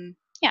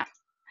 Yeah.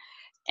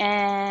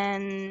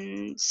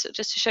 And so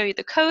just to show you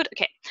the code,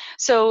 okay.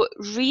 So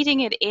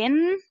reading it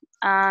in,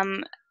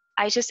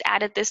 I just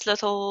added this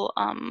little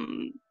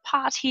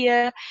part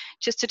here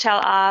just to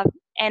tell our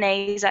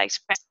NAs are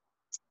expressed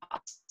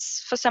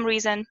for some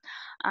reason.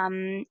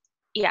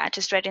 Yeah, I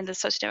just read in the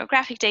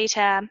sociodemographic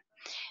data.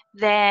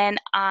 Then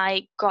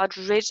I got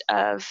rid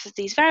of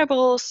these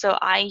variables. So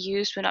I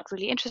used, we're not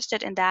really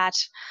interested in that.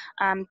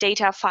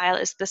 Data file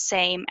is the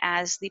same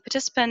as the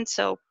participant.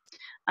 So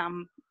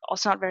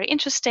also not very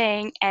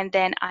interesting. And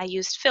then I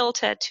used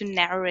filter to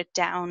narrow it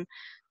down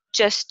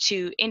just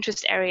to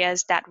interest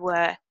areas that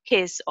were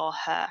his or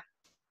her.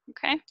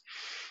 Okay.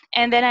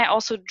 And then I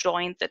also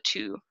joined the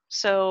two.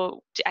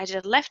 So I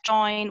did a left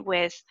join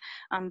with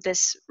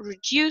this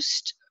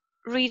reduced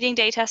reading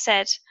data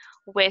set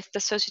with the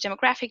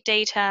sociodemographic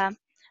data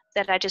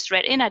that I just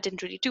read in. I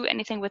didn't really do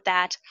anything with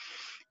that.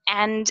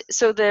 And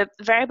so the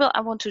variable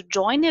I want to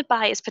join it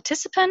by is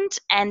participant.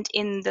 And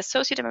in the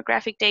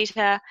sociodemographic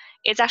data,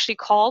 it's actually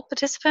called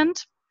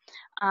participant.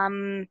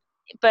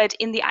 But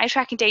in the eye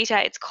tracking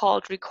data, it's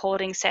called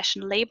recording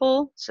session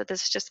label. So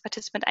this is just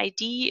participant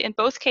ID. In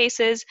both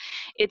cases,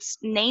 it's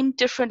named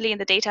differently in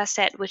the data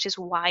set, which is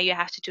why you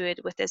have to do it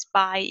with this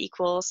by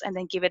equals and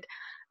then give it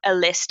a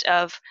list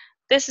of,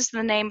 this is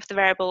the name of the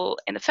variable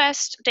in the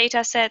first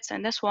data set, so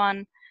in this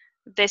one,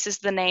 this is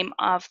the name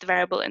of the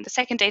variable in the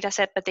second data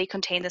set, but they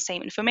contain the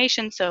same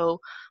information. So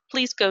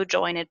please go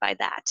join it by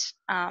that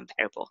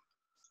variable.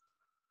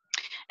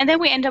 And then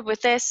we end up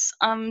with this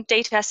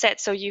data set.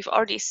 So you've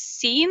already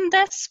seen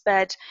this,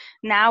 but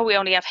now we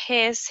only have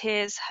his,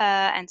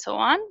 her, and so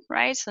on,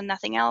 right? So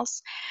nothing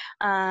else.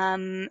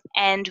 And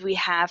we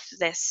have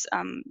this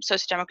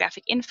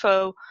sociodemographic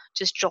info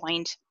just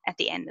joined at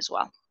the end as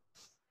well.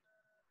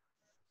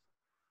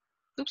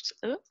 Oops.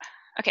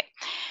 Okay.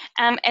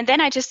 And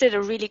then I just did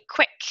a really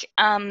quick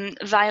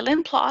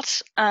violin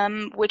plot,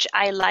 which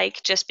I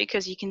like just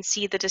because you can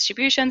see the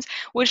distributions,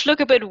 which look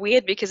a bit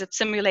weird because it's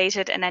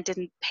simulated and I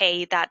didn't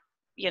pay that,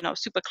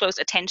 super close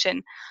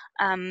attention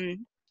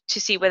to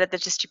see whether the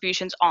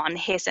distributions on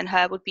his and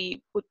her would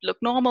look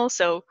normal.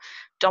 So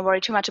don't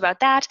worry too much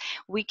about that.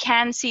 We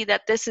can see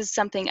that this is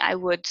something I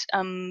would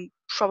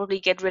probably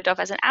get rid of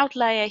as an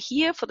outlier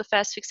here for the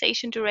first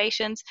fixation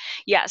durations.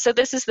 Yeah, so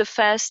this is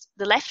the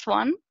left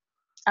one.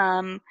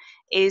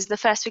 Is the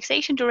first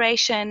fixation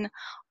duration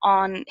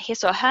on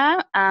his or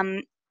her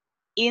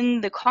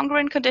in the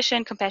congruent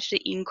condition compared to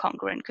the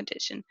incongruent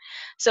condition.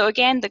 So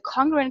again, the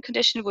congruent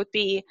condition would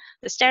be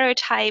the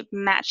stereotype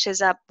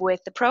matches up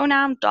with the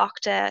pronoun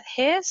doctor,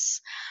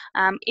 his.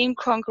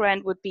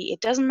 Incongruent would be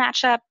it doesn't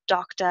match up,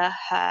 doctor,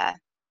 her,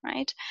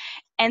 right?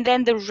 And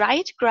then the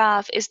right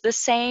graph is the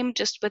same,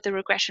 just with the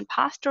regression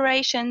path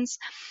durations.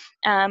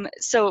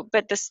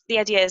 But the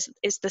idea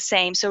is the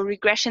same. So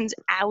regressions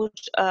out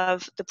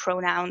of the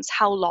pronouns,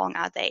 how long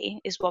are they,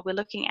 is what we're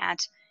looking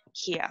at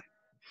here.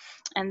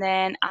 And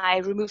then I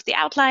removed the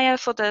outlier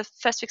for the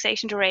first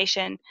fixation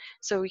duration,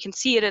 so we can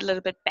see it a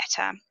little bit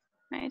better,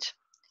 right?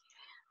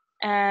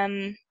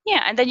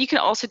 Yeah, and then you can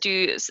also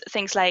do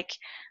things like,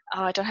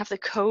 I don't have the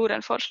code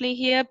unfortunately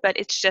here, but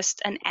it's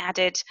just an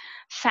added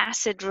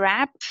facet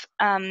wrap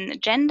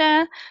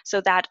gender, so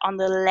that on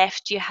the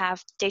left you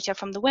have data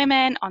from the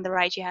women, on the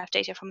right you have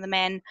data from the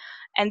men,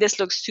 and this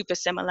looks super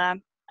similar.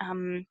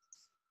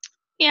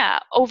 Yeah,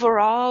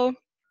 overall,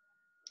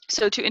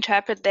 so to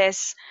interpret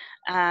this,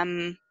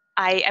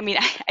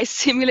 I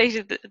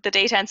simulated the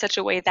data in such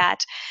a way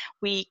that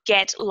we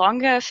get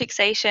longer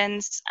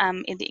fixations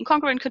in the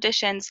incongruent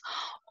conditions,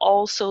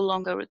 also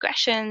longer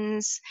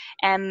regressions,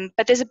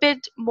 but there's a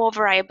bit more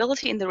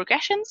variability in the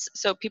regressions.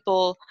 So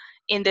people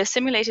in the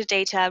simulated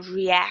data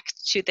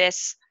react to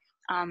this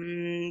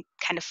kind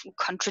of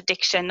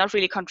contradiction, not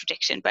really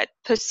contradiction, but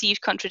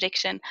perceived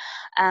contradiction,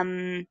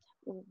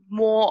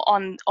 more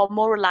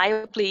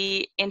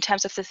reliably in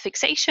terms of the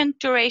fixation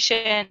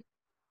duration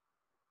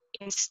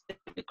instead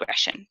of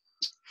regression,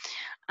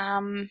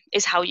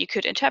 is how you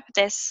could interpret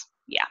this.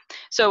 Yeah.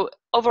 So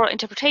overall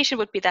interpretation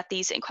would be that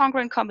these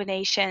incongruent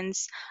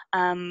combinations,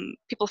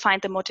 people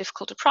find them more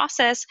difficult to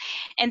process.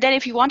 And then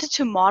if you wanted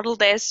to model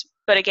this,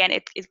 but again,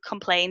 it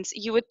complains,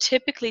 you would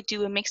typically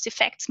do a mixed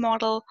effects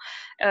model,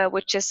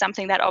 which is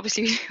something that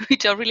obviously we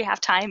don't really have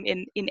time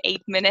in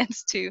 8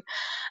 minutes to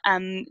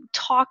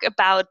talk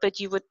about, but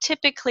you would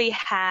typically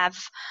have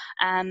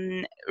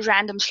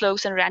random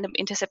slopes and random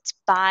intercepts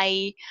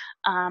by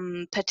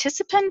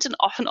participant and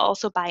often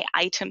also by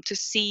item to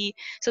see.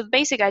 So the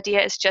basic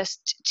idea is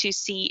just to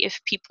see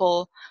if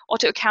people, or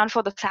to account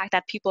for the fact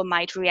that people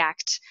might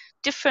react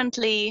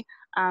differently.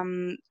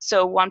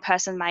 So one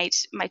person might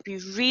be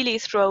really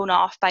thrown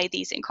off by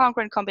these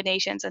incongruent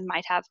combinations and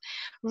might have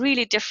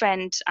really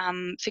different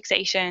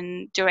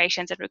fixation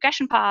durations and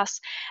regression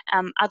paths.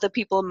 Other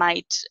people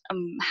might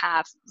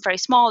have very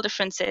small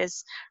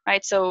differences,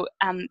 right? So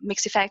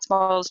mixed effects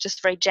models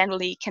just very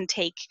generally can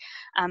take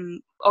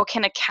or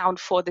can account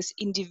for this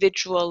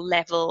individual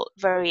level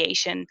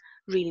variation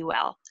really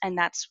well. And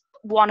that's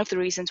one of the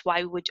reasons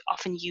why we would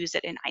often use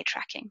it in eye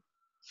tracking.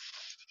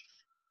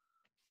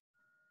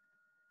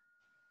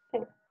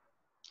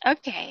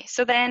 Okay,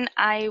 so then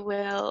I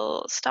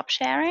will stop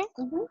sharing,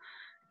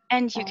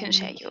 and you can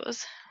share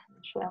yours.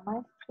 Share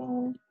my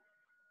screen.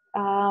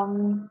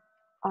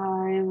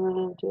 I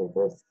will do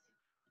this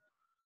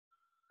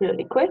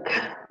really quick.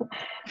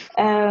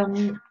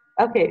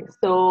 Okay,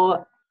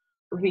 so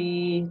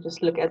we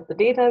just look at the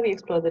data, we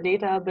explore the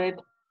data a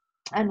bit,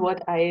 and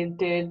what I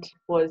did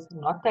was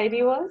not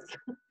tidy was,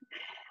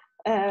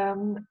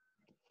 and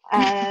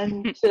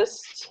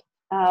just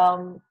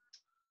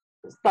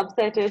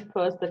subsetted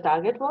first the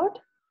target word,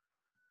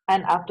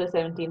 and after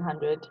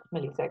 1700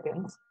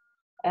 milliseconds.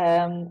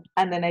 And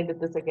then I did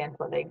this again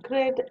for like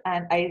grid,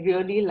 and I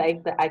really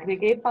like the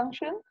aggregate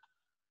function.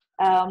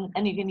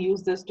 And you can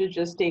use this to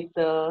just take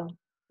the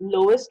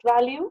lowest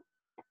value.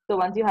 So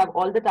once you have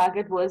all the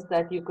target words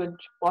that you could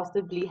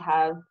possibly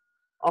have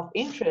of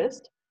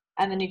interest,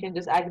 and then you can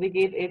just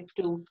aggregate it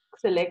to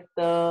select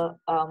the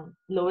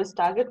lowest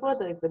target word,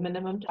 like the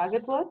minimum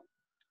target word,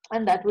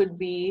 and that would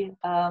be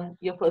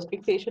your first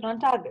fixation on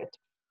target.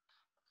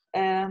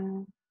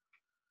 And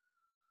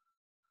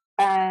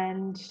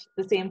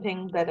the same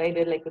thing that I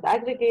did like with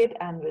aggregate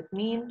and with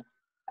mean.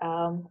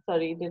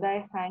 Sorry, did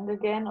I hang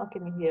again, or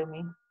can you hear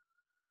me?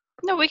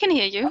 No, we can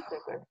hear you.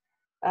 Okay, good.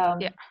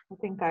 Yeah. I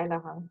think Kyla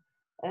hung.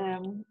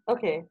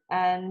 Okay,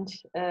 and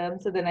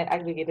so then I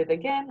aggregated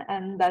again,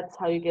 and that's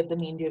how you get the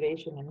mean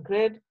duration in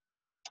grid.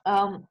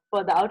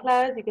 For the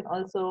outliers, you can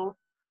also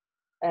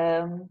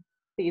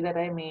see that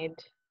I made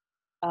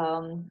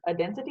a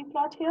density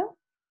plot here.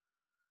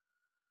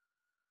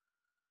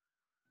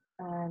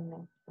 And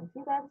you can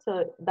see that.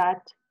 So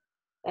that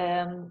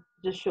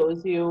just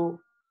shows you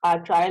our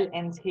trial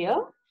ends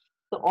here.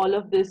 So all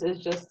of this is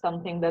just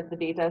something that the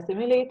data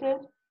simulated.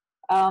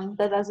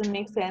 That doesn't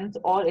make sense,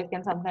 or it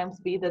can sometimes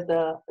be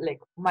that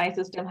my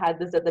system had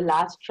this at the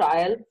last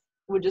trial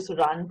would just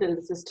run till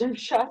the system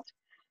shut.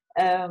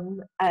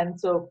 And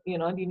so, you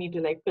need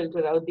to like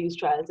filter out these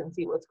trials and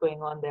see what's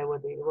going on there.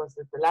 Was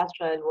it the last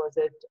trial? Was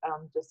it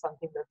just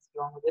something that's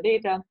wrong with the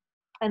data?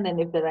 And then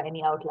if there are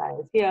any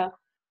outliers here.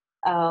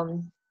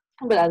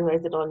 But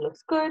otherwise it all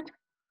looks good.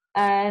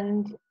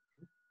 And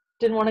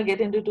didn't want to get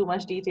into too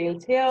much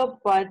details here,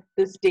 but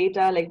this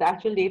data, like the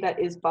actual data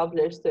is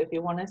published. So if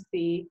you want to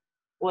see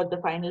what the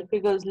final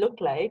figures look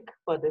like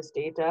for this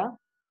data,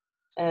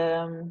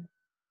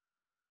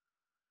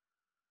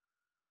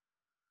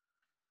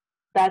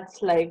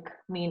 that's like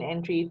mean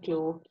entry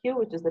to Q,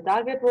 which is the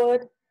target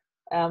word.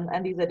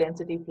 And these are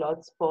density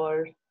plots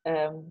for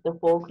the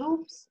 4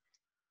 groups.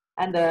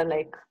 And there are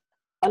like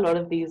a lot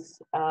of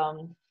these,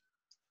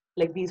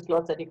 like these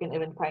plots that you can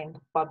even find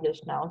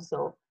published now.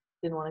 So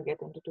didn't want to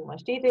get into too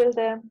much detail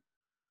there.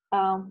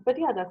 But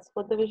yeah, that's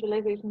what the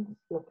visualizations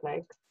look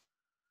like.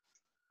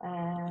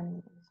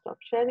 And stop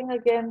sharing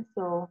again,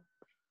 so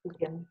you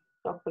can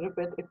talk for a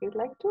bit if you'd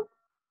like to.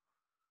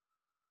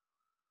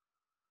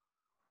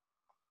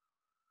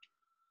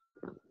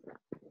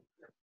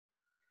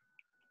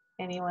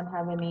 Anyone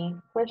have any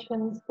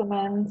questions,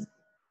 comments?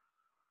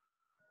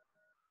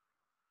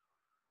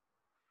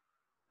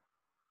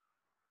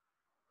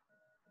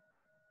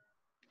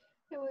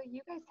 So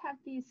you guys have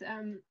these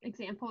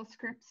example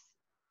scripts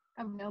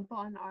available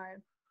on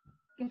our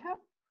GitHub?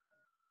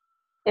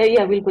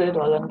 Yeah, we'll put it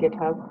all on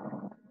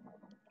GitHub.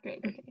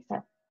 Great, okay,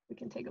 so we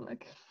can take a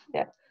look.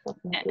 Yeah,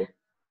 definitely.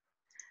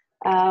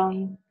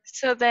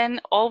 So then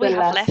all we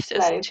have left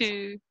slides.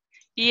 is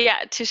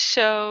to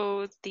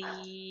show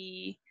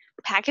the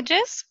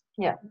packages.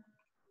 Yeah.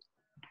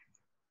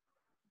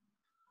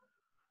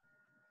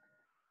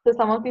 So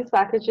some of these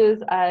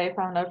packages I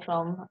found out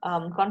from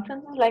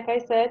conferences, like I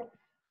said.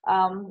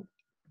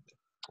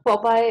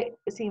 Popeye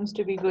seems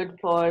to be good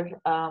for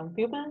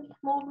pupil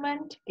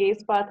movement.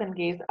 Gaze path and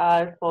gaze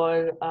R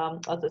for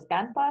also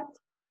scan paths.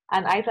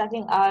 And eye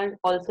tracking R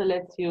also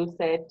lets you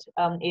set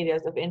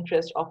areas of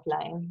interest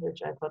offline,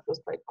 which I thought was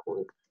quite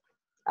cool.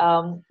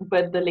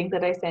 But the link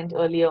that I sent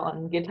earlier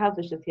on GitHub,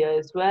 which is here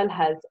as well,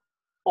 has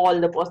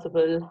all the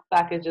possible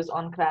packages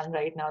on CRAN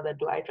right now that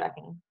do eye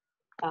tracking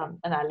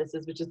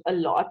analysis, which is a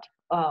lot.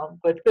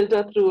 But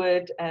filter through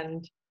it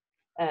and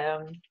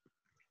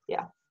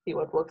yeah, see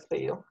what works for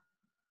you.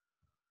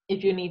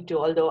 If you need to,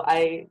 although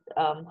I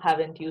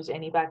haven't used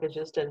any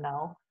packages till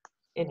now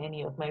in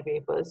any of my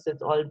papers.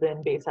 It's all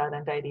been BaseR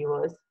and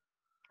tidyverse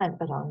and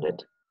around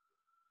it.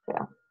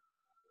 Yeah.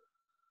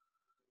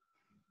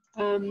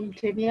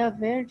 Divya,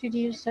 where did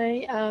you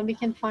say we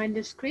can find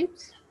the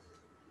scripts?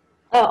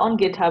 On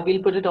GitHub.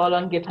 We'll put it all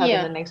on GitHub in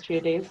Yeah. the next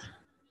few days.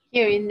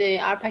 Here in the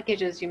R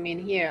packages, you mean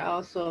here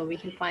also we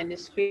can find the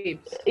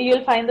scripts?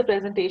 You'll find the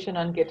presentation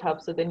on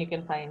GitHub, so then you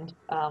can find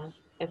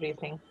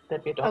everything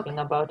that we're talking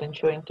about and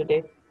showing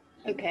today.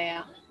 Okay,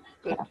 yeah,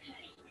 good. Yeah.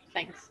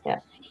 Thanks. Yeah.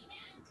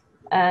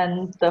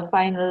 And the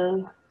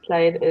final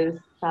slide is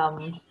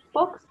some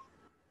books.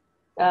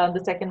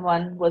 The second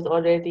one was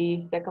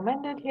already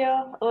recommended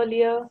here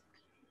earlier.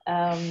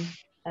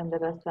 And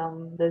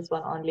there's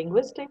one on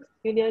linguistics.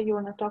 Julia, you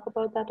want to talk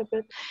about that a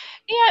bit?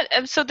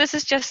 Yeah, so this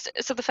is just,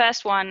 so the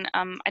first one,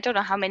 I don't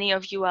know how many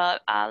of you are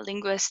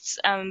linguists,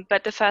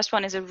 but the first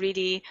one is a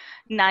really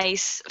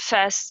nice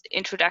first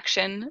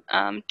introduction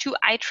to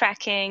eye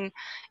tracking,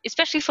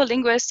 especially for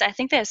linguists. I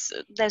think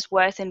there's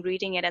worth in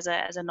reading it as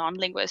a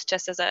non-linguist,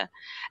 just as a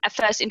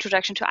first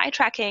introduction to eye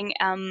tracking.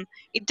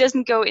 It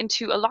doesn't go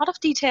into a lot of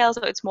detail,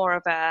 so it's more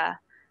of a,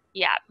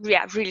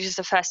 really just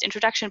a first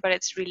introduction, but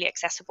it's really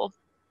accessible.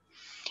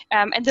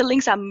 And the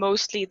links are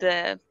mostly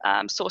the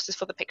sources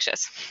for the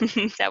pictures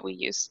that we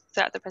use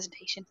throughout the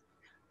presentation.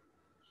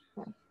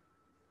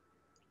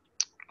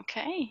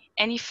 Okay,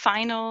 any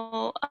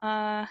final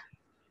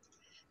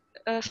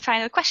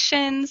final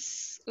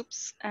questions?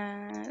 Oops.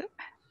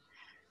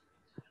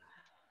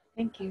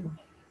 Thank you.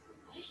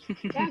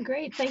 Yeah,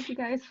 great. Thank you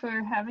guys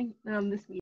for having this meeting.